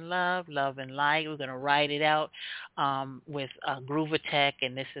 peace and love and light. We're going to write it out with Groovatech,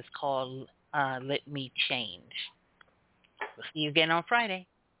 and this is called Let Me Change. We'll see you again on Friday.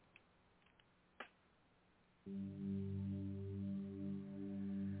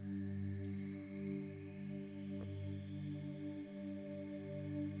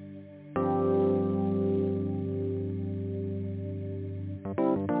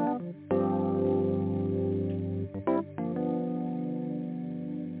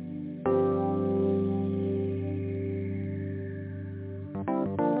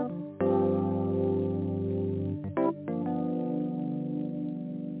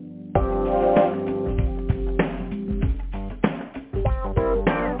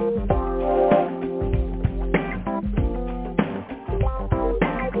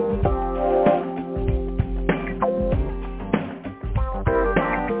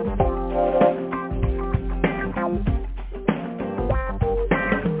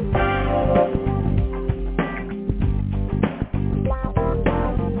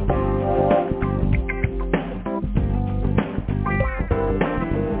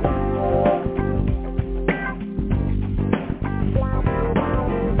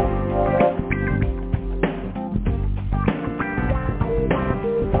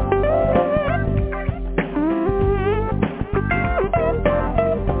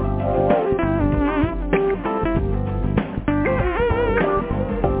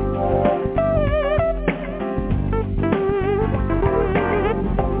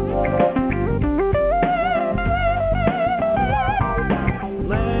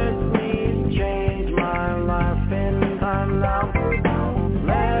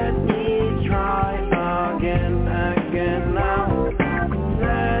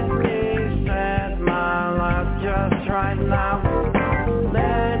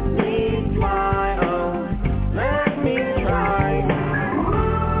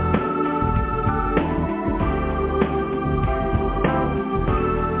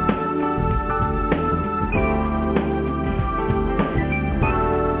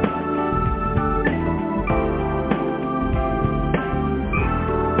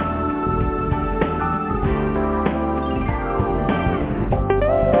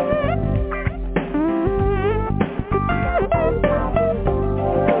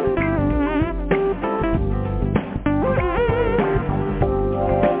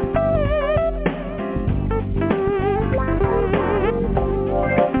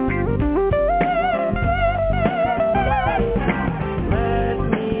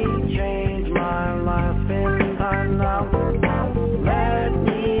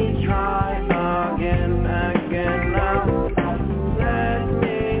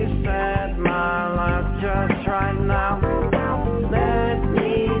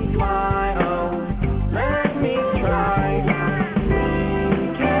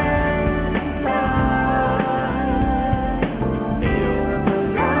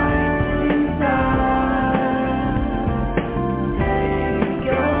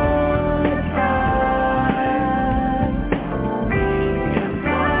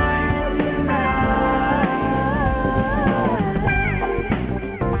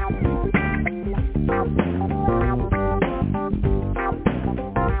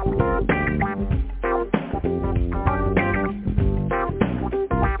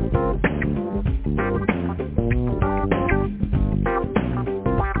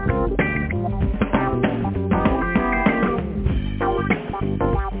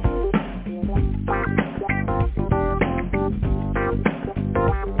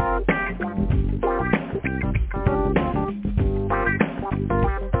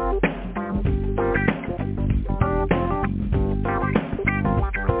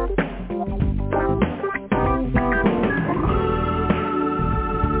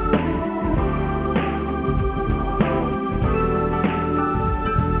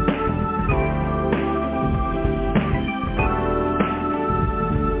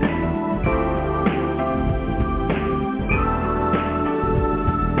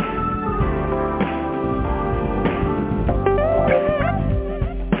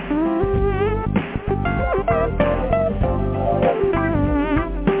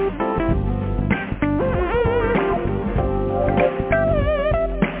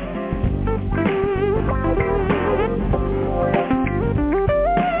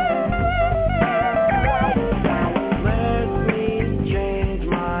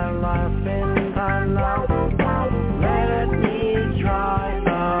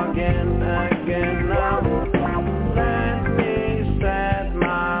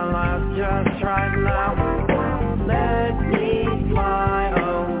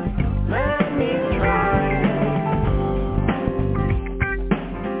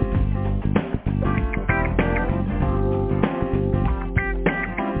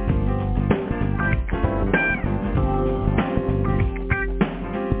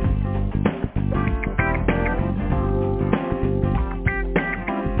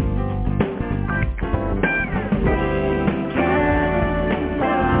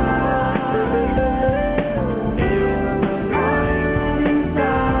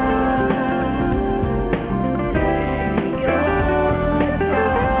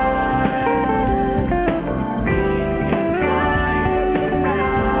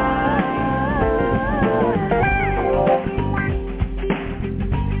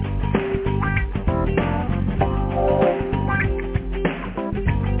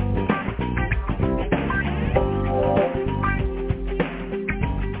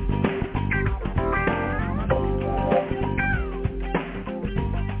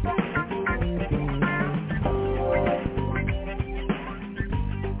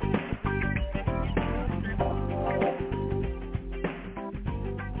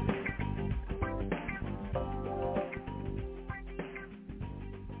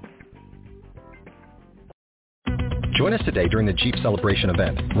 Join us today during the Jeep Celebration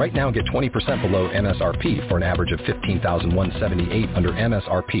event. Right now, get 20% below MSRP for an average of $15,178 under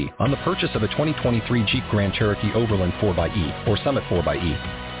MSRP on the purchase of a 2023 Jeep Grand Cherokee Overland 4xE or Summit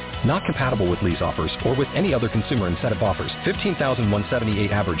 4xE. Not compatible with lease offers or with any other consumer incentive offers.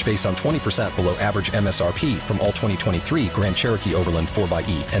 $15,178 average based on 20% below average MSRP from all 2023 Grand Cherokee Overland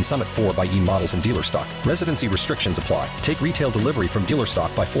 4xE and Summit 4xE models in dealer stock. Residency restrictions apply. Take retail delivery from dealer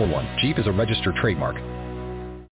stock by 4/1. Jeep is a registered trademark.